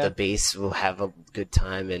 and the bass will have a good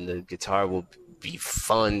time, and the guitar will be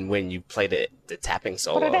fun when you play the tapping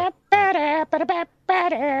solo. Michael!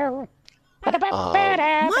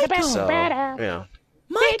 So,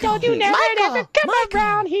 Michael, you never come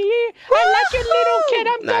around here. I like your little kid.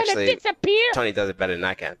 I'm gonna disappear. Tony does it better than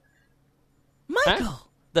I can. Michael, huh?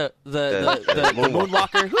 the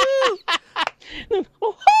moonwalker.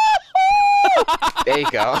 Yeah, There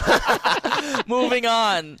you go. Moving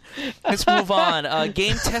on. Let's move on.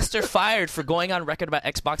 Game tester fired for going on record about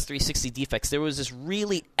Xbox 360 defects. There was this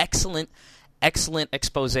really excellent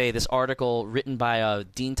expose, this article written by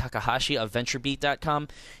Dean Takahashi of VentureBeat.com.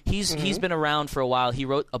 He's been around for a while. He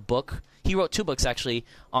wrote a book. He wrote 2 books, actually,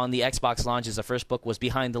 on the Xbox launches. The first book was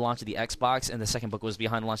behind the launch of the Xbox, and the second book was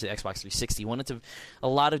behind the launch of the Xbox 360. He went into a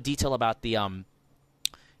lot of detail about the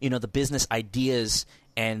the business ideas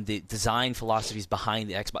and the design philosophies behind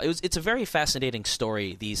the Xbox. It's a very fascinating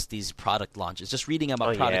story, these product launches. Just reading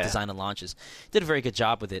about product design and launches. Did a very good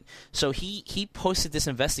job with it. So he posted this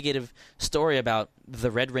investigative story about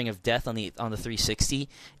the Red Ring of Death on the 360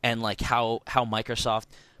 and like how Microsoft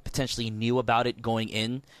potentially knew about it going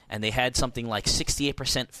in, and they had something like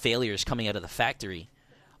 68% failures coming out of the factory,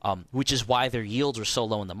 which is why their yields were so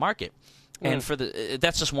low in the market. And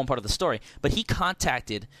that's just one part of the story. But he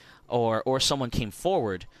contacted, or someone came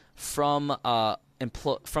forward from an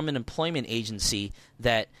employment agency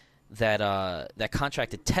that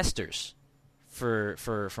contracted testers for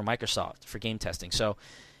Microsoft for game testing. So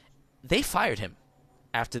they fired him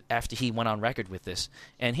after he went on record with this.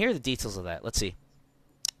 And here are the details of that. Let's see.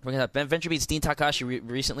 VentureBeat's Dean Takahashi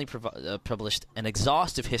recently published an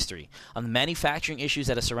exhaustive history on the manufacturing issues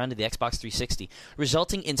that have surrounded the Xbox 360,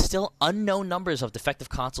 resulting in still unknown numbers of defective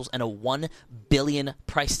consoles and a $1 billion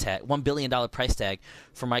price tag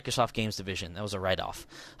for Microsoft Games Division. That was a write-off.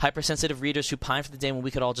 Hypersensitive readers who pined for the day when we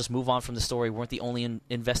could all just move on from the story weren't the only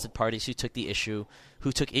invested parties who took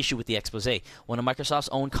issue with the expose. One of Microsoft's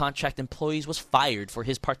own contract employees was fired for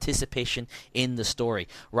his participation in the story.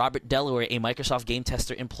 Robert Delaware, a Microsoft game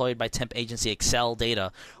tester employed by temp agency Excel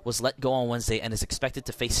Data, was let go on Wednesday and is expected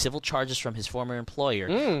to face civil charges from his former employer,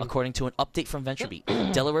 according to an update from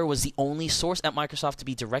VentureBeat. Delaware was the only source at Microsoft to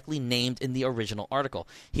be directly named in the original article.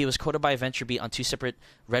 He was quoted by VentureBeat on 2 separate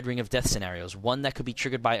Red Ring of Death scenarios, one that could be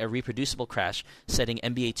triggered by a reproducible crash setting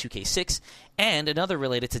NBA 2K6, and another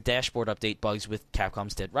related to dashboard update bugs with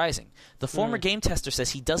Capcom's Dead Rising. The former game tester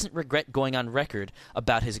says he doesn't regret going on record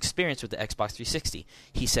about his experience with the Xbox 360.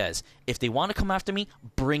 He says, "If they want to come after me,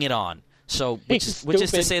 bring it on." So, which is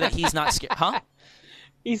to say that he's not scared, huh?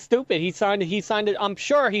 He's stupid. He signed it. I'm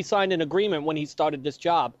sure he signed an agreement when he started this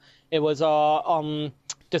job. It was a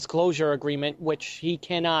disclosure agreement, which he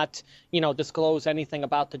cannot, disclose anything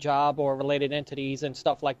about the job or related entities and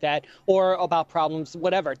stuff like that, or about problems,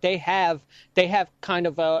 whatever. They have kind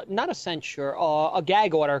of not a censure, a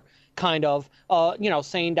gag order, kind of,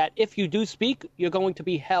 saying that if you do speak, you're going to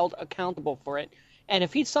be held accountable for it. And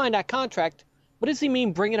if he signed that contract, what does he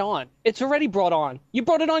mean, bring it on? It's already brought on. You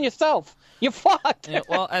brought it on yourself. You're fucked. Yeah,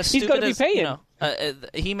 well, he's going to be paying.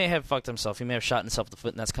 He may have fucked himself. He may have shot himself in the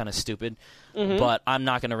foot, and that's kind of stupid. But I'm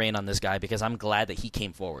not going to rain on this guy because I'm glad that he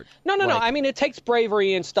came forward. No. I mean, it takes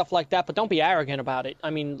bravery and stuff like that, but don't be arrogant about it. I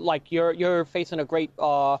mean, like you're facing a great,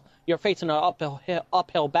 you're facing an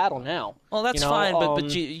uphill battle now. Well, that's fine,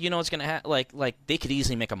 but you know what's going to happen? Like they could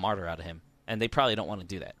easily make a martyr out of him, and they probably don't want to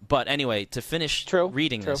do that. But anyway, to finish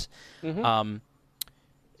reading this.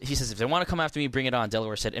 He says, "If they want to come after me, bring it on,"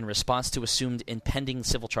 Delaware said in response to assumed impending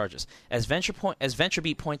civil charges. As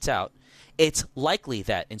VentureBeat points out, it's likely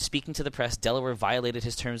that, in speaking to the press, Delaware violated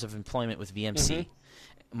his terms of employment with VMC,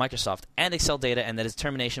 Microsoft, and Excel Data, and that his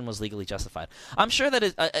termination was legally justified. I'm sure that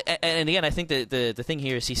and again, I think the thing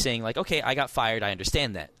here is he's saying, like, okay, I got fired, I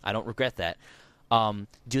understand that. I don't regret that.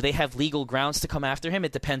 Do they have legal grounds to come after him?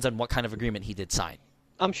 It depends on what kind of agreement he did sign.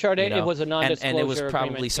 I'm sure it was a non-disclosure and it was probably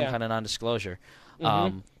agreement, some kind of non-disclosure.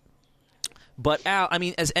 But Al, I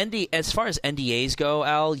mean, as far as NDAs go,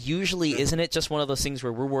 Al, usually isn't it just one of those things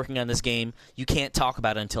where we're working on this game, you can't talk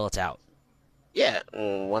about it until it's out? Yeah,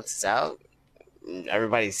 once it's out,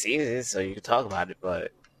 everybody sees it, so you can talk about it.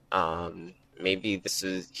 But maybe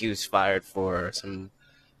he was fired for some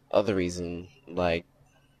other reason, like.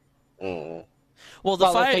 Well,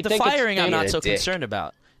 the firing I'm not so concerned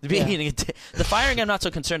about. The firing I'm not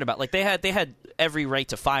so concerned about. Like they had every right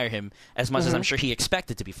to fire him as much as I'm sure he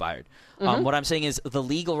expected to be fired. What I'm saying is the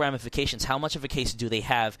legal ramifications. How much of a case do they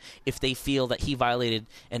have if they feel that he violated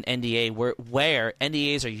an NDA? Where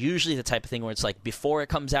NDAs are usually the type of thing where it's like before it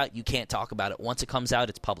comes out you can't talk about it. Once it comes out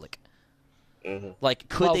it's public. Like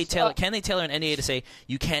can they tailor an NDA to say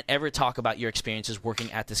you can't ever talk about your experiences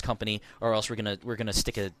working at this company or else we're gonna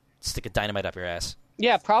stick a dynamite up your ass?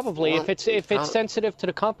 Yeah, probably. If it's sensitive to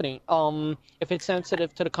the company, if it's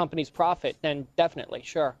sensitive to the company's profit, then definitely,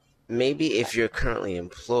 sure. Maybe if you're currently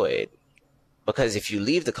employed, because if you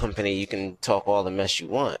leave the company, you can talk all the mess you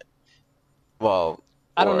want. Well,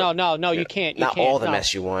 I don't know. No, you can't. Not all the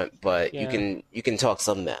mess you want, but you can talk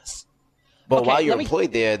some mess. But while you're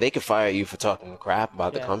employed there, they could fire you for talking crap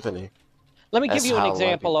about the company. Let me give you an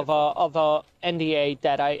example of a NDA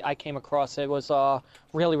that I came across. It was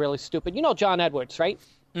really, really stupid. You know John Edwards, right?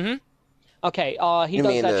 Mm-hmm. Okay, he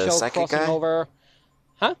does that show Crossing Over.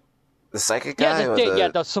 Huh? The psychic guy?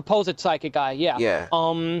 The supposed psychic guy, yeah.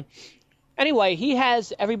 Yeah. Anyway, he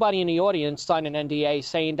has everybody in the audience sign an NDA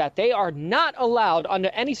saying that they are not allowed under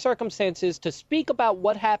any circumstances to speak about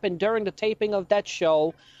what happened during the taping of that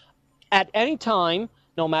show at any time,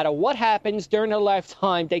 no matter what happens during their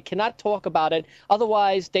lifetime. They cannot talk about it.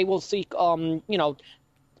 Otherwise, they will seek,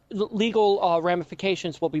 legal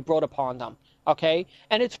ramifications will be brought upon them. Okay?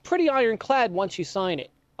 And it's pretty ironclad once you sign it.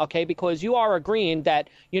 Okay? Because you are agreeing that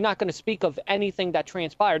you're not going to speak of anything that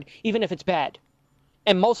transpired, even if it's bad.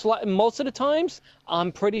 And most of the times,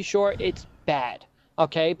 I'm pretty sure it's bad,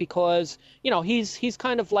 okay? Because, he's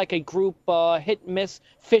kind of like a group hit-miss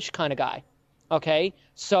fish kind of guy, okay?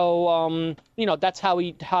 So, that's how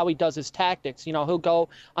he does his tactics. He'll go,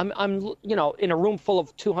 I'm in a room full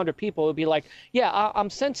of 200 people, he'll be like, yeah, I'm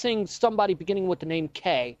sensing somebody beginning with the name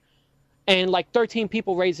K. And, 13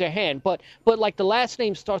 people raise their hand. But the last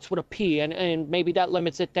name starts with a P, and maybe that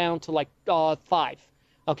limits it down to, 5.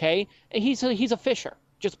 Okay, and he's a fisher.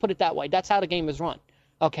 Just put it that way. That's how the game is run.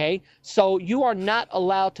 Okay, so you are not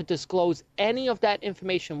allowed to disclose any of that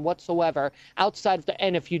information whatsoever outside of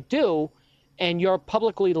and if you do, and you're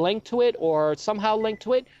publicly linked to it or somehow linked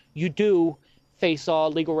to it, you do face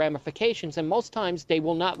legal ramifications. And most times they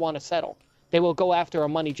will not want to settle. They will go after a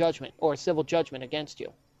money judgment or a civil judgment against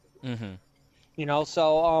you. Mm-hmm.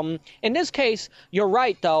 So in this case, you're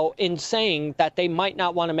right, though, in saying that they might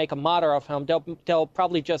not want to make a martyr of him. They'll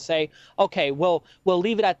probably just say, okay, we'll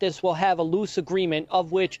leave it at this. We'll have a loose agreement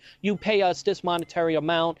of which you pay us this monetary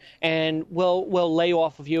amount, and we'll lay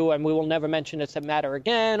off of you, and we will never mention this matter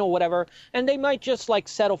again or whatever. And they might just,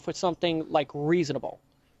 settle for something, reasonable.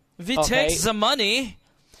 We take the money.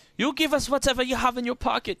 You give us whatever you have in your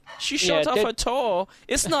pocket. She showed off her toe.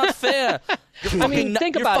 It's not fair. Think about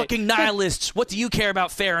it. You're fucking nihilists. What do you care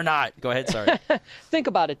about fair or not? Go ahead, sorry. Think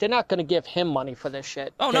about it. They're not going to give him money for this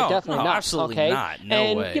shit. Oh, They're definitely not. Absolutely okay? not.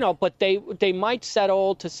 No way. But they might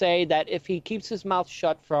settle to say that if he keeps his mouth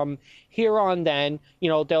shut from here on then,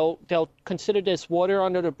 they'll consider this water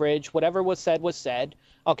under the bridge. Whatever was said was said.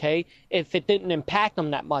 Okay, if it didn't impact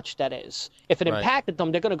them that much, that is. If it impacted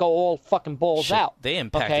them, they're going to go all fucking balls out. They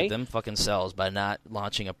impacted them fucking selves by not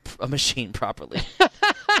launching a machine properly.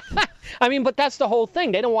 But that's the whole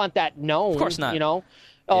thing. They don't want that known. Of course not.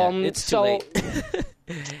 It's too late.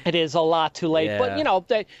 It is a lot too late. Yeah.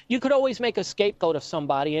 But, you could always make a scapegoat of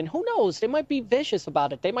somebody, and who knows? They might be vicious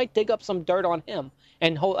about it. They might dig up some dirt on him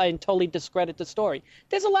and totally discredit the story.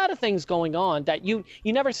 There's a lot of things going on that you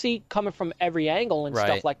never see coming from every angle and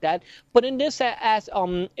stuff like that. But in this it's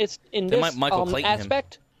in they this might Michael Clayton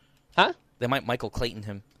aspect, him. Huh? They might Michael Clayton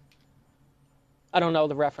him. I don't know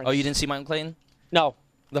the reference. Oh, you didn't see Michael Clayton? No.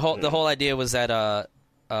 The whole idea was that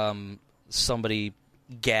somebody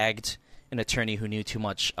gagged an attorney who knew too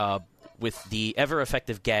much with the ever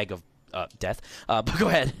effective gag of death. But go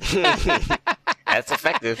ahead. That's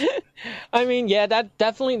effective. That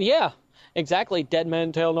definitely, exactly. Dead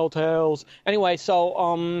men tell no tales. Anyway,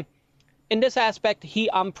 so in this aspect,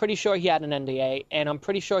 I'm pretty sure he had an NDA, and I'm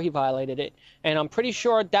pretty sure he violated it, and I'm pretty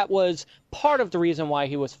sure that was part of the reason why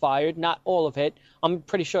he was fired, not all of it. I'm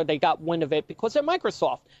pretty sure they got wind of it because they're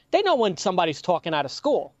Microsoft. They know when somebody's talking out of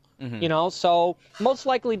school. Mm-hmm. So most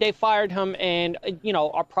likely they fired him and,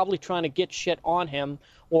 are probably trying to get shit on him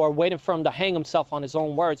or waiting for him to hang himself on his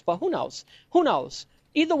own words. But who knows? Who knows?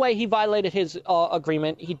 Either way, he violated his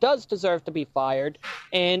agreement. He does deserve to be fired.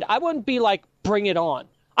 And I wouldn't be like, bring it on.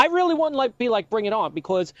 I really wouldn't be like, bring it on,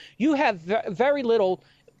 because you have very little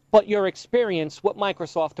but your experience with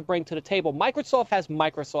Microsoft to bring to the table. Microsoft has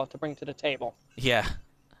Microsoft to bring to the table. Yeah.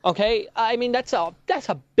 Okay, that's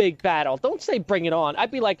a big battle. Don't say bring it on.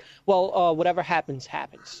 I'd be like, well, whatever happens,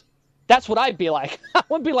 happens. That's what I'd be like. I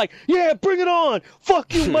would be like, yeah, bring it on.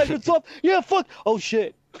 Fuck you, Microsoft. Yeah, fuck. Oh,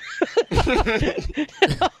 shit.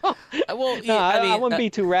 I wouldn't be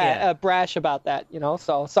too brash about that,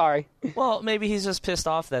 so sorry. Well, maybe he's just pissed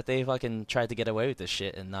off that they fucking tried to get away with this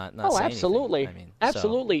shit and not say absolutely. anything.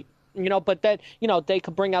 Absolutely. But that, they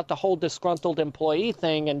could bring out the whole disgruntled employee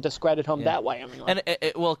thing and discredit him that way. And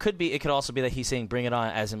it could also be that he's saying bring it on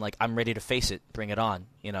as in, I'm ready to face it, bring it on,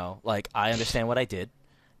 I understand what I did,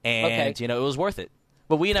 and, it was worth it.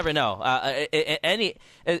 But we never know. In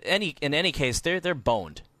any case, they're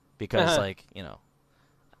boned because,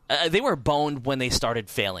 they were boned when they started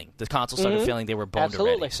failing. The console started failing. They were boned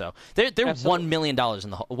already. So they're $1 billion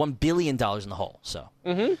in the hole. So.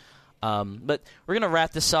 But we're going to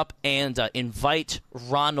wrap this up and invite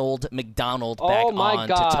Ronald McDonald back on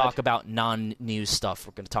to talk about non-news stuff.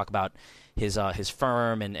 We're going to talk about his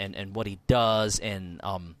firm and what he does and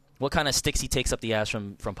what kind of sticks he takes up the ass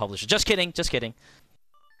from publishers. Just kidding.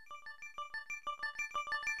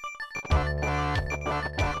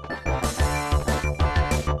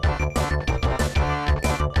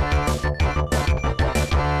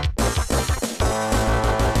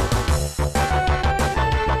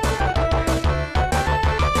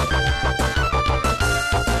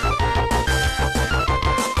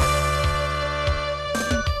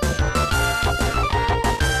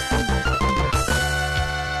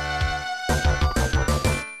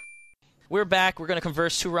 We're back. We're going to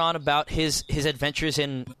converse to Ron about his adventures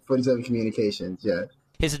in 47 Communications, yeah.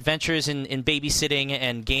 His adventures in babysitting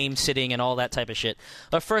and game sitting and all that type of shit.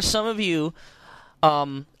 But first, some of you,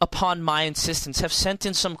 upon my insistence, have sent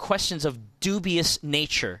in some questions of dubious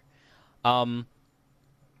nature. I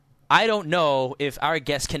don't know if our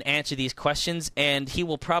guest can answer these questions, and he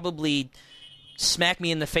will probably smack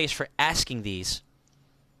me in the face for asking these.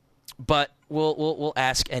 But we'll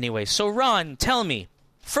ask anyway. So, Ron, tell me.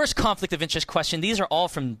 First conflict of interest question. These are all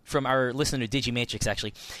from our listener Digimatrix,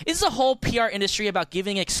 actually. Is the whole PR industry about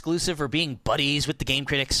giving exclusive or being buddies with the game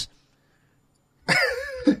critics?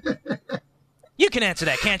 You can answer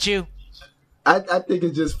that, can't you? I think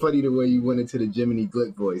it's just funny the way you went into the Jiminy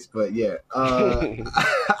Glick voice, but yeah.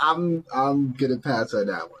 I'm going to pass on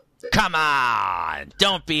that one. Come on,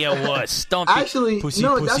 don't be a wuss. Don't be actually pussy,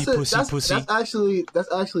 no. Pussy.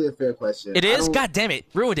 That's actually a fair question. It is. God damn it,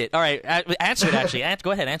 ruined it. All right, answer it. Actually,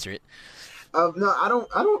 go ahead, answer it. No, I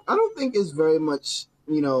don't think it's very much.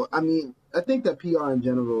 I mean, I think that PR in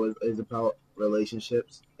general is about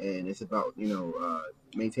relationships, and it's about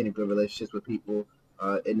maintaining good relationships with people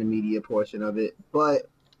in the media portion of it. But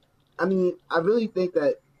I mean, I really think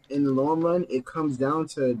that in the long run, it comes down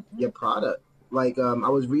to your product. Like, I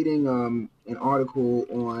was reading an article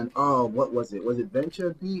on, what was it? Was it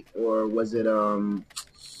Venture Beat or was it,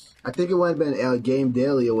 I think it might have been Game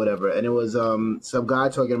Daily or whatever. And it was some guy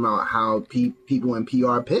talking about how people in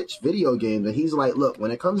PR pitch video games. And he's like, look,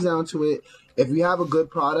 when it comes down to it, if you have a good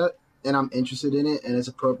product and I'm interested in it and it's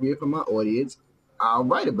appropriate for my audience, I'll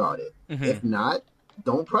write about it. Mm-hmm. If not,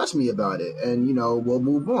 don't press me about it. And, we'll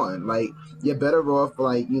move on. Like, you're better off,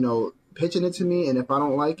 like, pitching it to me, and if I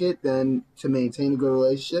don't like it, then to maintain a good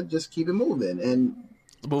relationship, just keep it moving and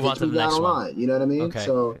move on to the next one. You know what I mean? Okay.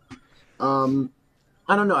 So,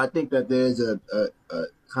 I don't know. I think that there's a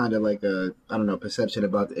kind of like perception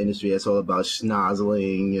about the industry. It's all about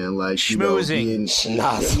schnozzling and like schmoozing.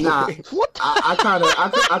 Schnozzling. Nah, what? I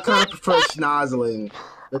kind of prefer schnozzling.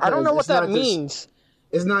 I don't know what that means.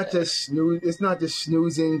 It's not just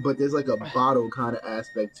snoozing, but there's like a bottle kind of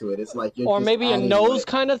aspect to it. It's like you're or maybe a nose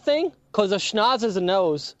kind of thing, because a schnoz is a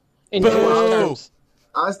nose in Jewish terms.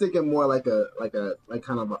 I was thinking more like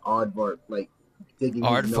kind of an aardvark, like digging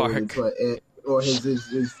his nose into it, or his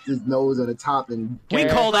nose on the top and. We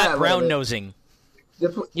call that brown nosing.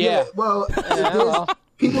 Yeah. Well,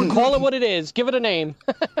 people call it what it is. Give it a name.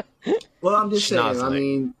 Well, I'm just saying. I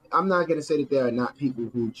mean, I'm not going to say that there are not people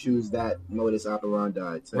who choose that modus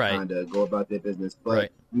operandi to kind of go about their business.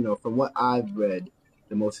 But, from what I've read,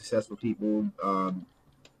 the most successful people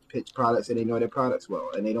pitch products and they know their products well.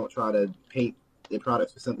 And they don't try to paint their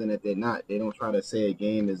products for something that they're not. They don't try to say a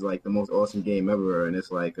game is like the most awesome game ever. And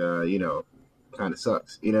it's like, kind of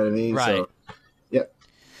sucks. You know what I mean? Right. So, yeah.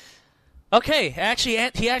 Okay.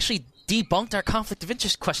 He actually debunked our conflict of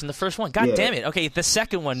interest question, the first one. God damn it. Okay, the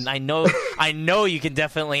second one, I know you can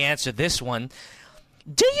definitely answer this one.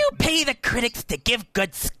 Do you pay the critics to give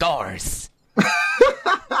good scores?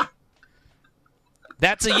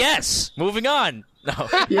 That's a yes. Moving on. No.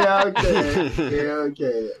 Yeah,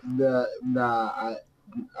 okay. Nah,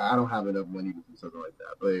 I don't have enough money to do something like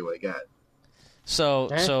that. But anyway, go ahead. So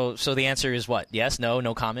the answer is what? Yes,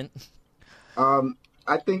 no comment?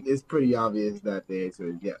 I think it's pretty obvious that the answer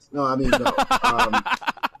is yes. No, I mean, no.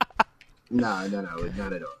 No,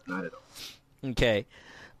 not at all. Okay.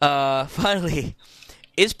 Finally,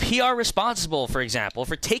 is PR responsible, for example,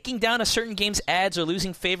 for taking down a certain game's ads or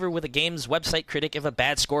losing favor with a game's website critic if a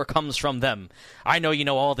bad score comes from them? I know you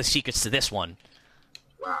know all the secrets to this one.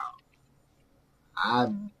 Wow.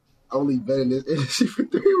 I've only been in this industry for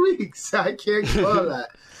 3 weeks. I can't call that.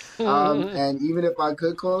 And even if I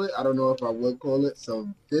could call it, I don't know if I would call it. So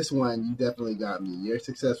this one, you definitely got me. You're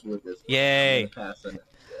successful with this one. Yay!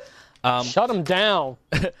 Shut them down.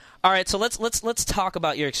 All right, so let's talk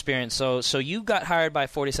about your experience. So you got hired by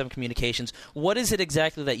 47 Communications. What is it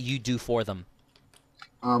exactly that you do for them?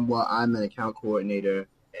 Well, I'm an account coordinator,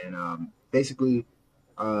 and basically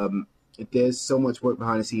there's so much work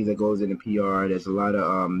behind the scenes that goes into PR. There's a lot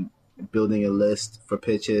of building a list for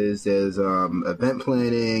pitches. There's event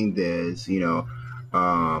planning. There's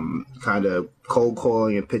kind of cold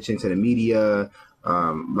calling and pitching to the media.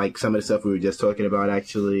 Like some of the stuff we were just talking about,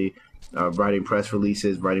 actually, writing press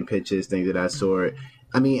releases, writing pitches, things of that sort.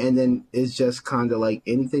 I mean, and then it's just kind of like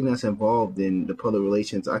anything that's involved in the public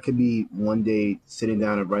relations. I could be one day sitting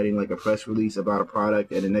down and writing like a press release about a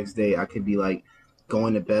product, and the next day I could be like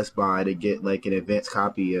going to Best Buy to get like an advanced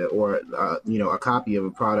copy or a copy of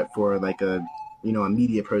a product for like a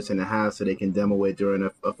media person to have so they can demo it during a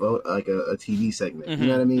TV segment. Mm-hmm. You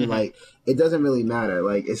know what I mean? Mm-hmm. Like, it doesn't really matter.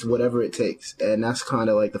 Like, it's whatever it takes. And that's kind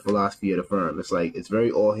of like the philosophy of the firm. It's like, it's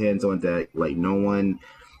very all hands on deck. Like, no one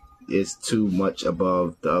is too much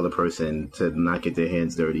above the other person to not get their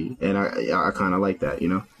hands dirty. And I kind of like that,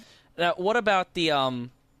 Now, what about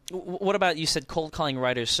you said cold calling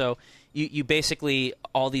writers? So you basically,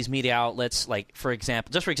 all these media outlets, like, for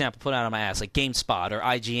example, put out on my ass, like GameSpot or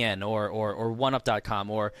IGN or OneUp.com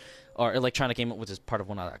or Electronic Game, which is part of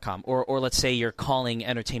OneUp.com, or let's say you're calling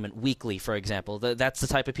Entertainment Weekly, for example. That's the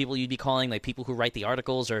type of people you'd be calling, like people who write the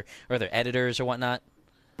articles or their editors or whatnot?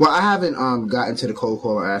 Well, I haven't gotten to the cold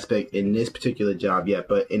calling aspect in this particular job yet,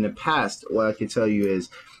 but in the past, what I can tell you is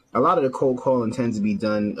a lot of the cold calling tends to be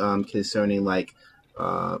done concerning, like,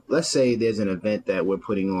 let's say there's an event that we're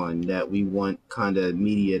putting on that we want kind of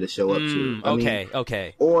media to show up to.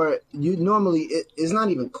 Okay. Or you normally, it's not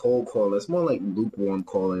even cold calling. It's more like lukewarm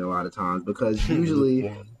calling a lot of times because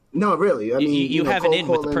usually... No, really. I mean, you have it in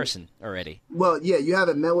with the person already. Well, yeah, you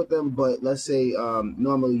haven't met with them, but let's say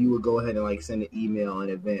normally you would go ahead and like send an email in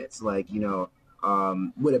advance, like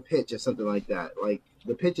with a pitch or something like that. Like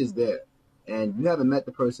the pitch is there, and you haven't met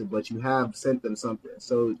the person, but you have sent them something.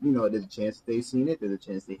 So there's a chance that they've seen it. There's a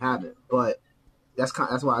chance they haven't. But that's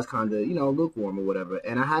why it's kind of lukewarm or whatever.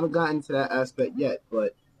 And I haven't gotten to that aspect yet,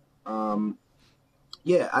 but.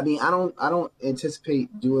 Yeah, I mean, I don't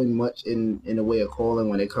anticipate doing much in the way of calling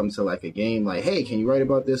when it comes to like a game. Like, hey, can you write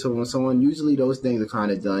about this or so on? Usually, those things are kind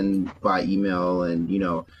of done by email, and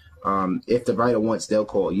if the writer wants, they'll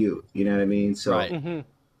call you. You know what I mean? So. Right. Mm-hmm.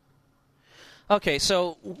 Okay,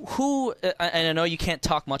 so who? And I know you can't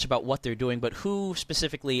talk much about what they're doing, but who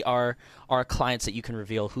specifically are clients that you can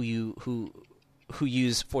reveal who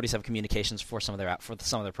use 47 Communications for some of their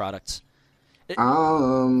products?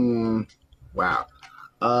 Wow.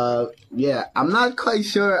 Yeah, I'm not quite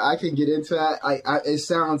sure I can get into that. It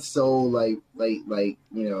sounds so like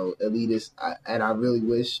elitist, and I really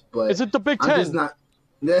wish, but is it the Big Ten? I'm just not.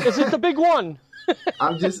 Is it the big one?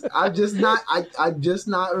 I'm just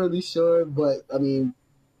not really sure. But I mean,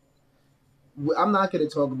 I'm not going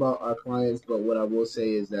to talk about our clients, but what I will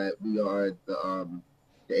say is that we are the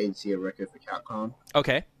agency of record for Capcom.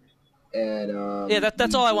 Okay. And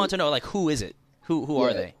that's all I want to know. Like, who is it? Who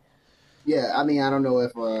are they? Yeah, I mean, I don't know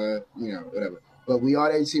if, whatever. But we are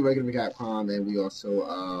the agency regular for Capcom, and we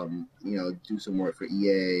also, do some work for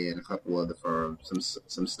EA and a couple other firms,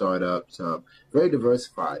 some startups. Very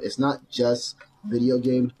diversified. It's not just video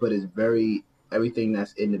games, but it's everything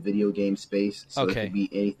that's in the video game space. So It could be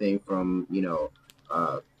anything from,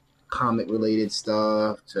 comic-related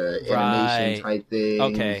stuff to animation type things.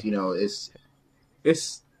 Okay.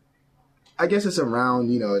 It's I guess it's around,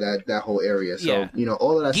 that whole area. So, yeah.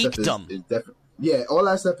 All of that Geekdom. stuff is definitely... Yeah, all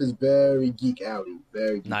that stuff is very geek alley.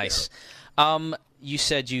 Very geek nice. alley. You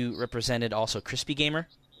said you represented also Crispy Gamer?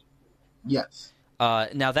 Yes.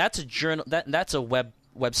 Now, that's a journal. That's a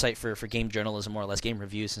website for game journalism, more or less, game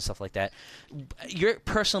reviews and stuff like that. Your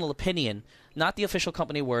personal opinion, not the official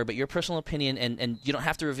company word, but your personal opinion, and you don't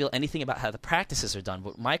have to reveal anything about how the practices are done.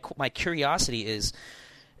 But my curiosity is...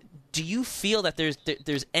 Do you feel that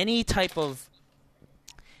there's any type of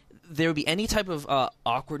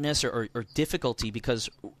awkwardness or difficulty because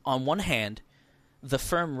on one hand, the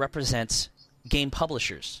firm represents game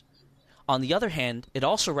publishers. On the other hand, it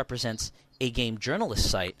also represents a game journalist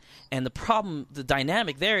site, and the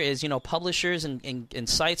dynamic there is, publishers and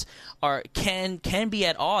sites can be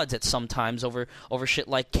at odds at sometimes over shit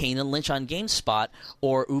like Kane and Lynch on GameSpot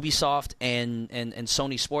or Ubisoft and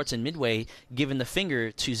Sony Sports and Midway giving the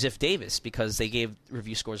finger to Ziff Davis because they gave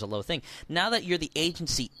review scores a low thing. Now that you're the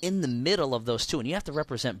agency in the middle of those two and you have to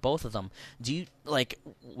represent both of them,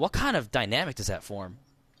 what kind of dynamic does that form?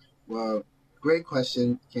 Well, great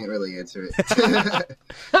question. Can't really answer it.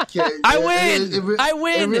 I win. I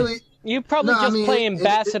win. Really, you probably play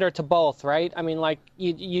ambassador to both, right? I mean, like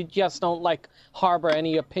you just don't harbor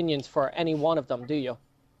any opinions for any one of them, do you?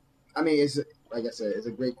 I mean, it's like I said, it's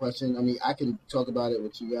a great question. I mean, I can talk about it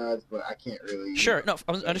with you guys, but I can't really. Sure, no,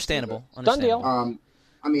 understandable. Done deal.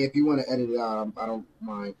 I mean, if you want to edit it out, I don't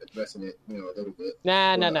mind addressing it, a little bit.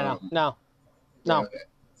 No. Okay.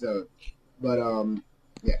 So, but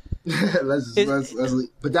yeah. let's leave.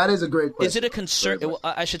 But that is a great question. Is it a concern?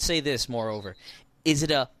 I should say this. Moreover, is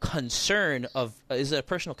it a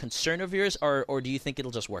personal concern of yours, or do you think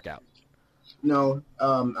it'll just work out? No.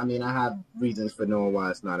 I mean, I have reasons for knowing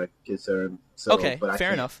why it's not a concern. So, okay. But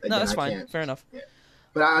fair enough. No, that's fine. Fair enough. Yeah.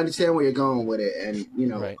 But I understand where you're going with it, and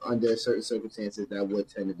right. under certain circumstances, that would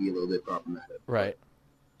tend to be a little bit problematic. Right.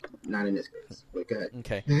 Not in this case. But go ahead.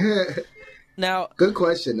 Okay. Now, good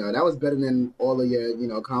question though. That was better than all of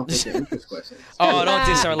your, conflict of interest questions. Oh, don't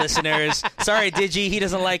diss our listeners. Sorry, Digi, he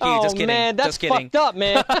doesn't like you. Oh, just kidding. Man, that's just kidding. Fucked up,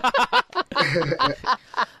 man.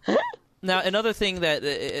 Now, another thing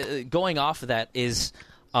that going off of that is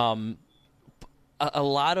a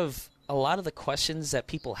lot of the questions that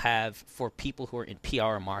people have for people who are in PR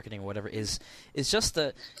or marketing or whatever is just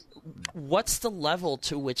what's the level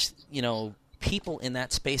to which people in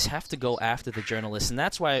that space have to go after the journalists, and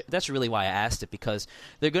that's really why I asked it, because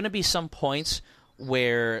there are going to be some points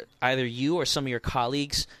where either you or some of your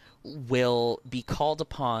colleagues will be called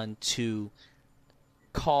upon to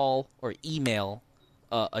call or email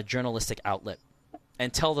a journalistic outlet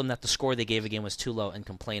and tell them that the score they gave again was too low and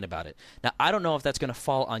complain about it. Now, I don't know if that's going to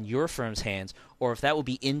fall on your firm's hands or if that will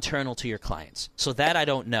be internal to your clients. So that I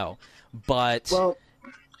don't know. But well,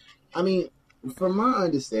 I mean, from my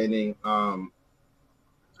understanding,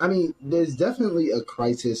 there's definitely a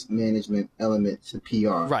crisis management element to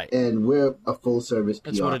PR. Right. And we're a full-service PR.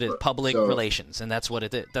 That's what it is, public relations, and that's what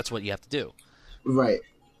it is. That's what you have to do. Right.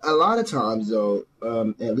 A lot of times, though,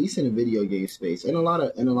 at least in the video game space, and a lot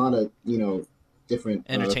of different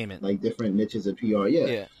entertainment, like different niches of PR,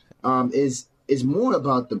 is more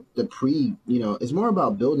about the pre, it's more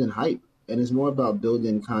about building hype, and it's more about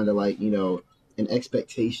building kind of like an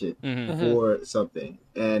expectation for something.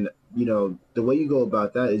 And the way you go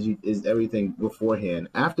about that is everything beforehand.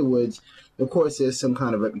 Afterwards, of course, there's some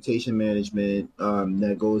kind of reputation management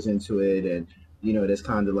that goes into it, and that's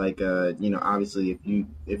kind of like obviously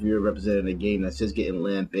if you're representing a game that's just getting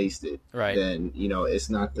lambasted, right, then it's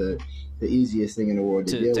not the easiest thing in the world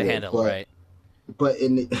to deal with. Handle, right? But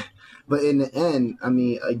in the end, I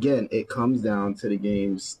mean, again, it comes down to the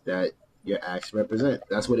games that your acts represent.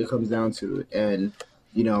 That's what it comes down to. And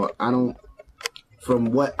I don't.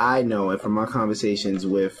 From what I know and from my conversations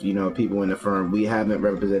with people in the firm, we haven't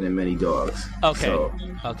represented many dogs. Okay. So,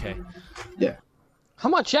 okay. Yeah. How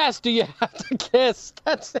much ass do you have to kiss?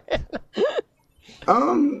 That's it.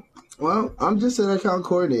 Well, I'm just an account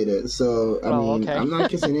coordinator, so okay. I'm not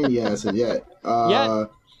kissing any asses yet. Yet?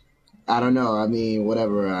 I don't know. I mean,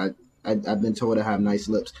 whatever. I've been told I have nice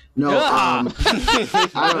lips. No, I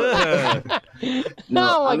don't.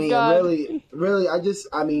 No, I mean, God. really,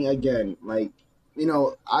 again, like,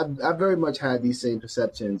 I very much had these same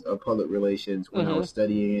perceptions of public relations when I was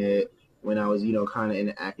studying it, when I was, kind of in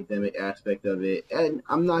the academic aspect of it. And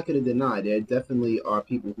I'm not going to deny there definitely are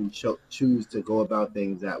people who choose to go about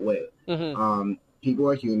things that way. People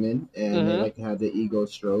are human, and they like to have their ego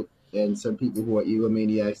stroked. And some people who are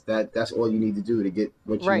egomaniacs, that's all you need to do to get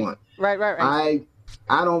what you want. Right. I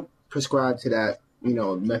don't prescribe to that,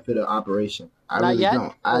 method of operation. I not really yet,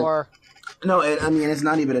 don't. No, I mean, it's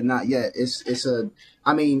not even a not yet.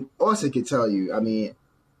 Austin could tell you. I mean,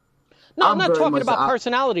 no, I'm not talking about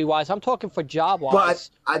personality-wise. I'm talking for job-wise. But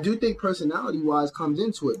I do think personality-wise comes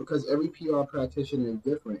into it because every PR practitioner is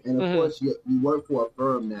different. And, of course, you work for a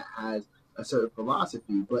firm that has a certain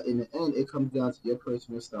philosophy. But in the end, it comes down to your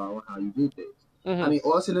personal style and how you do things. I mean,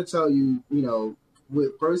 Austin will tell you,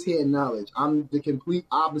 with first-hand knowledge, I'm the complete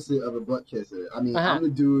opposite of a butt kisser. I mean, I'm the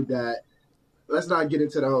dude that... Let's not get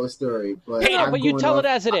into the whole story, but but you tell it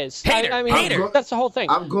as it is. Hater. That's the whole thing.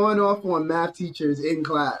 I'm going off on math teachers in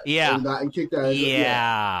class. Yeah, and kick that.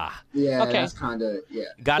 Yeah. Okay. That's kind of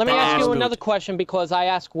Let me ask you another question because I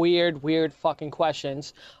ask weird fucking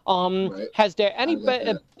questions. Right. Has there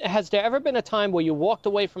ever been a time where you walked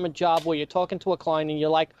away from a job where you're talking to a client and you're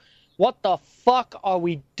like, "What the fuck are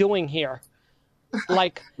we doing here?"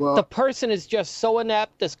 Like, the person is just so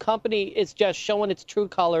inept, this company is just showing its true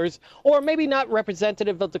colors, or maybe not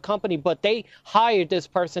representative of the company, but they hired this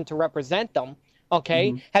person to represent them,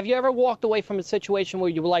 okay? Have you ever walked away from a situation where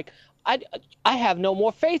you were like, I have no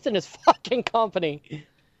more faith in this fucking company?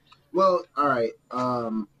 Well, all right.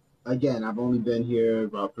 Again, I've only been here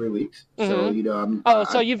about 3 weeks, so,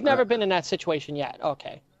 so you've never been in that situation yet,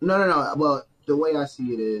 okay. No. Well, the way I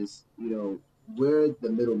see it is, we're the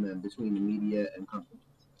middlemen between the media and companies.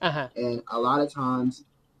 And a lot of times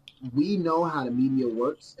we know how the media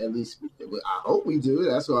works, at least I hope we do.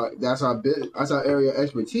 That's our area of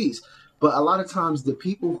expertise. But a lot of times, the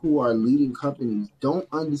people who are leading companies don't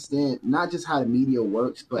understand not just how the media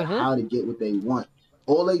works, but how to get what they want.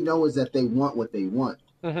 All they know is that they want what they want.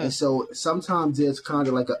 And so sometimes there's kind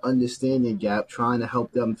of like an understanding gap, trying to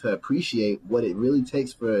help them to appreciate what it really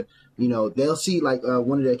takes for, they'll see like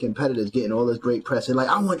one of their competitors getting all this great press and like,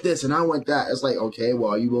 I want this and I want that. It's like, okay,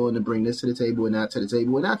 well, are you willing to bring this to the table and that to the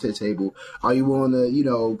table and that to the table? Are you willing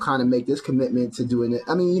to, kind of make this commitment to doing it?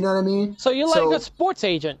 I mean, you know what I mean? So you're like a sports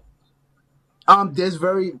agent. There's a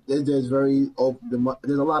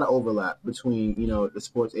lot of overlap between the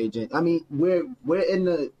sports agent. I mean, we're in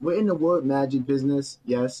the word magic business,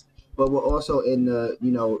 yes, but we're also in the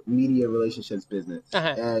media relationships business.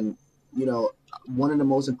 And one of the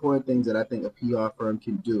most important things that I think a PR firm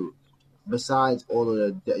can do, besides all of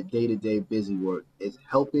the day-to-day busy work, is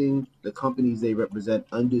helping the companies they represent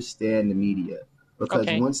understand the media. Because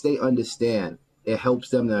once they understand, it helps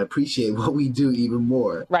them to appreciate what we do even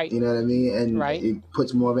more. Right. You know what I mean? And it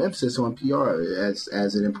puts more of an emphasis on PR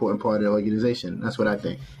as an important part of the organization. That's what I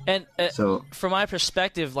think. And so, from my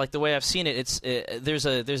perspective, like the way I've seen it, there's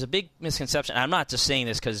a big misconception. I'm not just saying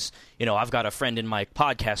this because, I've got a friend in my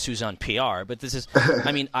podcast who's on PR, but this is,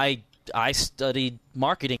 I mean, I studied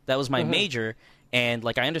marketing. That was my major. And,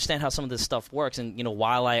 I understand how some of this stuff works. And,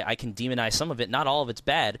 while I can demonize some of it, not all of it's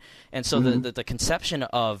bad. And so the conception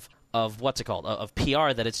of what's it called, of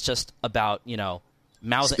PR, that it's just about,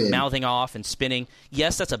 mouthing off and spinning.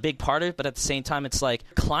 Yes, that's a big part of it, but at the same time, it's like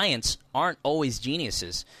clients aren't always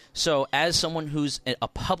geniuses. So as someone who's a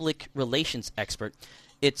public relations expert,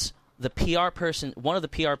 it's the PR person, one of the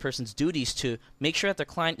PR person's duties to make sure that their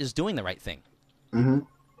client is doing the right thing.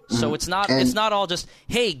 So it's not all just,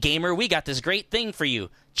 hey, gamer, we got this great thing for you.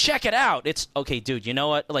 Check it out. It's, okay, dude, you know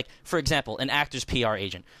what? Like, for example, an actor's PR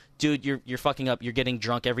agent. Dude, you're fucking up. You're getting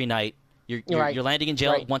drunk every night. You're landing in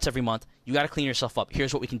jail once every month. You got to clean yourself up.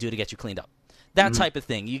 Here's what we can do to get you cleaned up. That type of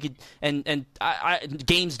thing. You could and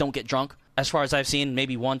games don't get drunk, as far as I've seen.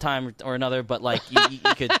 Maybe one time or another, but you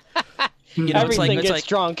could. Everything gets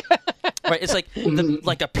drunk. Right. It's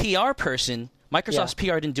like a PR person. Microsoft's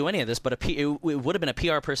PR didn't do any of this, but it would have been a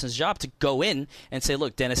PR person's job to go in and say,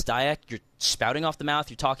 look, Dennis Dyack, you're spouting off the mouth.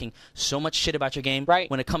 You're talking so much shit about your game. Right.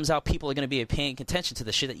 When it comes out, people are going to be paying attention to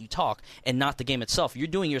the shit that you talk and not the game itself. You're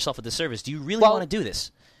doing yourself a disservice. Do you really want to do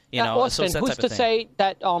this? Austin, so who's to say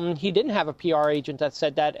that he didn't have a PR agent that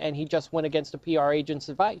said that and he just went against a PR agent's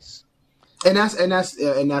advice? And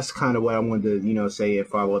that's kind of what I wanted to say and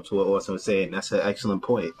follow up to what Austin was saying. That's an excellent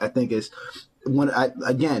point. I think it's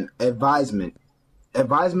advisement.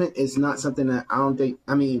 Advisement is not something that I don't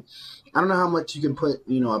know how much you can put,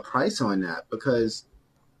 a price on that, because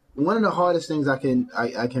one of the hardest things I can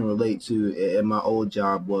relate to in my old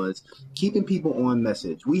job was keeping people on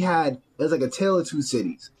message. It was like a tale of two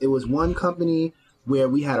cities. It was one company where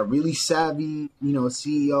we had a really savvy,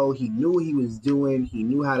 CEO. He knew what he was doing. He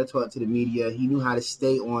knew how to talk to the media. He knew how to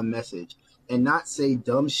stay on message and not say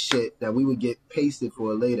dumb shit that we would get pasted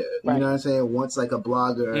for later. Right. You know what I'm saying? Once like a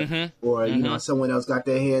blogger or, someone else got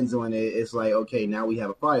their hands on it, it's like, okay, now we have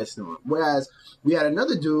a firestorm. Whereas we had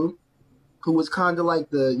another dude who was kind of like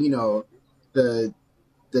the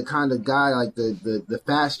kind of guy, like the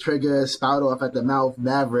fast trigger, spout off at the mouth,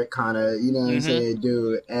 maverick kind of, you know what I'm saying,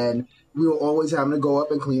 dude. And we were always having to go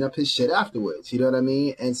up and clean up his shit afterwards. You know what I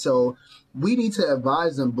mean? And so we need to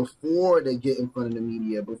advise them before they get in front of the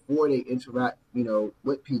media, before they interact,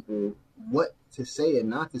 with people, what to say and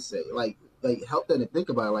not to say. Like help them to think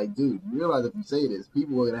about it. Like, dude, you realize if you say this,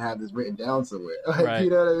 people are going to have this written down somewhere. Like, you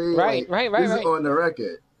know what I mean? Right. This is on the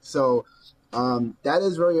record. So that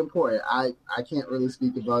is very important. I can't really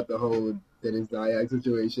speak about the whole Dennis Dyack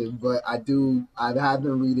situation, but I have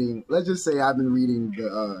been reading, let's just say I've been reading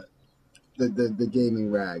the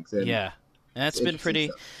gaming rags. And that's been pretty.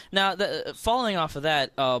 Now, following off of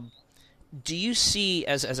that, do you see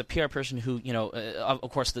as a PR person who,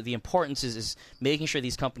 of course, the importance is making sure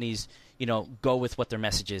these companies, go with what their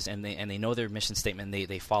message is and they know their mission statement,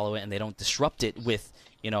 they follow it and they don't disrupt it with,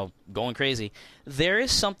 going crazy. There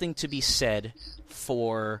is something to be said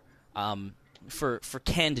for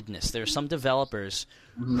candidness. There are some developers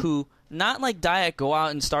who, not like Dyack, go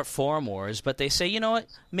out and start forum wars, but they say, you know what,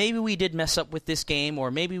 maybe we did mess up with this game,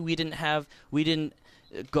 or maybe we didn't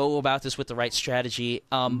go about this with the right strategy.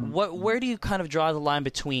 Where do you kind of draw the line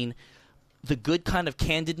between the good kind of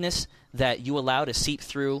candidness that you allow to seep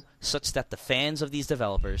through such that the fans of these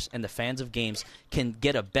developers and the fans of games can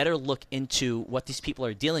get a better look into what these people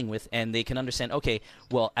are dealing with, and they can understand, okay,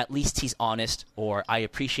 well, at least he's honest, or I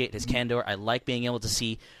appreciate his candor, I like being able to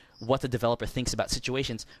see what the developer thinks about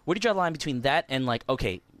situations. Where do you draw the line between that and, like,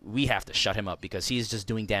 okay, we have to shut him up because he is just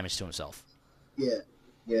doing damage to himself? Yeah.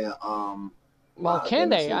 Yeah. Well, can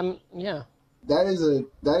they? Yeah. That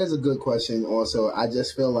is a good question. Also, I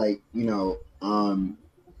just feel like it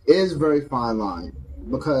is a very fine line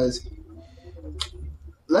because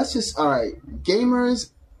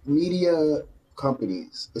gamers, media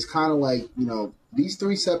companies. It's kind of like these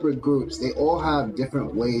three separate groups. They all have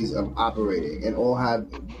different ways of operating, and all have,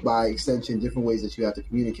 by extension, different ways that you have to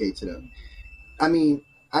communicate to them. I mean,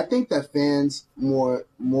 I think that fans more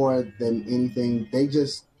than anything,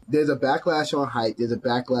 there's a backlash on hype. There's a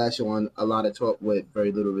backlash on a lot of talk with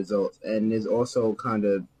very little results. And there's also kind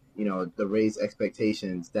of, the raised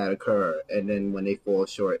expectations that occur. And then when they fall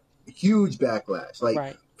short, huge backlash,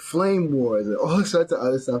 like flame wars and all sorts of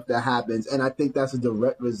other stuff that happens. And I think that's a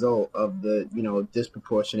direct result of the,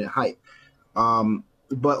 disproportionate hype.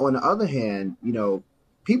 But on the other hand,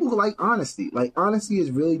 people like honesty. Like, honesty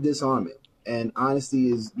is really disarming. And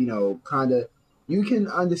honesty is, kind of, you can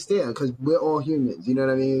understand because we're all humans. You know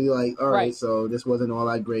what I mean? You're like, all right, so this wasn't all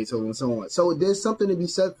that great, so on and so on. So there's something to be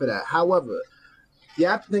said for that. However, you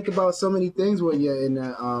have to think about so many things when you're in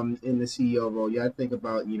the CEO role. You have to think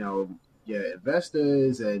about, your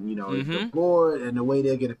investors and, the board and the way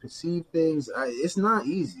they're going to perceive things. It's not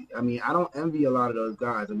easy. I mean, I don't envy a lot of those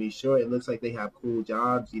guys. I mean, sure, it looks like they have cool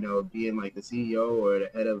jobs, being like the CEO or the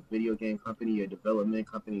head of a video game company or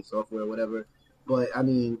development company, software, whatever. But, I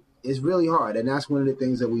mean, it's really hard. And that's one of the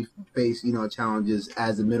things that we face, challenges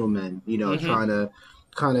as the middlemen, trying to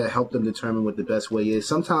kind of help them determine what the best way is.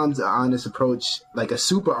 Sometimes an honest approach, like a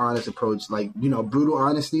super honest approach, like, brutal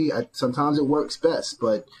honesty, sometimes it works best.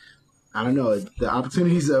 But I don't know. The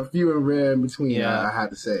opportunities are few and rare in between, I have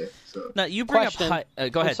to say. So. Now, you bring up...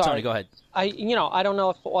 go ahead, Tony, go ahead. I don't know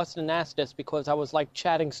if Austin asked this because I was,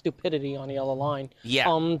 chatting stupidity on the other line.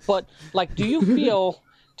 Yeah. But, do you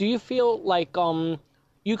feel like...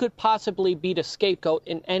 you could possibly be the scapegoat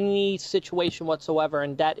in any situation whatsoever,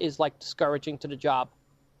 and that is discouraging to the job.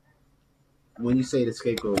 When you say the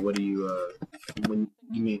scapegoat, what do you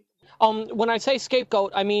mean? When I say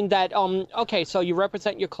scapegoat, I mean that okay, so you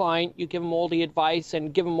represent your client, you give him all the advice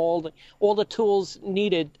and give him all the tools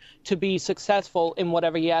needed to be successful in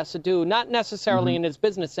whatever he has to do, not necessarily in his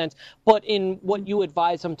business sense, but in what you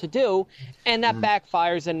advise him to do, and that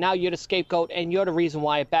backfires, and now you're the scapegoat, and you're the reason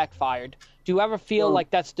why it backfired. Do you ever feel like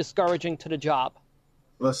that's discouraging to the job?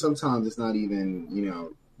 Well, sometimes it's not even,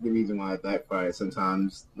 the reason why it backfired.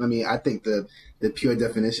 Sometimes, I mean, I think the pure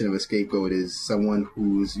definition of a scapegoat is someone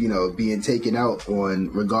who's, being taken out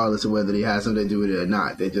on regardless of whether they have something to do with it or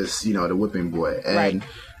not. They're just, the whipping boy. And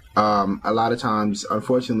a lot of times,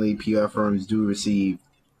 unfortunately, PR firms do receive,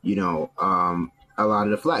 a lot of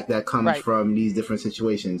the flack that comes from these different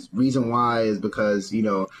situations. Reason why is because,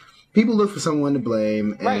 people look for someone to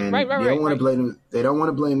blame, and they don't want to blame them. They don't want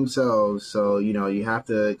to blame themselves. So you have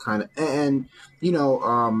to kind of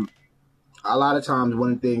a lot of times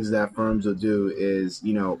one of the things that firms will do is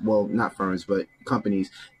well, not firms but companies,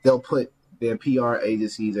 they'll put their PR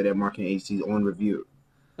agencies or their marketing agencies on review,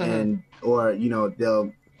 and or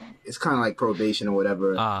they'll. It's kind of like probation or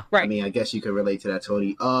whatever. I mean, I guess you could relate to that,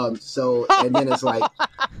 Tony. So and then it's like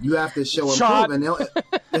you have to show and prove,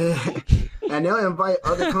 and they'll invite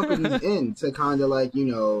other companies in to kind of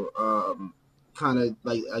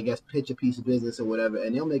I guess pitch a piece of business or whatever,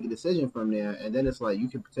 and they'll make a decision from there, and then it's like you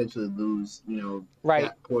could potentially lose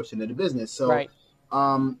that portion of the business. So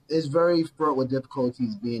it's very fraught with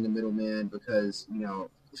difficulties being the middleman because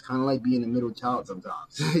it's kind of like being a middle child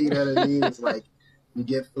sometimes. You know what I mean? It's like you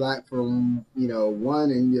get flack from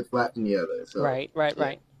one and you get flack from the other. So, right.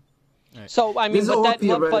 So I mean, this is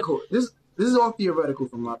all theoretical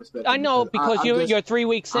from my perspective. I know because you're 3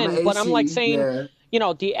 weeks in, but I'm saying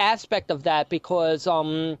the aspect of that because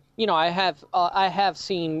I have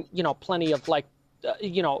seen plenty of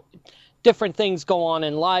different things go on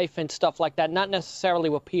in life and stuff like that. Not necessarily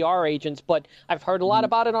with PR agents, but I've heard a lot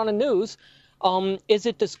about it on the news. Is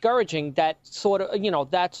it discouraging that sort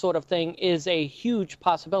of thing is a huge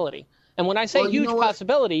possibility? And when I say huge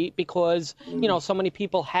possibility, because so many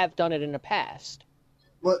people have done it in the past.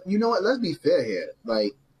 Well, you know what? Let's be fair here.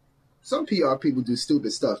 Like, some PR people do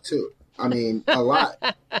stupid stuff too. I mean, a lot.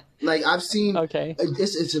 I've seen. Okay.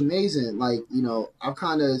 It's amazing. I've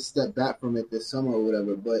kind of stepped back from it this summer or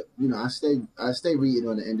whatever. But I stay reading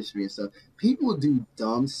on the industry and stuff. People do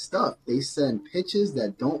dumb stuff. They send pitches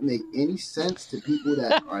that don't make any sense to people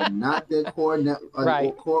that are not their core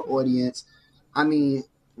core audience. I mean,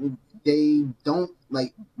 they don't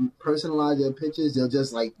personalize their pitches. They'll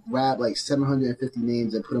just grab 750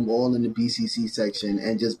 names and put them all in the BCC section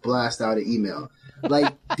and just blast out an email.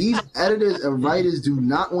 These editors and writers do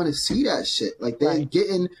not want to see that shit. They're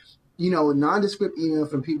getting, nondescript email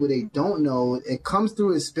from people they don't know. It comes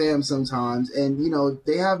through as spam sometimes, and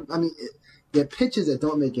they have. They're pitches that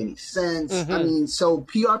don't make any sense. Mm-hmm. So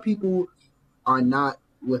PR people are not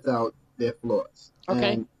without their flaws.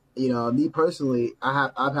 Okay. And me personally,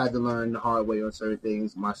 I've had to learn the hard way on certain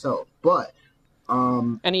things myself. But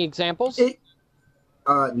any examples?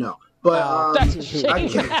 No. But that's a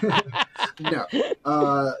shame.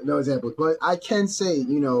 no examples. But I can say,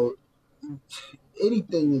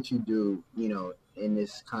 anything that you do, in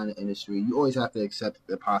this kind of industry, you always have to accept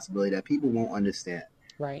the possibility that people won't understand.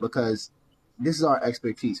 Right. Because this is our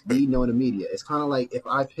expertise. We know the media. It's kind of like if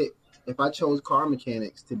I chose car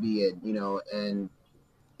mechanics to be in, and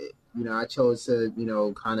I chose to,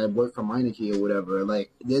 kind of work for Meineke or whatever.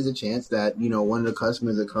 Like, there's a chance that, one of the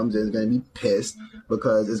customers that comes in is going to be pissed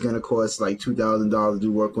because it's going to cost like $2,000 to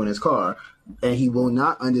do work on his car. And he will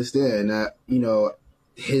not understand that,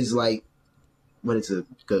 his, like, what is a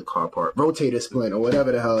good car part? Rotator splint or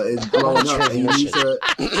whatever the hell is blowing up. And he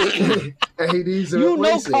needs to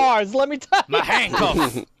replace it. Cars, let me tell you. My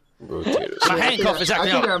handcuff. My handcuff is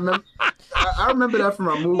acting up. I remember that from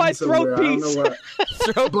a movie My somewhere. throat piece.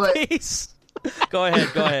 I don't know what. Piece. Go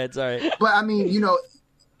ahead. Sorry. But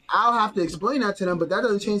I'll have to explain that to them, but that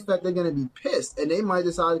doesn't change the fact they're going to be pissed, and they might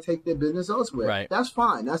decide to take their business elsewhere. Right. That's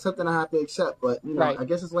fine. That's something I have to accept. But right. I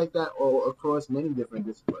guess it's like that across many different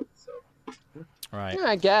disciplines. So. Right. Yeah,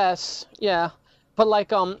 I guess. Yeah. But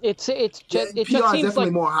it just PR seems is definitely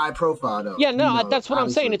like more high profile, though. Yeah, no, that's what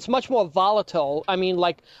obviously. I'm saying. It's much more volatile. I mean,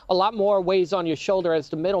 like, a lot more weighs on your shoulder as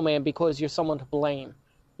the middleman because you're someone to blame.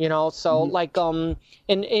 So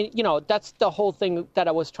and that's the whole thing that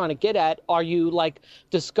I was trying to get at. Are you like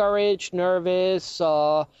discouraged, nervous?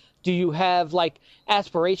 Do you have like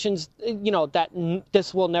aspirations, that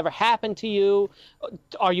this will never happen to you?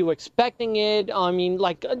 Are you expecting it? I mean,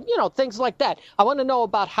 like, things like that. I want to know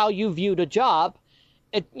about how you view the job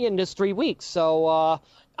in this 3 weeks. So,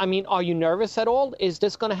 are you nervous at all? Is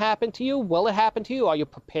this going to happen to you? Will it happen to you? Are you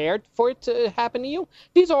prepared for it to happen to you?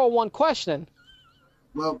 These are all one question.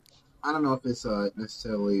 Well, I don't know if it's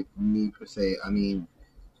necessarily me per se. I mean,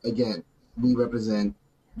 again, we represent,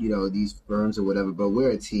 these firms or whatever, but we're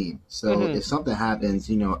a team. So if something happens,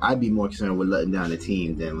 I'd be more concerned with letting down the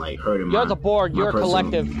team than like hurting my. You're the board. You're a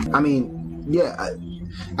collective.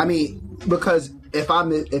 Because if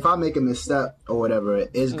I make a misstep or whatever,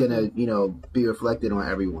 it's gonna be reflected on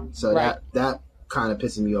everyone. So right. that kind of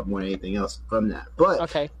pisses me off more than anything else from that. But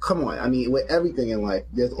come on, with everything in life,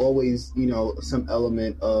 there's always some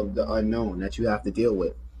element of the unknown that you have to deal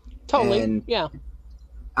with. Totally. And, yeah.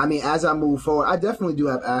 As I move forward, I definitely do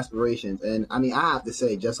have aspirations, and I have to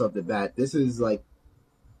say, just off the bat, this is like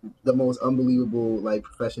the most unbelievable like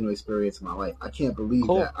professional experience of my life. I can't believe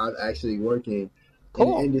that I'm actually working in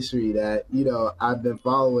an industry that I've been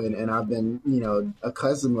following and I've been a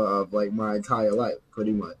customer of like my entire life,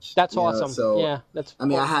 pretty much. That's awesome. So yeah, that's.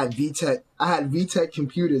 I had VTech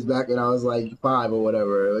computers back when I was like 5 or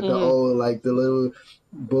whatever. Like the old the little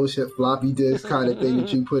bullshit floppy disk kind of thing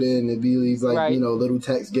that you put in and be these like little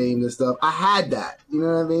text games and stuff. I had that. You know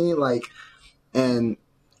what I mean? Like, and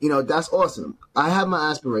that's awesome. I have my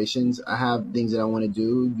aspirations. I have things that I want to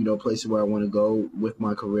do, places where I want to go with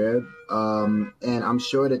my career. And I'm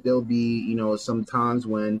sure that there'll be, some times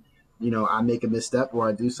when, I make a misstep or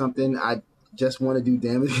I do something. I just want to do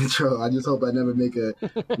damage control. I just hope I never make a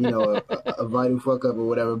vital fuck up or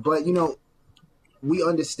whatever. But, we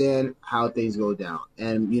understand how things go down.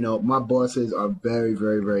 And, my bosses are very,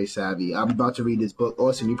 very, very savvy. I'm about to read this book.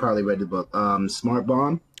 Austin, you probably read the book, Smart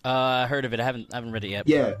Bomb. I heard of it. I haven't read it yet.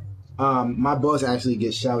 Yeah. My boss actually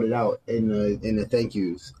gets shouted out in the thank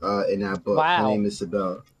yous in that book. Wow. Her name is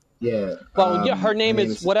Sibel. Yeah. Well, her name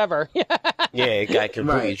is whatever. Yeah, it got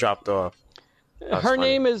completely dropped off. Her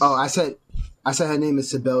name is. Oh, I said her name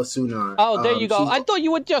is Sibel Sunar. Oh, there you go. I thought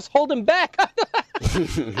you were just holding back.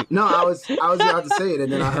 No, I was about to say it,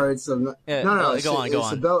 and then I heard some. Yeah, no. Go on.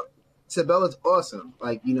 Sibel is awesome.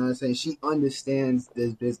 Like, what I'm saying? She understands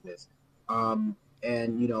this business.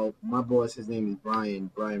 And, my boss, his name is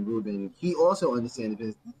Brian Rubin. He also understands the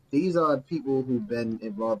business. These are people who've been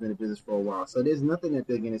involved in the business for a while. So there's nothing that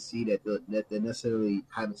they're going to see that they necessarily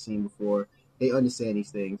haven't seen before. They understand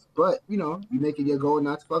these things. But, you make it your goal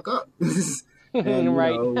not to fuck up. And,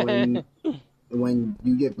 right. When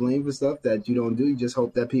you get blamed for stuff that you don't do, you just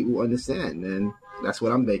hope that people understand. And that's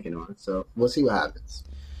what I'm banking on. So we'll see what happens.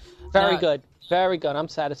 Very good. Very good. I'm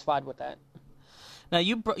satisfied with that. Now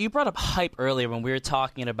you brought up hype earlier when we were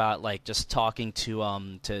talking about like just talking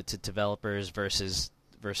to developers versus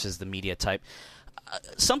the media type.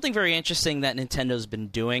 Something very interesting that Nintendo's been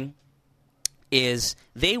doing is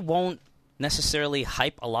they won't necessarily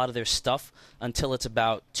hype a lot of their stuff until it's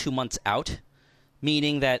about 2 months out,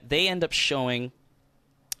 meaning that they end up showing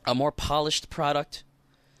a more polished product.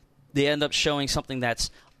 They end up showing something that's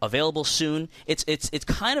available soon. It's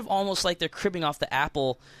kind of almost like they're cribbing off the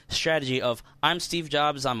Apple strategy of, I'm Steve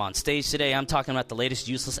Jobs, I'm on stage today, I'm talking about the latest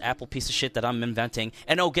useless Apple piece of shit that I'm inventing,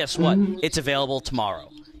 and oh, guess what? It's available tomorrow.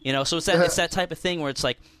 So it's that type of thing where it's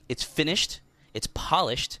like, it's finished, it's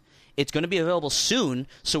polished, it's going to be available soon,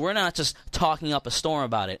 so we're not just talking up a storm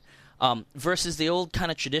about it. Versus the old kind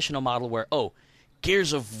of traditional model where,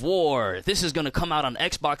 Gears of War, this is going to come out on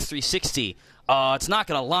Xbox 360. It's not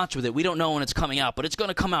going to launch with it. We don't know when it's coming out, but it's going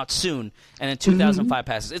to come out soon. And then 2005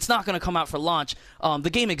 passes. It's not going to come out for launch. The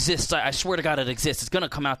game exists. I swear to God it exists. It's going to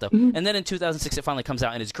come out, though. And then in 2006 it finally comes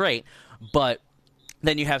out, and it's great. But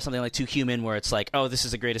then you have something like Too Human where it's like, this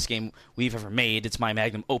is the greatest game we've ever made. It's my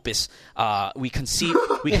magnum opus. We conceived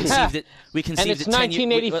it. We conceived and it's it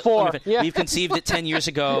 1984. We've conceived it 10 years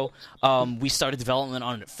ago. We started development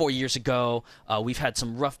on it 4 years ago. We've had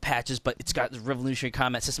some rough patches, but it's got the revolutionary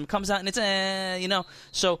combat system. It comes out and it's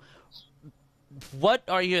So, what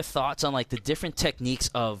are your thoughts on like the different techniques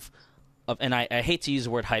of and I hate to use the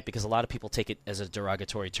word hype because a lot of people take it as a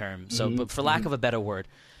derogatory term. So, but for lack of a better word,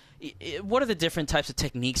 what are the different types of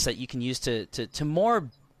techniques that you can use to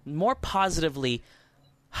more positively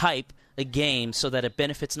hype a game so that it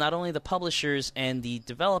benefits not only the publishers and the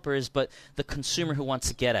developers but the consumer who wants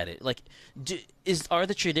to get at it? Like, are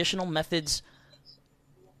the traditional methods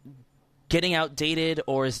getting outdated,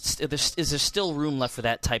 or is there still room left for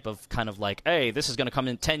that type of kind of like, hey, this is going to come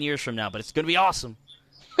in 10 years from now, but it's going to be awesome.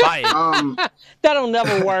 Buy it. That'll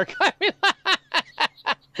never work.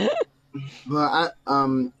 But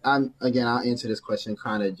I'll answer this question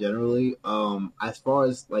kind of generally. As far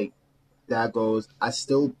as like that goes, I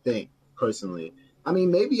still think personally. I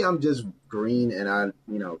mean, maybe I'm just green and I,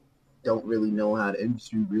 don't really know how the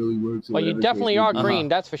industry really works. Well, you definitely are green,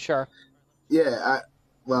 that's for sure. Yeah,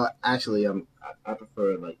 actually, I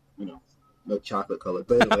prefer like milk chocolate color.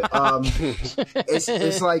 But anyway,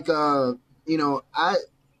 it's like I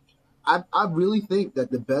really think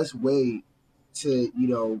that the best way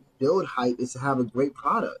to build hype is to have a great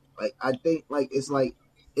product. Like, I think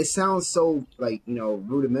it sounds so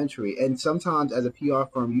rudimentary, and sometimes as a PR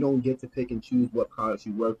firm you don't get to pick and choose what products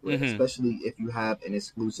you work with, especially if you have an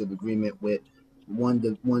exclusive agreement with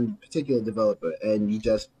one particular developer and you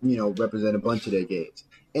just represent a bunch of their games.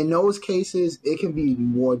 In those cases it can be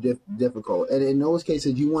more difficult, and in those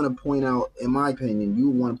cases you want to point out, in my opinion, you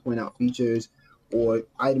want to point out features or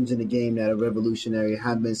items in the game that are revolutionary,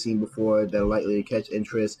 haven't been seen before, that are likely to catch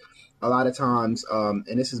interest. A lot of times,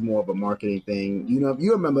 and this is more of a marketing thing,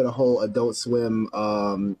 you remember the whole Adult Swim,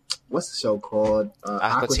 what's the show called?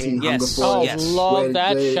 Aqua Teen Hunger Force. Oh, yes. Love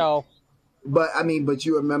that show. But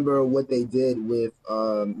you remember what they did with,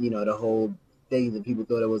 the whole thing that people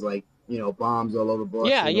thought it was like, bombs all over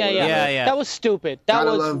Boston. Yeah. That was stupid.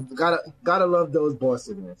 Gotta love those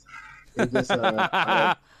Bostonians.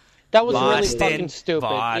 That was really fucking stupid.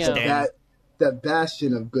 That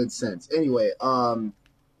bastion of good sense. Anyway, and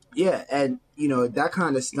that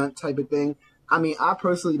kind of stunt type of thing. I mean, I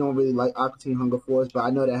personally don't really like Aqua Teen Hunger Force, but I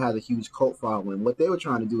know that has a huge cult following. What they were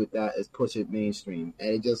trying to do with that is push it mainstream, and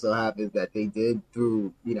it just so happens that they did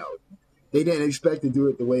through, they didn't expect to do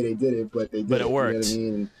it the way they did it, but they did. But it worked. You know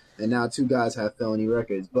what I mean? And now two guys have felony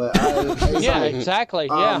records. But exactly.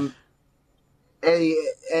 Yeah.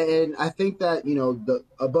 And I think that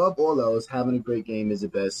above all else, having a great game is the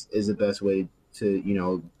best way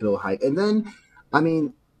to build hype. And then, I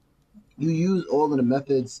mean, you use all of the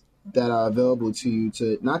methods that are available to you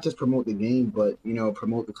to not just promote the game, but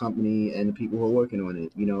promote the company and the people who are working on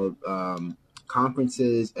it.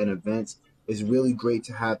 Conferences and events is really great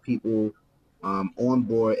to have people on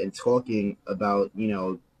board and talking about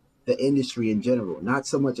the industry in general, not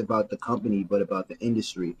so much about the company, but about the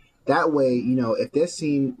industry. That way, if they're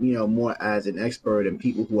seen, more as an expert and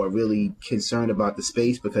people who are really concerned about the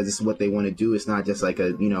space because it's what they want to do, it's not just like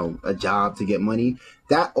a job to get money,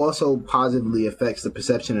 that also positively affects the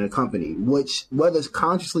perception of the company, which, whether it's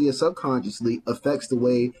consciously or subconsciously, affects the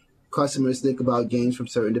way customers think about games from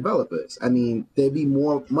certain developers. I mean, they'd be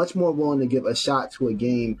much more willing to give a shot to a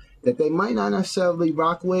game that they might not necessarily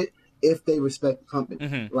rock with if they respect the company.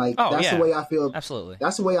 The way I feel. Absolutely.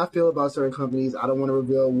 That's the way I feel about certain companies. I don't want to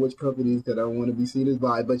reveal which companies because I don't want to be seen as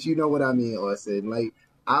biased, but you know what I mean, Austin. Like,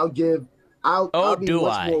 I'll be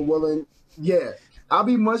much more willing. Yeah, I'll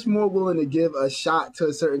be much more willing to give a shot to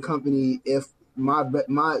a certain company if my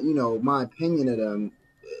opinion of them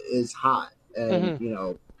is high, and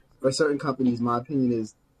for certain companies, my opinion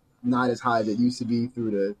is not as high as it used to be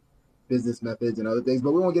through business methods and other things,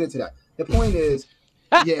 but we won't get into that. The point is,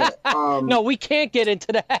 yeah. No, we can't get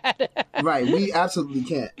into that. Right, we absolutely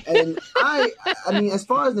can't. And I mean, as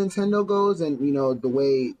far as Nintendo goes, and the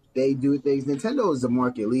way they do things, Nintendo is the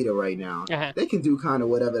market leader right now. Uh-huh. They can do kind of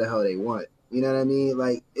whatever the hell they want. You know what I mean?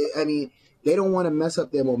 Like, they don't want to mess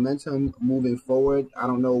up their momentum moving forward. I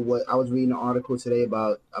don't know what I was reading an article today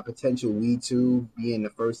about a potential Wii 2 being the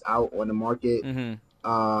first out on the market,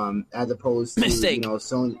 as opposed to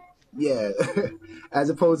Sony. Yeah, as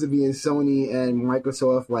opposed to being Sony and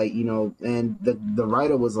Microsoft, and the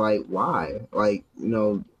writer was like, why? Like,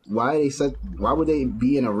 why would they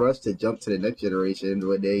be in a rush to jump to the next generation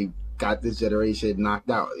when they got this generation knocked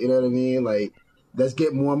out? You know what I mean? Like, let's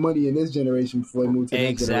get more money in this generation before we move to the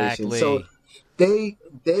next generation. So they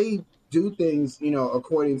do things,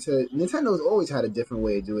 according to Nintendo's always had a different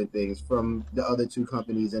way of doing things from the other two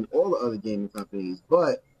companies and all the other gaming companies.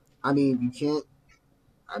 But I mean, you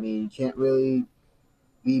can't really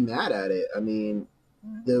be mad at it. I mean,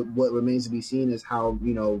 what remains to be seen is how,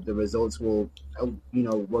 the results will,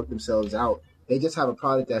 work themselves out. They just have a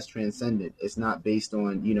product that's transcendent. It's not based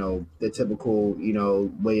on, the typical,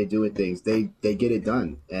 way of doing things. They get it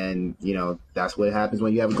done. And, that's what happens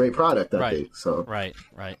when you have a great product, I think. So. Right.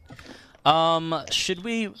 Should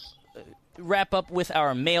we wrap up with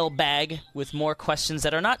our mailbag with more questions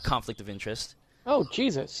that are not conflict of interest? Oh,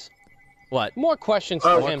 Jesus. What? More questions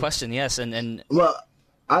for him. More question, yes. And Well,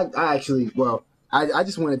 I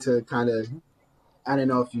just wanted to kind of, I don't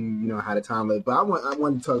know if you had a time late, but I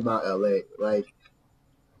wanted to talk about LA. Like,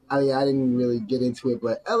 I didn't really get into it,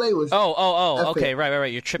 but LA was okay, right.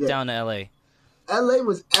 Your trip down to LA. LA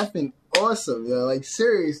was effing awesome, like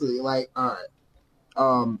seriously, like all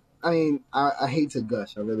right. I mean, I hate to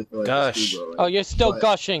gush. I really feel like gush. Right? Oh, you're still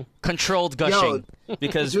gushing. Controlled gushing,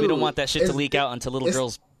 because we don't want that shit to leak out until little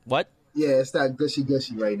girls. What? Yeah, it's that gushy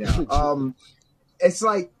right now. It's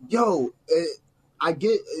like, I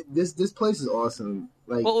get this. This place is awesome.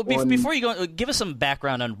 Like, well, before you go, give us some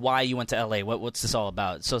background on why you went to LA. What's this all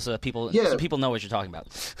about? So people know what you're talking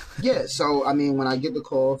about. Yeah. So I mean, when I get the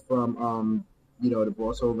call from the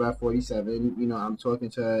boss over at 47, I'm talking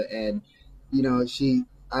to her, and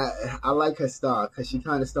I like her style because she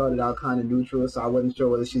kind of started out kind of neutral, so I wasn't sure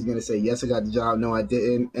whether she's gonna say yes, I got the job, no, I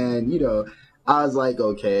didn't, and I was like,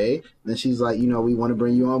 okay. Then she's like, we want to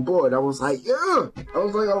bring you on board. I was like, yeah. I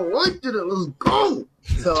was like, I like it. Let's go.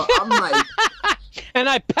 So I'm like, and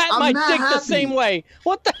I pat my dick the same way.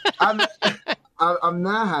 What the? I'm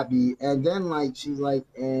not happy. And then she's like,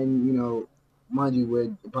 and mind you,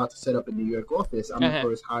 we're about to set up a New York office. I'm the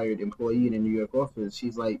first hired employee in the New York office.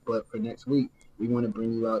 She's like, but for next week, we want to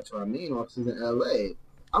bring you out to our main offices in LA.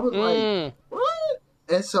 I was like, what?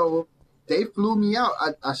 And so they flew me out.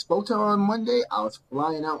 I spoke to her on Monday. I was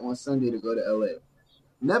flying out on Sunday to go to LA.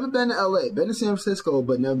 Never been to LA. Been to San Francisco,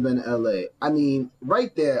 but never been to LA. I mean,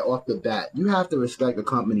 right there off the bat, you have to respect a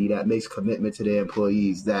company that makes commitment to their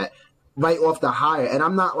employees, that right off the hire. And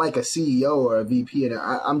I'm not like a CEO or a VP, and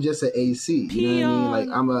I'm just an AC. You know what I mean?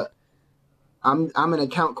 Like I'm an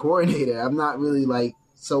account coordinator. I'm not really like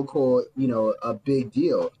so-called, a big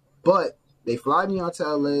deal. But they fly me out to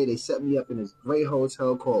LA. They set me up in this great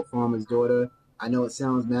hotel called Farmer's Daughter. I know it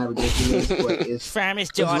sounds mad ridiculous, but it's Farmer's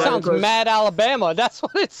Daughter. It sounds mad Alabama. That's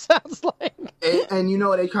what it sounds like. And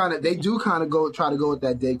they do try to go with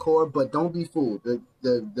that decor, but don't be fooled.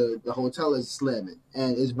 The hotel is slamming,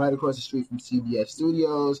 and it's right across the street from CBS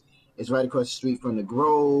Studios. It's right across the street from the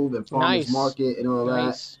Grove and Farmers Market and all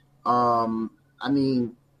that. I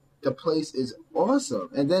mean, the place is awesome.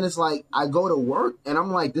 And then it's like, I go to work, and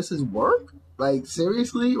I'm like, this is work? Like,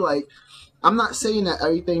 seriously? Like, I'm not saying that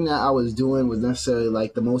everything that I was doing was necessarily,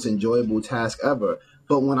 like, the most enjoyable task ever.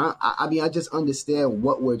 But when I just understand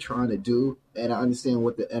what we're trying to do, and I understand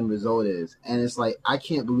what the end result is. And it's like, I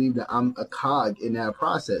can't believe that I'm a cog in that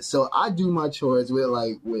process. So I do my chores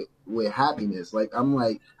with happiness. Like, I'm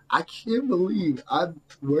like, I can't believe I'm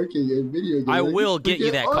working in video games. I will get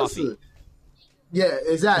you that coffee. Yeah,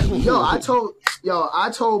 exactly. I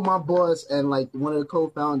told my boss and like one of the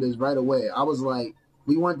co-founders right away. I was like,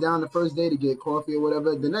 we went down the first day to get coffee or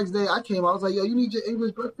whatever. The next day I came, I was like, yo, you need your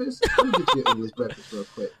English breakfast? Let me get your English breakfast real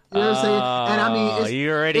quick. You know what I'm saying? And I mean,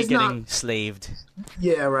 you're already getting slaved.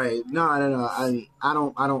 Yeah, right. No. I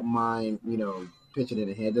don't mind, pitching in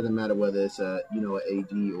the hand. It doesn't matter whether it's an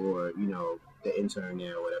AD or, the intern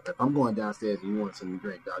there or whatever. If I'm going downstairs and you want something to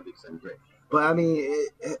drink, I'll get something to drink. But I mean,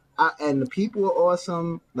 and the people are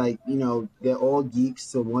awesome. Like, they're all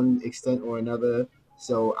geeks to one extent or another.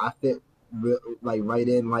 So I fit right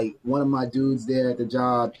in. Like, one of my dudes there at the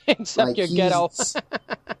job, except like, your ghetto.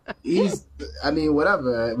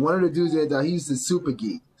 whatever. One of the dudes there, he's the super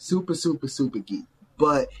geek. super geek.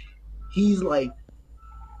 But he's like,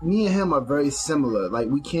 me and him are very similar. Like,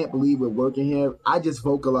 we can't believe we're working here. I just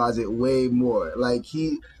vocalize it way more. Like,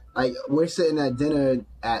 we're sitting at dinner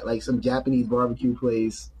at like some Japanese barbecue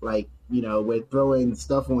place. Like, you know, we're throwing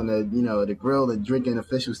stuff on the grill and drinking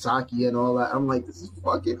official sake and all that. I'm like, this is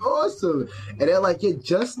fucking awesome. And they're like, you're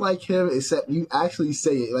just like him, except you actually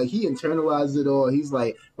say it. Like, he internalizes it all. He's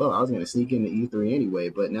like, well, I was going to sneak into E3 anyway,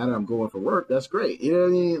 but now that I'm going for work, that's great. You know what I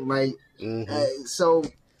mean? Like, so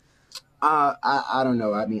I don't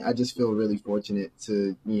know. I mean, I just feel really fortunate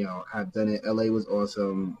to, you know, have done it. LA was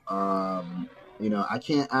awesome. You know, I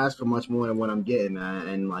can't ask for much more than what I'm getting, man.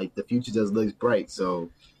 And like, the future just looks bright. So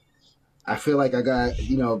I feel like I got,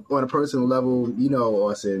 you know, on a personal level, you know,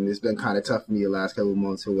 Austin, it's been kind of tough for me the last couple of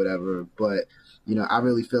months or whatever. But, you know, I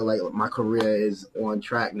really feel like my career is on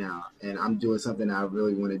track now, and I'm doing something I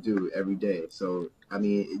really want to do every day. So, I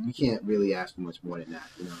mean, you can't really ask for much more than that,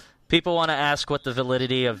 you know. People want to ask what the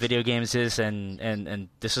validity of video games is, and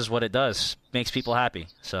this is what it does. Makes people happy.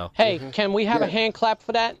 So, hey, can we have a hand clap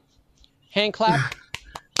for that? Hand clap.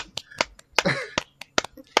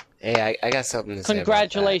 Hey, I got something to say.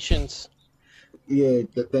 Congratulations. Yeah,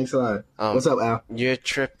 thanks a lot. What's up, Al? Your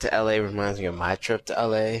trip to LA reminds me of my trip to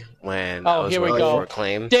LA when I was working for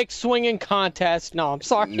Acclaim. Dick swinging contest. No, I'm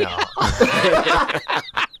sorry. No.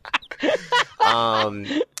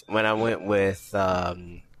 When I went with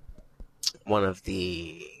one of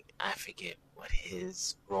the, I forget what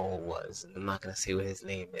his role was, and I'm not gonna say what his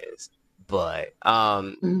name is, but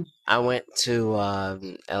I went to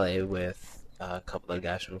LA with a couple of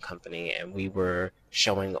guys from the company, and we were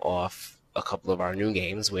showing off a couple of our new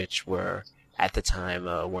games, which were at the time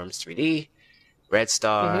Worms 3D, Red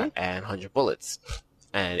Star, and 100 Bullets.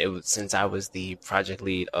 And it was, since I was the project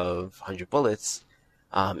lead of 100 Bullets,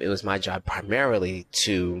 it was my job primarily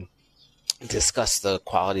to discuss the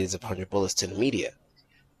qualities of 100 Bullets to the media.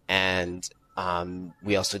 And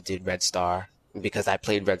we also did Red Star. Because I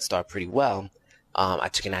played Red Star pretty well, I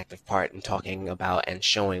took an active part in talking about and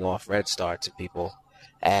showing off Red Star to people.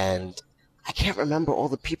 And I can't remember all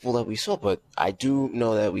the people that we saw, but I do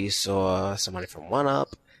know that we saw somebody from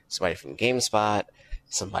 1UP, somebody from GameSpot,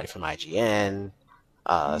 somebody from IGN,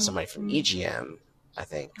 somebody from EGM, I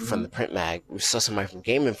think, from the print mag. We saw somebody from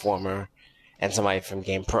Game Informer and somebody from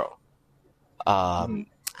Game Pro. I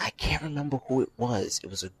can't remember who it was. It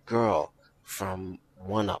was a girl from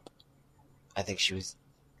 1UP. I think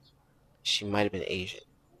she might have been Asian.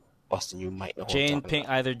 Austin, you might know who I'm talking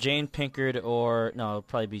about. Either Jane Pinkard or, no, it'll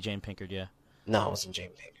probably be Jane Pinkard, yeah. No, it wasn't Jane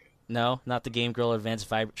Pinkard. No? Not the Game Girl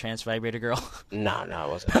Advanced Trans Vibrator Girl? No, it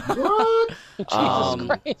wasn't. What?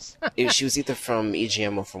 Jesus Christ. She was either from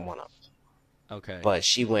EGM or from 1UP. Okay. But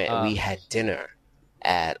she went and we had dinner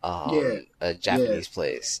at a Japanese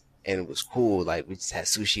place. And it was cool. Like, we just had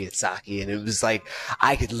sushi and sake, and it was like,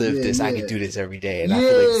 I could live this. I could do this every day. And I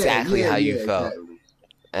feel exactly how you felt.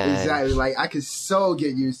 Exactly. Like, I could so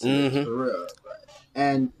get used to it, for real.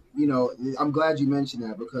 And, you know, I'm glad you mentioned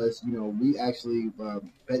that because, you know, we actually,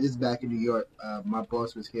 this is back in New York. My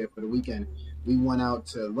boss was here for the weekend. We went out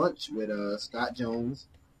to lunch with Scott Jones,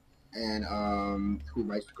 and who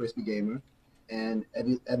writes for Crispy Gamer, and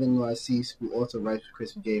Evan Narcisse, who also writes for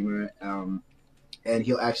Crispy Gamer. And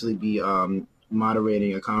he'll actually be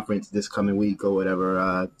moderating a conference this coming week or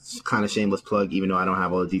whatever. Kind of shameless plug, even though I don't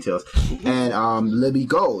have all the details. And Libby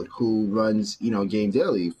Gold, who runs, you know, Game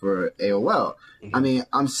Daily for AOL. I mean,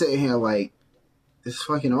 I'm sitting here like, this is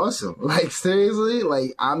fucking awesome. Like, seriously?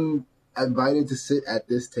 Like, I'm invited to sit at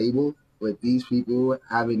this table with these people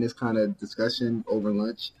having this kind of discussion over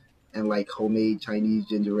lunch and, like, homemade Chinese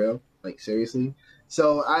ginger ale. Like, seriously?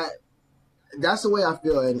 So, that's the way I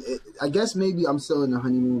feel, and I guess maybe I'm still in the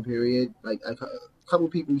honeymoon period. Like, a couple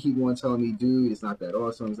people keep on telling me, dude, it's not that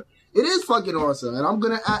awesome. It is fucking awesome, and I'm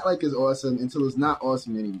going to act like it's awesome until it's not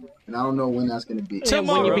awesome anymore. And I don't know when that's going to be. And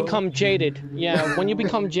when you become jaded. Yeah, when you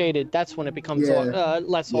become jaded, that's when it becomes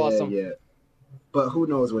less awesome. Yeah. But who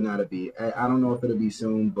knows when that'll be. I don't know if it'll be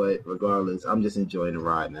soon, but regardless, I'm just enjoying the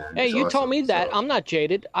ride, man. Hey, you told me that. So. I'm not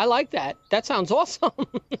jaded. I like that. That sounds awesome.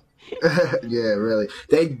 Yeah, really.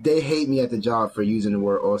 They hate me at the job for using the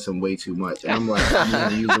word awesome way too much. And I'm like, I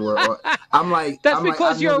never use the word I'm like... That's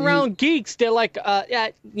because you're around geeks. They're like,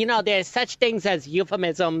 you know, there's such things as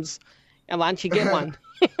euphemisms. And why don't you get one?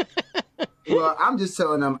 Well, I'm just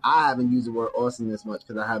telling them I haven't used the word awesome this much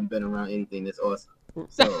because I haven't been around anything that's awesome.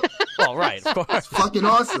 So, well, right, of course. It's fucking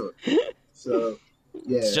awesome. So,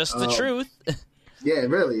 yeah. It's just the truth. Yeah,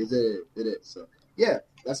 really, it is. So, yeah,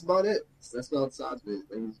 that's about it. That's about the size of it.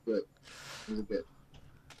 It was good. It was a bit.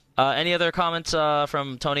 Any other comments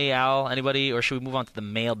from Tony, Al, anybody, or should we move on to the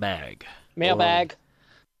mailbag? Mailbag.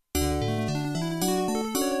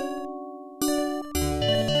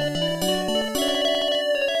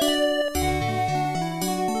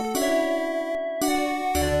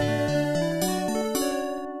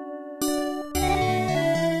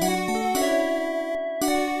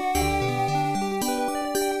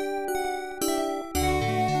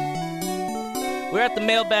 We're at the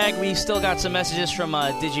mailbag. We still got some messages from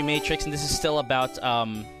Digimatrix, and this is still about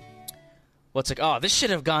this should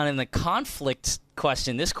have gone in the conflict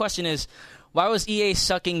question. This question is, why was EA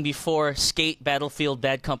sucking before Skate, Battlefield,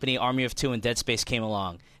 Bad Company, Army of Two, and Dead Space came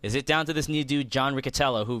along? Is it down to this new dude, John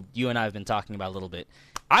Riccitiello, who you and I have been talking about a little bit?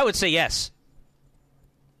 I would say yes.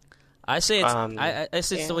 I say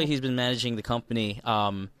it's it's the way he's been managing the company.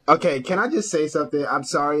 Okay, can I just say something? I'm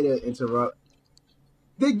sorry to interrupt.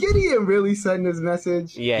 Did Gideon really send this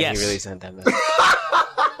message? Yeah, yes. He really sent that message.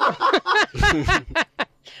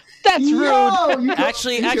 That's rude.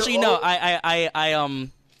 Actually, no.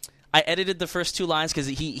 I edited the first two lines because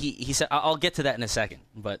he said I'll get to that in a second.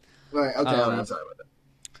 But right, okay, I'm sorry about that.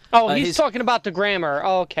 Oh, he's talking about the grammar.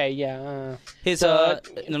 Oh, okay, yeah. His no,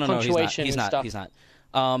 punctuation he's not. He's not.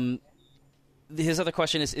 His other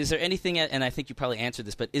question is there anything, and I think you probably answered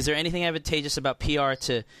this, but is there anything advantageous about PR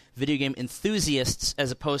to video game enthusiasts as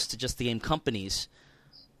opposed to just the game companies?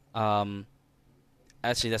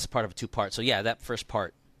 Actually, that's part of a two-part. So, yeah, that first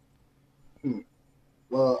part.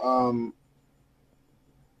 Well,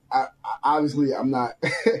 obviously, I'm not...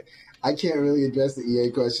 I can't really address the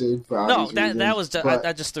EA question for obvious reasons. That was just,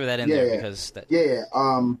 I just threw that in there because... But the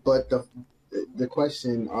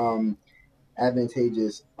question,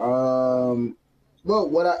 advantageous... well,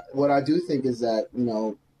 what I do think is that,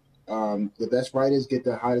 the best writers get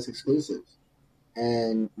the hottest exclusives.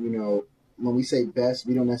 And, when we say best,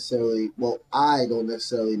 we don't necessarily... Well, I don't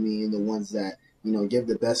necessarily mean the ones that, give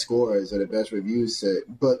the best scores or the best reviews to...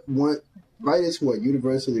 But writers who are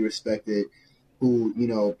universally respected, who,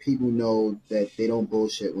 people know that they don't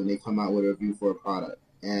bullshit when they come out with a review for a product.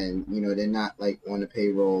 And, they're not, on the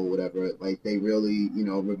payroll or whatever. They really,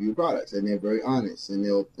 review products. And they're very honest. And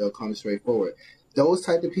they'll come straight forward. Those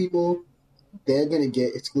type of people, they're going to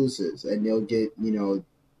get exclusives. And they'll get,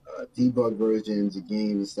 debug versions of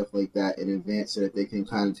games and stuff like that in advance so that they can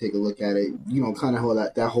kind of take a look at it. Kind of hold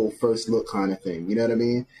that whole first look kind of thing. You know what I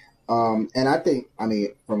mean? And I think,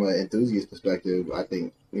 from an enthusiast perspective, I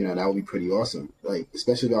think, that would be pretty awesome.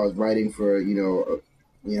 Especially if I was writing for, a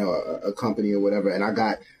company or whatever, and I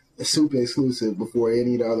got a super exclusive before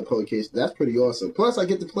any of the other publications. That's pretty awesome. Plus, I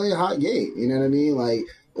get to play a hot game. You know what I mean?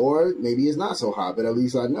 Or maybe it's not so hot, but at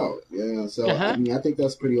least I know. So I think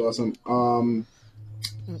that's pretty awesome.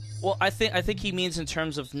 Well, I think he means in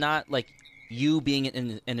terms of not you being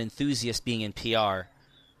an enthusiast being in PR,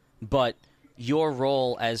 but your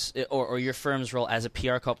role as or your firm's role as a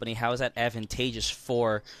PR company. How is that advantageous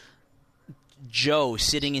for Joe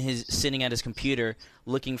sitting at his computer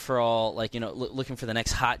looking for looking for the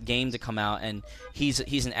next hot game to come out, and he's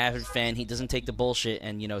an avid fan. He doesn't take the bullshit,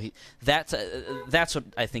 and that's what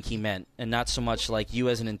I think he meant, and not so much you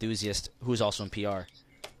as an enthusiast who's also in PR.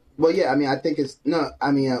 Well, yeah, I think it's no.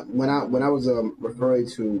 When I was referring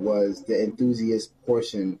to was the enthusiast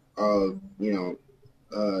portion of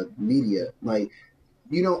media, we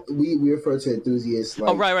refer to enthusiasts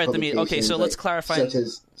right. Okay, so let's clarify. Such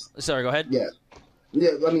as, sorry, go ahead. Yeah.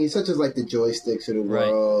 Such as the joysticks of the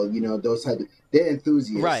world, those type of, they're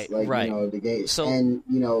enthusiasts, right. The game. So, and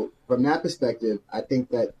from that perspective, I think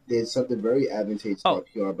that there's something very advantageous about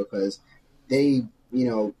PR because they,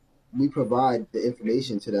 we provide the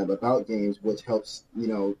information to them about games, which helps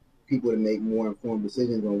people to make more informed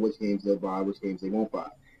decisions on which games they'll buy, which games they won't buy.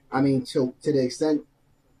 To the extent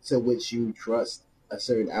to which you trust a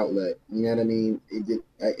certain outlet, you know what I mean?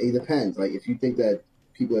 It depends. If you think that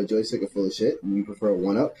people at Joystick are full of shit and you prefer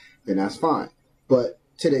 1UP, then that's fine. But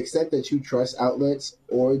to the extent that you trust outlets,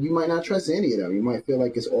 or you might not trust any of them, you might feel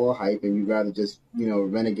like it's all hype and you'd rather just,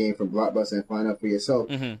 rent a game from Blockbuster and find out for yourself.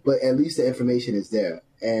 Mm-hmm. But at least the information is there.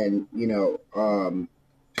 And, one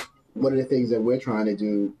of the things that we're trying to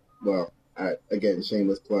do, well, again,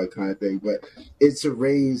 shameless plug kind of thing, but it's to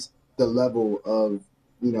raise the level of,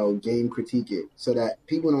 game critiquing so that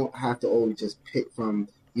people don't have to always just pick from,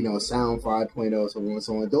 Sound 5.0, so on and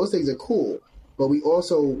so on. Those things are cool, but we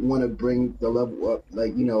also want to bring the level up,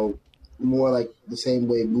 more like the same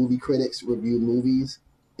way movie critics review movies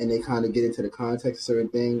and they kind of get into the context of certain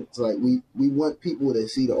things. So, we want people to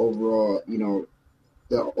see the overall, the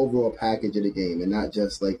overall package of the game and not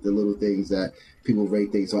just, the little things that people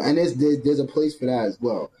rate things on. And there's a place for that as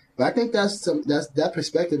well. But I think that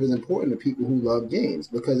perspective is important to people who love games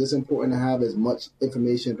because it's important to have as much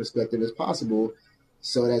information and perspective as possible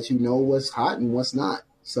so that you know what's hot and what's not.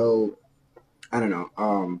 So, I don't know.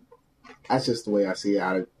 That's just the way I see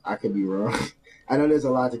it. I could be wrong. I know there's a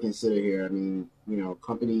lot to consider here.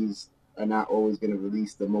 Companies are not always going to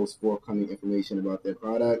release the most forthcoming information about their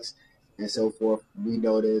products and so forth. We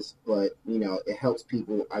know this, but, it helps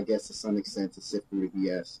people, I guess, to some extent to sift through the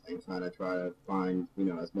BS and kind of try to find,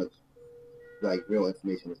 as much like real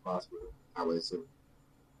information as possible, I would assume.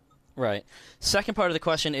 Right. Second part of the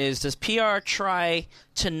question is, does PR try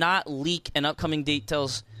to not leak an upcoming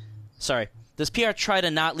details? Sorry. Does PR try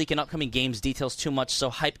to not leak an upcoming game's details too much so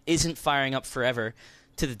hype isn't firing up forever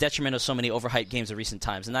to the detriment of so many overhyped games of recent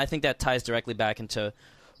times? And I think that ties directly back into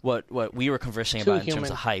what we were conversing about in terms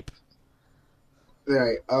of hype.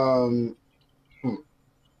 Right.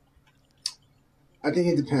 I think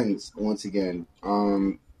it depends, once again.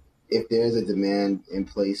 If there's a demand in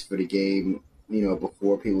place for the game, you know,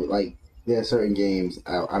 before people, like, there are certain games,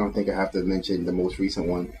 I don't think I have to mention the most recent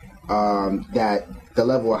one, that the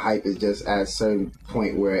level of hype is just at a certain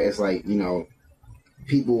point where it's like, you know,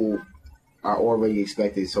 people are already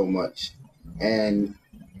expecting so much. And,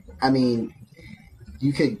 I mean,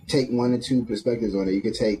 you could take one or two perspectives on it. You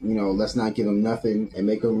could take, you know, let's not give them nothing and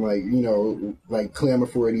make them, like, you know, like clamor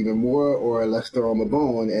for it even more, or let's throw them a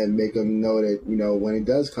bone and make them know that, you know, when it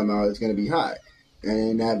does come out, it's going to be hot.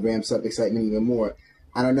 And that ramps up excitement even more.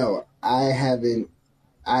 I don't know. I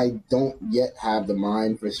don't yet have the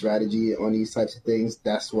mind for strategy on these types of things.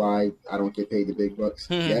 That's why I don't get paid the big bucks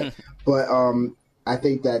yet. But I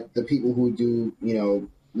think that the people who do, you know,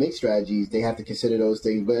 make strategies, they have to consider those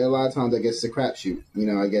things. But a lot of times, I guess it's a crapshoot. You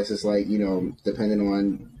know, I guess it's like, you know, depending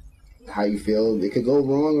on how you feel, it could go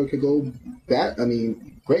wrong or it could go bad. I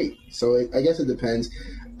mean, great. So I guess it depends.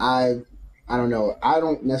 I don't know. I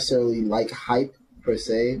don't necessarily like hype per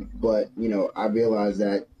se, but, you know, I realize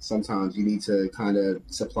that sometimes you need to kind of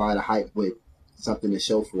supply the hype with something to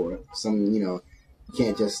show for it. Some, you know, you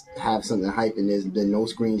can't just have something hype and there's been no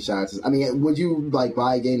screenshots. I mean, would you, like,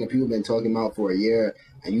 buy a game that people have been talking about for a year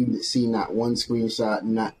and you see not one screenshot,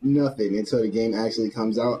 nothing until the game actually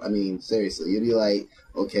comes out? I mean, seriously, you'd be like,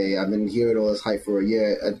 okay, I've been hearing all this hype for a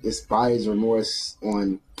year. It's buyer's remorse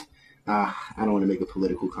on, I don't want to make a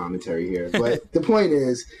political commentary here, but the point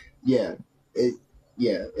is, I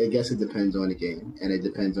guess it depends on the game, and it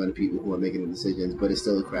depends on the people who are making the decisions, but it's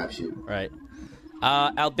still a crapshoot. Right.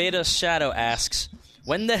 Albedo Shadow asks,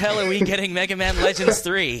 when the hell are we getting Mega Man Legends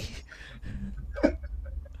 3?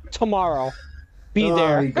 Tomorrow. Be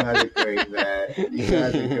there. You guys are great, man. You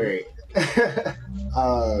guys are great.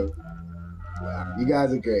 Wow, you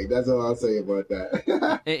guys are great. That's all I'll say about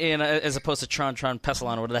that. And as opposed to Tron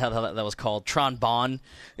Pessalon, or whatever the hell that was called, Tron Bon.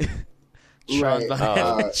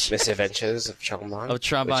 Misadventures of Tron Bon. Oh,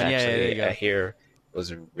 Tron Bon, yeah, there you go. I hear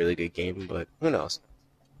was a really good game, but who knows?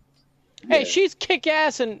 Hey, she's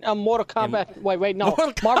kick-ass in Mortal Kombat. Wait, no.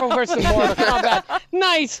 Marvel vs. Mortal Kombat.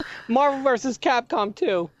 Nice! Marvel vs. Capcom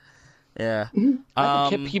 2. Yeah. I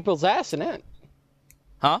can kick people's ass in that.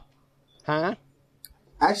 Huh?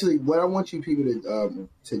 Actually, what I want you people to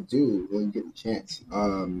do when you get the chance,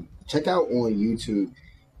 check out on YouTube.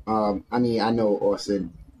 I mean, I know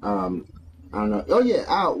Austin. I don't know. Oh yeah,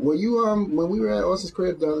 Al, were you when we were at Austin's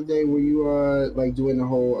crib the other day? Were you like doing the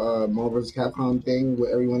whole Marvel vs. Capcom thing with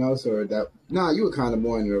everyone else, or that? Nah, you were kind of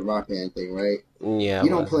more in your Rock Band thing, right? Yeah. You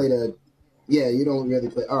don't play the. Yeah, you don't really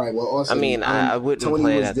play. All right, well, Austin. I mean, I wouldn't Tony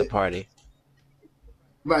play it at the party.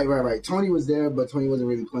 Right. Tony was there, but Tony wasn't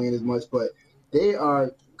really playing as much. But they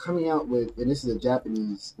are coming out with, and this is a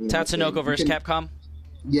Japanese. Tatsunoko vs. Capcom.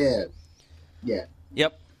 Yeah.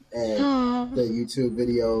 Yep. And the YouTube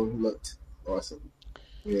video looked awesome.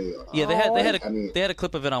 Really awesome. Yeah, they had a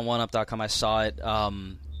clip of it on OneUp.com. I saw it.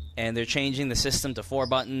 And they're changing the system to 4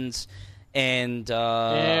 buttons, and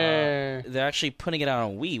they're actually putting it out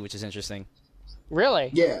on Wii, which is interesting.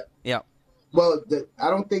 Really? Yeah. Well, I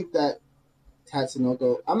don't think that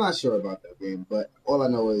Tatsunoko. I'm not sure about that game, but all I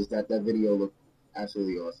know is that video looked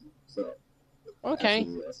absolutely awesome. So. Okay.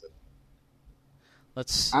 Awesome.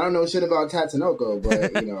 I don't know shit about Tatsunoko, but I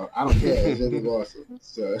don't care. It's really awesome.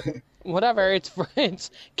 So whatever. It's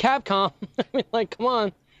Capcom. I mean, like, come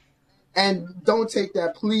on. And don't take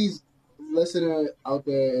that, please, listener out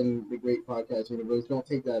there in the great podcast universe. Don't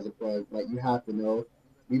take that as a plug. Like, you have to know,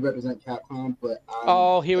 we represent Capcom, but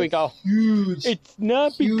here we go. Huge. It's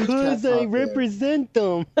not because I represent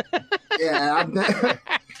them. Yeah,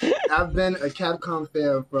 I've been a Capcom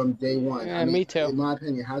fan from day one. Yeah, me too. In my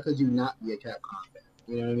opinion, how could you not be a Capcom fan?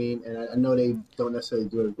 You know what I mean? And I know they don't necessarily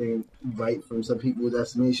do everything right from some people's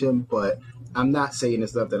estimation, but I'm not saying the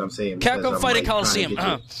stuff that I'm saying. Capcom Fighting Coliseum.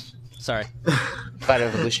 Sorry. Fight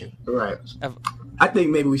Evolution. Right. I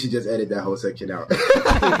think maybe we should just edit that whole section out.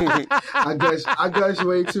 I gush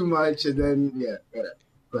way too much, and then whatever.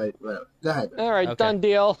 But whatever. Go ahead. All right, okay. Done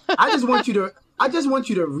deal. I just want you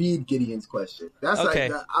to read Gideon's question. That's okay.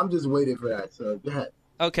 Like I'm just waiting for that. So go ahead.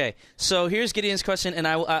 Okay, so here's Gideon's question, and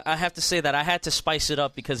I have to say that I had to spice it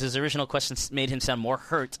up because his original question made him sound more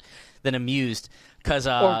hurt than amused.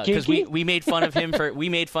 because we made fun of him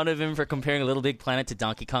for comparing Little Big Planet to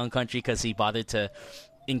Donkey Kong Country because he bothered to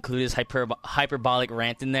include his hyperbolic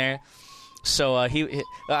rant in there. So I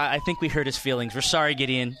think we hurt his feelings. We're sorry,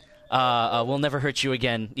 Gideon. We'll never hurt you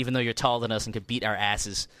again, even though you're taller than us and could beat our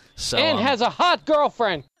asses. So, and has a hot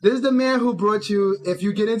girlfriend. This is the man who brought you. If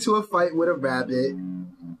you get into a fight with a rabbit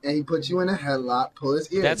and he puts you in a headlock, pull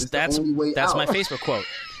his ear. That's the only way that's out. my Facebook quote.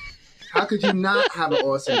 How could you not have an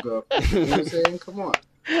awesome girlfriend? You know what I'm saying? Come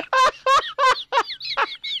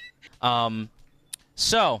on.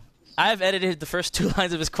 So I've edited the first 2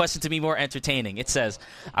 lines of his question to be more entertaining. It says,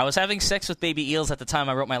 I was having sex with baby eels at the time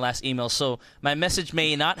I wrote my last email, so my message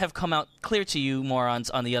may not have come out clear to you morons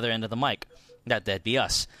on the other end of the mic. That'd be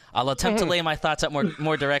us. I'll attempt to lay my thoughts out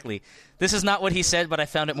more directly. This is not what he said, but I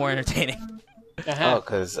found it more entertaining. Oh,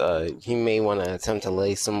 because he may want to attempt to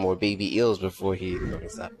lay some more baby eels before he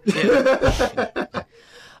learns that.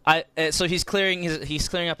 So he's clearing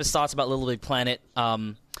up his thoughts about Little Big Planet.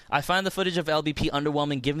 I find the footage of LBP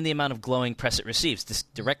underwhelming given the amount of glowing press it receives. This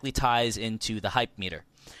directly ties into the hype meter.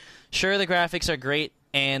 Sure, the graphics are great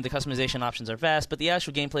and the customization options are vast, but the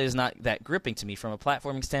actual gameplay is not that gripping to me from a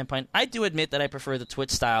platforming standpoint. I do admit that I prefer the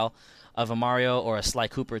Twitch style of a Mario or a Sly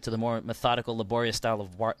Cooper to the more methodical, laborious style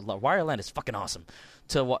of Wario Land is fucking awesome.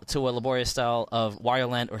 To a laborious style of Wario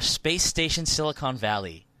Land or Space Station Silicon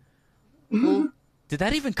Valley. Did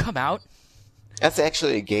that even come out? That's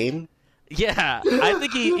actually a game? Yeah, I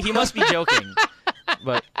think he must be joking.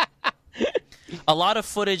 But a lot of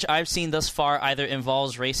footage I've seen thus far either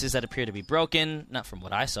involves races that appear to be broken, not from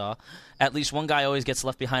what I saw. At least one guy always gets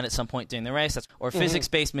left behind at some point during the race, or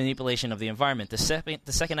physics-based manipulation of the environment. The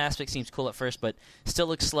second aspect seems cool at first, but still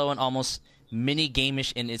looks slow and almost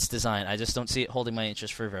mini-game-ish in its design. I just don't see it holding my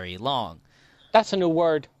interest for very long. That's a new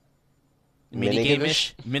word.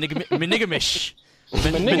 Mini-game-ish? Minigamish.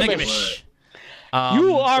 Minigamish.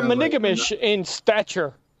 You are monogamish in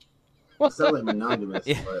stature. It's not like monogamous,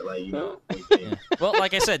 but like, you know. Yeah. Well,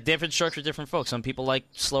 like I said, different strokes for different folks. Some people like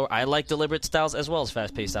slower. I like deliberate styles as well as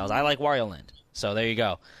fast-paced styles. I like Wario Land. So there you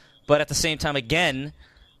go. But at the same time, again,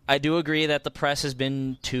 I do agree that the press has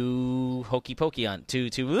been too hokey-pokey on, too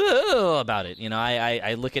about it. You know,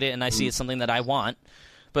 I look at it and I see it's something that I want,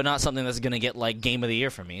 but not something that's going to get, like, Game of the Year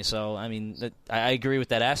for me. So, I mean, I agree with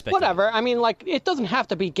that aspect. Whatever. I mean, like, it doesn't have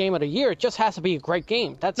to be Game of the Year. It just has to be a great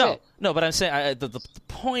game. That's it. No, but I'm saying the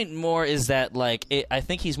point more is that, like, I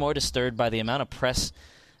think he's more disturbed by the amount of press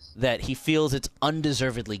that he feels it's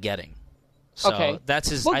undeservedly getting. So okay. That's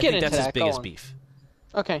his. We'll I think that's his biggest beef.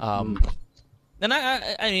 Okay. And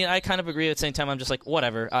I mean, I kind of agree at the same time. I'm just like,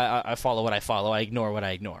 whatever. I follow what I follow. I ignore what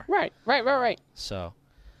I ignore. Right. So.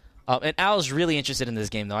 And Al's really interested in this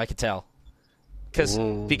game, though. I could tell, because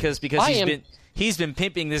he's been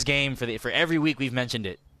pimping this game for every week we've mentioned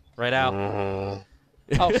it, right, Al?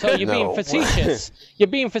 Oh, so you're being facetious. You're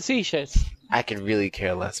being facetious. I could really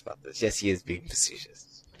care less about this. Yes, he is being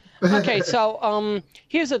facetious. Okay, so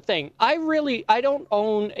here's the thing. I don't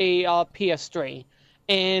own a PS3,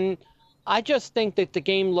 and I just think that the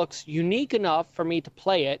game looks unique enough for me to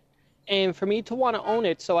play it, and for me to want to own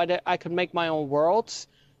it, so I could make my own worlds.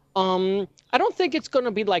 I don't think it's going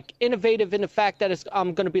to be like innovative in the fact that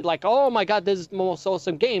I'm going to be like, oh my god, this is the most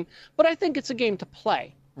awesome game. But I think it's a game to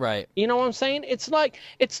play. Right. You know what I'm saying? It's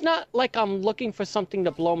not like I'm looking for something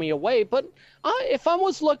to blow me away. But if I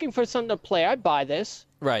was looking for something to play, I'd buy this.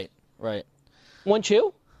 Right. Wouldn't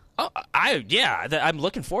you? I'm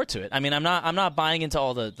looking forward to it. I mean, I'm not buying into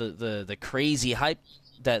all the crazy hype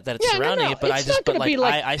that it's surrounding it, but I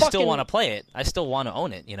still want to play it. I still want to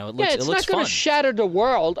own it. You know, it looks it's not going to shatter the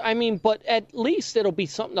world. I mean, but at least it'll be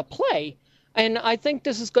something to play. And I think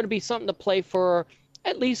this is going to be something to play for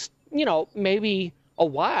at least, you know, maybe a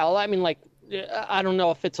while. I mean, like, I don't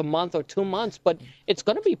know if it's a month or 2 months, but it's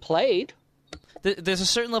going to be played. There's a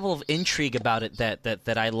certain level of intrigue about it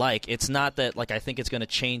that I like. It's not that, like, I think it's going to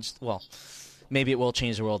change. Well, maybe it will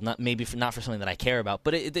change the world. Not for something that I care about,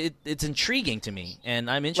 but it's intriguing to me, and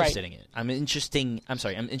I'm interested in it. I'm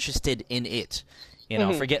interested in it. You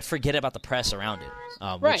know, forget about the press around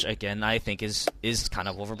it, which again I think is kind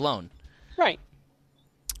of overblown. Right.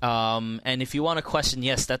 And if you want to question,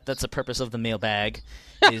 yes, that's the purpose of the mailbag,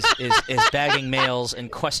 is bagging mails and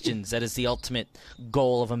questions. That is the ultimate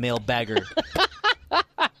goal of a mailbagger.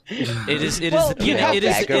 It is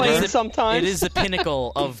the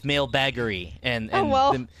pinnacle of mailbaggery, and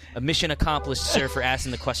a mission accomplished, sir, for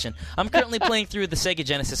asking the question. I'm currently playing through the Sega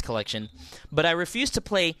Genesis collection, but I refuse to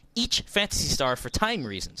play each Phantasy Star for time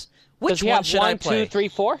reasons. Which one should I play? 1, 2, 3,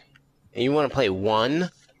 4? And you want to play one?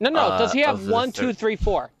 No. Does he have 1, 2, 3,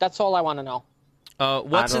 4? That's all I want to know.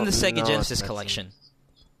 What's in the Sega Genesis collection?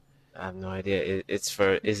 I have no idea.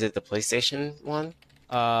 Is it the PlayStation one?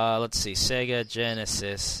 Let's see. Sega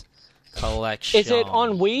Genesis Collection. Is it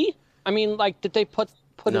on Wii? I mean, like, did they put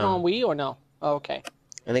it on Wii or no? Oh, okay.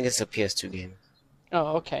 I think it's a PS2 game.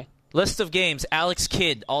 Oh, okay. List of games: Alex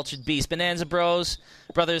Kidd, Altered Beast, Bonanza Bros,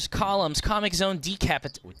 Brothers, Columns, Comic Zone, Decap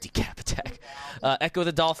Attack, Echo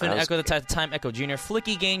the Dolphin, Echo the Time, Echo Jr.,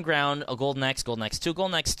 Flicky Game Ground, a Golden Axe, Golden Axe 2,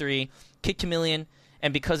 Golden Axe 3, Kid Chameleon,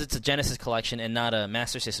 and because it's a Genesis collection and not a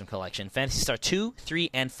Master System collection, Phantasy Star 2, 3,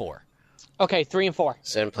 and 4. Okay, 3 and 4.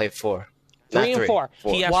 So then play 4. 3 and 4.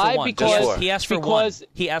 He asked Why? for one. Because he asked for one.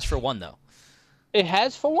 He asked for one, though. It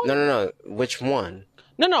has for one? No. Which one?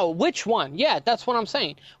 No. Which one? Yeah, that's what I'm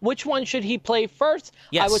saying. Which one should he play first?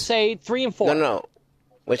 Yes. I would say 3 and 4. No.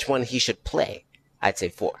 Which one he should play? I'd say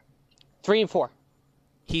 4. 3 and 4.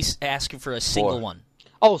 He's asking for a single one.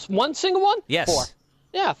 Oh, one single one? Yes. 4.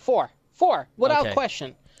 Yeah, 4. 4, without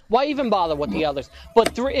question. Why even bother with the others?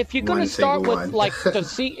 But 3, if you're going to start with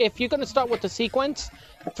if you're going to start with the sequence,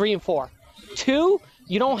 3 and 4. 2,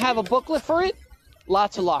 you don't have a booklet for it.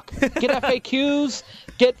 Lots of luck. Get FAQs.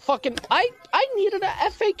 Get fucking. I needed a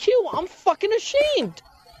FAQ. I'm fucking ashamed.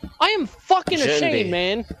 I am fucking ashamed,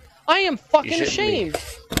 man. I am fucking ashamed.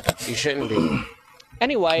 You shouldn't be.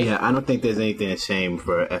 Anyway. Yeah, I don't think there's anything to shame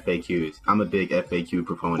for FAQs. I'm a big FAQ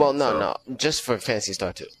proponent. Well, no. Just for Phantasy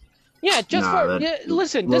Star 2. Yeah,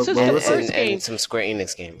 listen, this is the first game. And some Square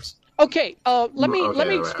Enix games. Okay, let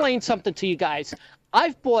me explain something to you guys.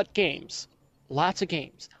 I've bought games. Lots of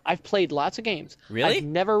games. I've played lots of games. Really? I've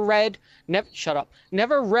never read any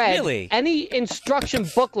instruction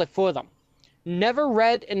booklet for them. Never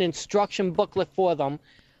read an instruction booklet for them.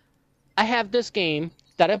 I have this game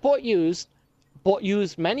that I bought used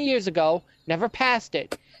many years ago, never passed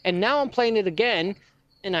it. And now I'm playing it again,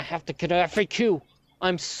 and I have to get an FAQ.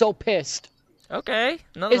 I'm so pissed. Okay.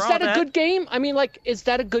 Is that a good game? I mean, like, is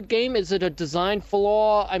that a good game? Is it a design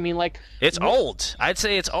flaw? I mean, like, it's old. I'd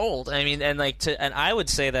say it's old. I mean, and I would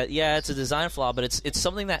say that it's a design flaw, but it's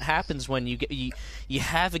something that happens when you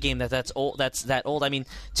have a game that's old. That's that old. I mean,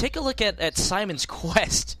 take a look at Simon's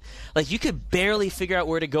Quest. Like, you could barely figure out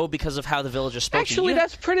where to go because of how the villagers spoke. Actually,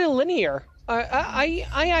 that's pretty linear.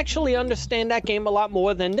 I actually understand that game a lot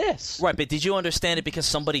more than this. Right, but did you understand it because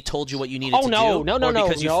somebody told you what you needed to do? No. Or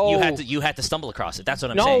because you had to stumble across it. That's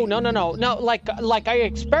what I'm saying. No. Like I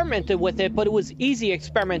experimented with it, but it was easy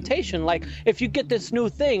experimentation. Like, if you get this new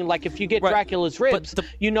thing, like if you get Dracula's ribs,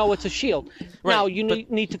 you know it's a shield. Right, now you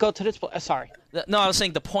need to go to this place. Sorry. No, I was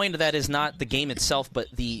saying the point of that is not the game itself, but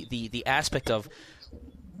the aspect of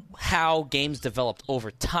how games developed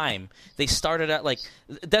over time. They started out like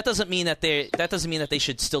that doesn't mean that they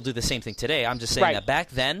should still do the same thing today. I'm just saying that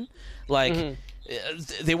back then, like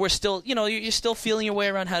they were still, you're still feeling your way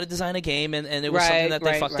around how to design a game, and it was something that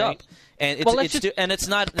they fucked up. And it's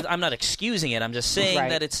not. I'm not excusing it. I'm just saying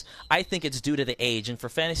that I think it's due to the age. And for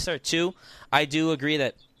Phantasy Star 2, I do agree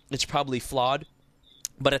that it's probably flawed.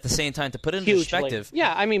 But at the same time, to put it in perspective,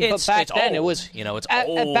 yeah, I mean, but back then it was, it's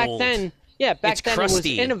old. Back then. Yeah, back then it was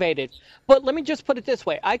innovative. But let me just put it this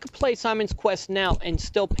way. I could play Simon's Quest now and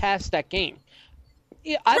still pass that game.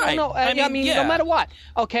 Yeah, I don't know. I mean no matter what.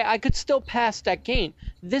 Okay, I could still pass that game.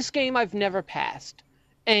 This game I've never passed.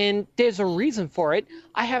 And there's a reason for it.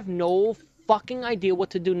 I have no fucking idea what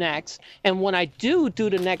to do next. And when I do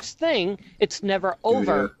the next thing, it's never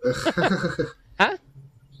over. Huh?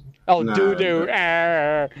 Oh, doo-doo.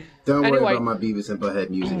 Don't worry about my Beavis and Butthead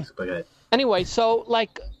music. Anyway, so,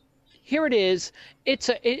 like... Here it is.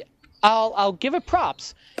 I'll give it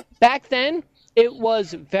props. Back then, it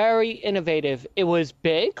was very innovative. It was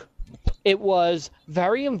big. It was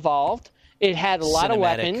very involved. It had a lot of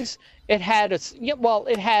weapons. It had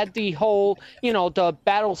it had the whole, the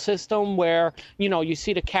battle system where, you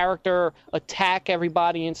see the character attack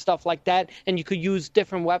everybody and stuff like that, and you could use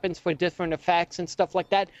different weapons for different effects and stuff like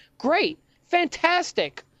that. Great.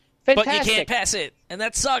 Fantastic. But you can't pass it, and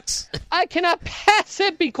that sucks. I cannot pass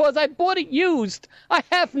it because I bought it used. I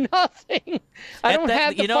have nothing. I don't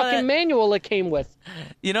have the fucking manual it came with.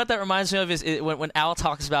 You know what that reminds me of is when Al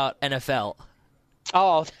talks about NFL.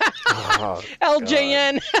 Oh,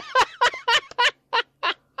 LJN.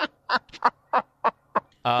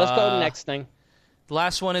 Let's go to the next thing. The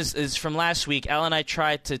last one is from last week. Al and I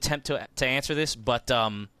tried to attempt to answer this, but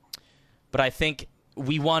I think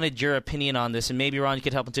we wanted your opinion on this, and maybe Ron, you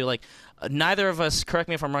could help him too. Like, neither of us, correct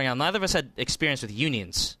me if I'm wrong, Al, neither of us had experience with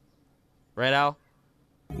unions, right, Al?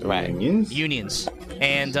 Right. Unions.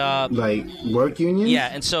 And like work unions? Yeah,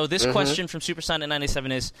 and so this question from Super Sonic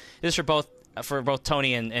 97 is for both for both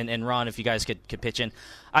Tony and Ron, if you guys could pitch in.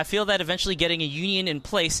 I feel that eventually getting a union in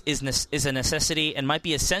place is a necessity and might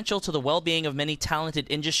be essential to the well-being of many talented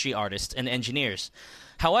industry artists and engineers.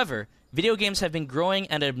 However, video games have been growing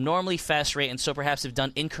at an abnormally fast rate, and so perhaps if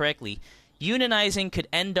done incorrectly, unionizing could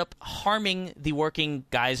end up harming the working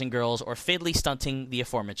guys and girls or fatally stunting the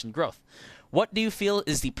aforementioned growth. What do you feel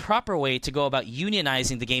is the proper way to go about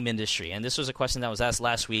unionizing the game industry? And this was a question that was asked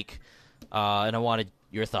last week, and I wanted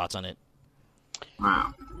your thoughts on it.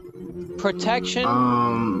 Wow.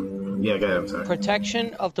 Protection. Yeah, go ahead. I'm sorry.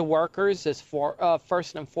 Protection of the workers is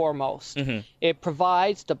first and foremost. Mm-hmm. It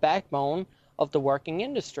provides the backbone of the working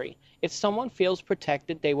industry. If someone feels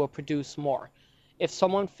protected, they will produce more. If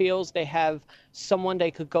someone feels they have someone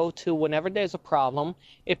they could go to whenever there's a problem,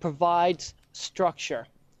 it provides structure.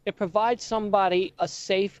 It provides somebody a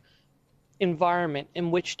safe environment in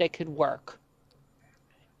which they could work.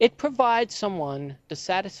 It provides someone the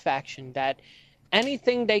satisfaction that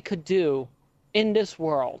anything they could do in this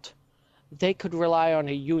world, they could rely on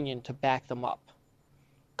a union to back them up.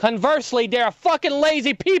 Conversely, there are fucking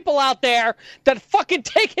lazy people out there that fucking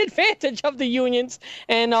take advantage of the unions,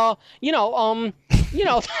 and yeah,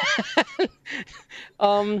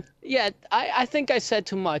 I think I said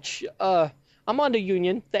too much. I'm on the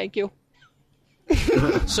union. Thank you.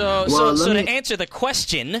 So to answer the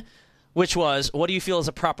question, which was, what do you feel is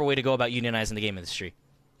a proper way to go about unionizing the game industry?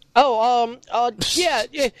 Oh, yeah.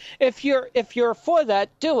 If you're for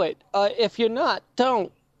that, do it. If you're not,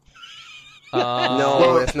 don't.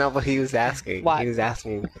 No, that's not what he was asking. What? He was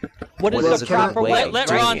asking, what is the proper way?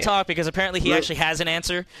 Let Ron talk, because apparently he actually has an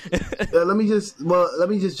answer. Let me just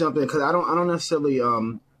jump in, because I don't necessarily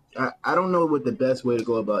I don't know what the best way to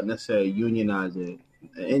go about necessarily unionizing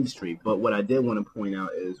the industry, but what I did want to point out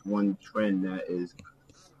is one trend that is,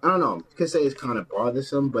 I don't know, I could say it's kind of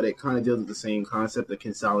bothersome, but it kind of deals with the same concept of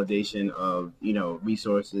consolidation of,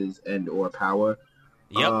 resources and or power.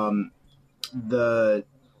 Yep.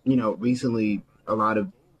 Recently a lot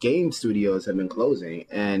of game studios have been closing,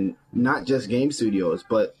 and not just game studios,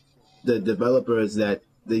 but the developers that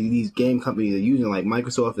these game companies are using, like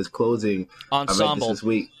Microsoft is closing Ensemble this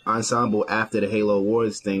week. Ensemble, after the Halo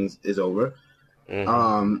Wars thing is over. Mm-hmm.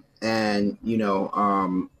 I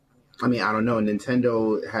don't know.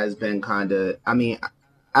 Nintendo has been kind of. I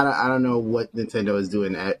don't know what Nintendo is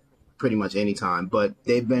doing at pretty much any time, but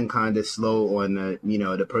they've been kind of slow on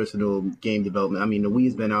the personal game development. I mean, the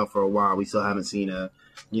Wii's been out for a while. We still haven't seen a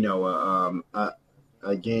game.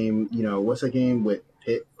 What's a game with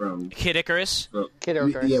Pit from Kid Icarus? Kid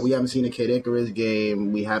Icarus. We haven't seen a Kid Icarus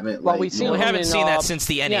game. We haven't. Well, we haven't seen that since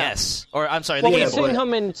the NES. Or I'm sorry, we've seen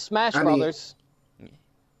him in Smash Brothers.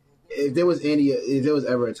 If there was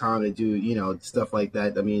ever a time to do stuff like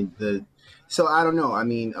that, so I don't know. I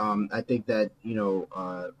think that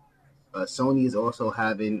Sony is also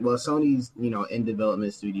having, Sony's in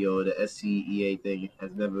development studio, the SCEA thing has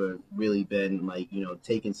never really been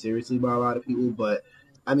taken seriously by a lot of people, but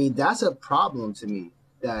that's a problem to me,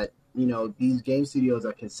 that these game studios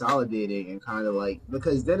are consolidating and kind of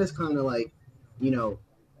because then it's kind of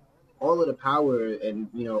all of the power and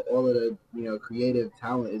all of the creative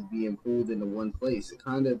talent is being pulled into one place. It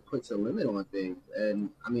kind of puts a limit on things, and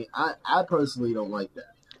I personally don't like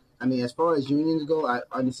that. As far as unions go, I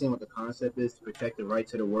understand what the concept is, to protect the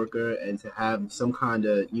rights of the worker and to have some kind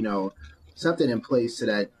of something in place so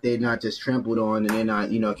that they're not just trampled on and they're not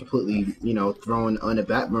completely thrown on the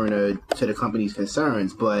back burner to the company's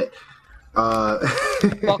concerns. But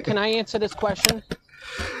well, can I answer this question?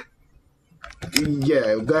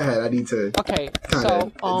 Yeah, go ahead. I need to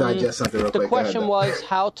digest something real quick. The question was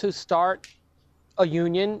how to start a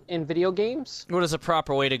union in video games. What is the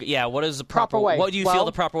proper way to? Yeah, what is the proper way? What do you feel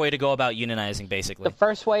the proper way to go about unionizing? Basically, the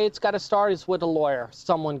first way it's got to start is with a lawyer,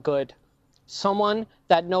 someone good, someone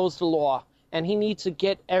that knows the law, and he needs to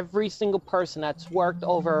get every single person that's worked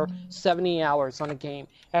over 70 hours on a game.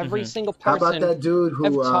 Every single person. How about that dude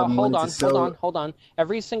who? Hold on.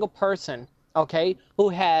 Every single person, okay, who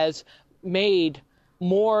has made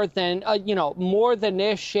more than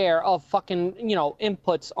their share of fucking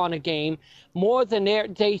inputs on a game, more than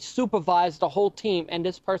they supervise the whole team, and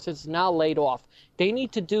this person's now laid off. They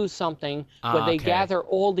need to do something where they gather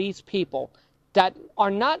all these people that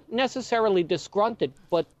are not necessarily disgruntled,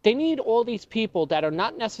 but they need all these people that are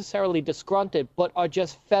not necessarily disgruntled, but are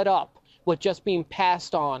just fed up with just being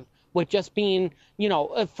passed on, with just being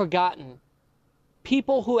forgotten.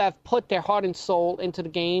 People who have put their heart and soul into the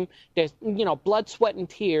game, there's blood, sweat, and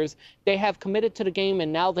tears, they have committed to the game,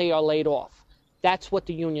 and now they are laid off. That's what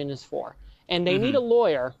the union is for. And they need a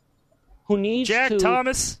lawyer who needs Jack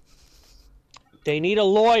Thomas. They need a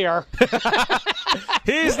lawyer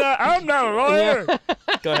I'm not a lawyer.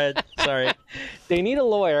 Go ahead. Sorry. They need a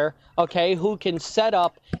lawyer, okay, who can set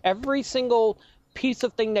up every single piece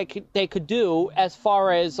of thing they could do as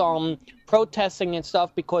far as protesting and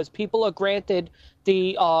stuff, because people are granted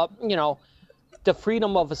the the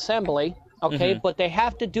freedom of assembly, okay, but they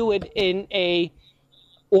have to do it in a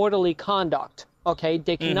orderly conduct, okay.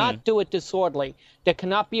 They cannot do it disorderly. There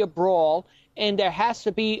cannot be a brawl, and there has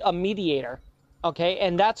to be a mediator, okay.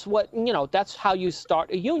 And that's what that's how you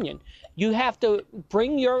start a union. You have to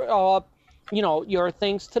bring your your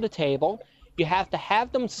things to the table. You have to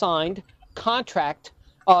have them signed, contracted,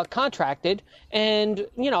 and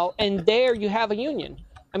and there you have a union.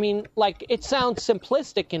 I mean, like, it sounds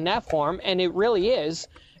simplistic in that form, and it really is,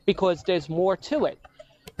 because there's more to it.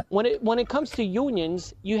 When it comes to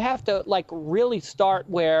unions, you have to really start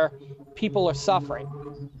where people are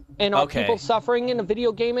suffering. And are people suffering in the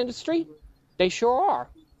video game industry? They sure are.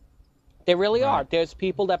 They really are. There's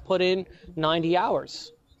people that put in 90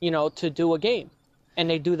 hours, to do a game, and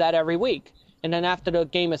they do that every week. And then after the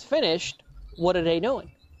game is finished, what are they doing?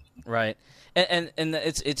 Right. And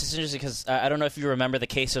it's interesting because I don't know if you remember the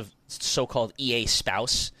case of so-called EA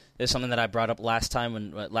spouse. There's something that I brought up last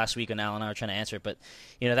week when Al and I were trying to answer it. But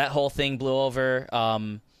that whole thing blew over.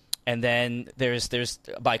 And then there's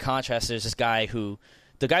by contrast, there's this guy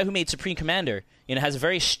the guy who made Supreme Commander, has a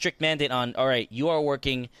very strict mandate on, all right, you are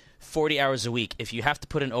working 40 hours a week. If you have to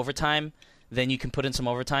put in overtime, then you can put in some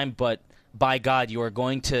overtime. But by God, you are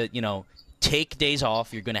going to take days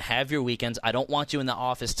off. You're going to have your weekends. I don't want you in the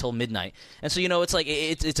office till midnight. And so it's like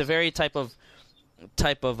it's a very type of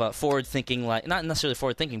forward thinking, like not necessarily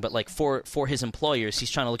forward thinking, but like for his employers, he's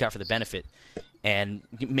trying to look out for the benefit. And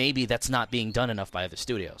maybe that's not being done enough by other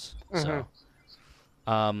studios. So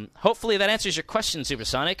hopefully that answers your question,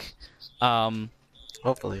 Supersonic.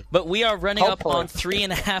 Hopefully. But we are running up on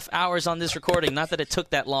 3.5 hours on this recording. Not that it took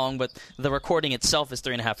that long, but the recording itself is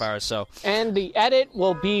 3.5 hours. So. And the edit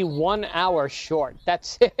will be 1 hour short.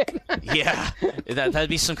 That's it. Yeah, that'd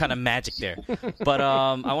be some kind of magic there. But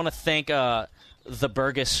I want to thank the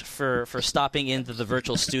Burgess for stopping into the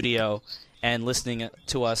virtual studio and listening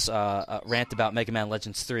to us rant about Mega Man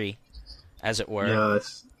Legends 3, as it were. Yeah,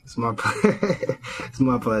 it's my it's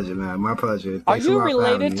my pleasure, man. My pleasure. Thanks. Are you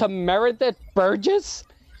related to Meredith Burgess?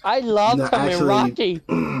 I love him in Rocky.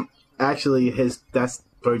 Actually, that's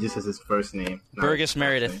Burgess is his first name. Burgess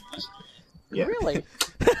Meredith. Yeah. Really?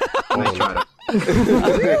 Nice try.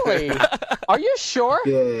 Really? Are you sure?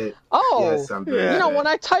 Yeah. Oh. Yes, I'm very when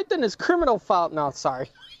I typed in his criminal file. No, sorry.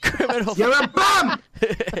 Criminal. You're a bum.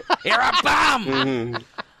 You're a bum.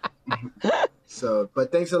 So,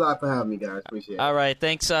 but thanks a lot for having me, guys. Appreciate it. All right,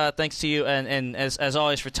 thanks to you, and as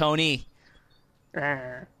always for Tony,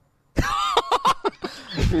 for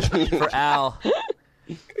Al.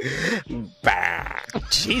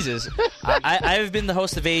 Jesus, I've been the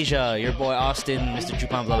host of Asia, your boy Austin, Mr.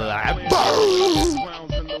 Chupan, blah blah blah.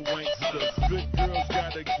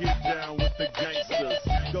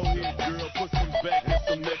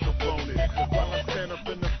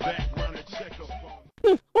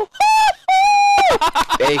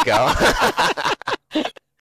 There you go.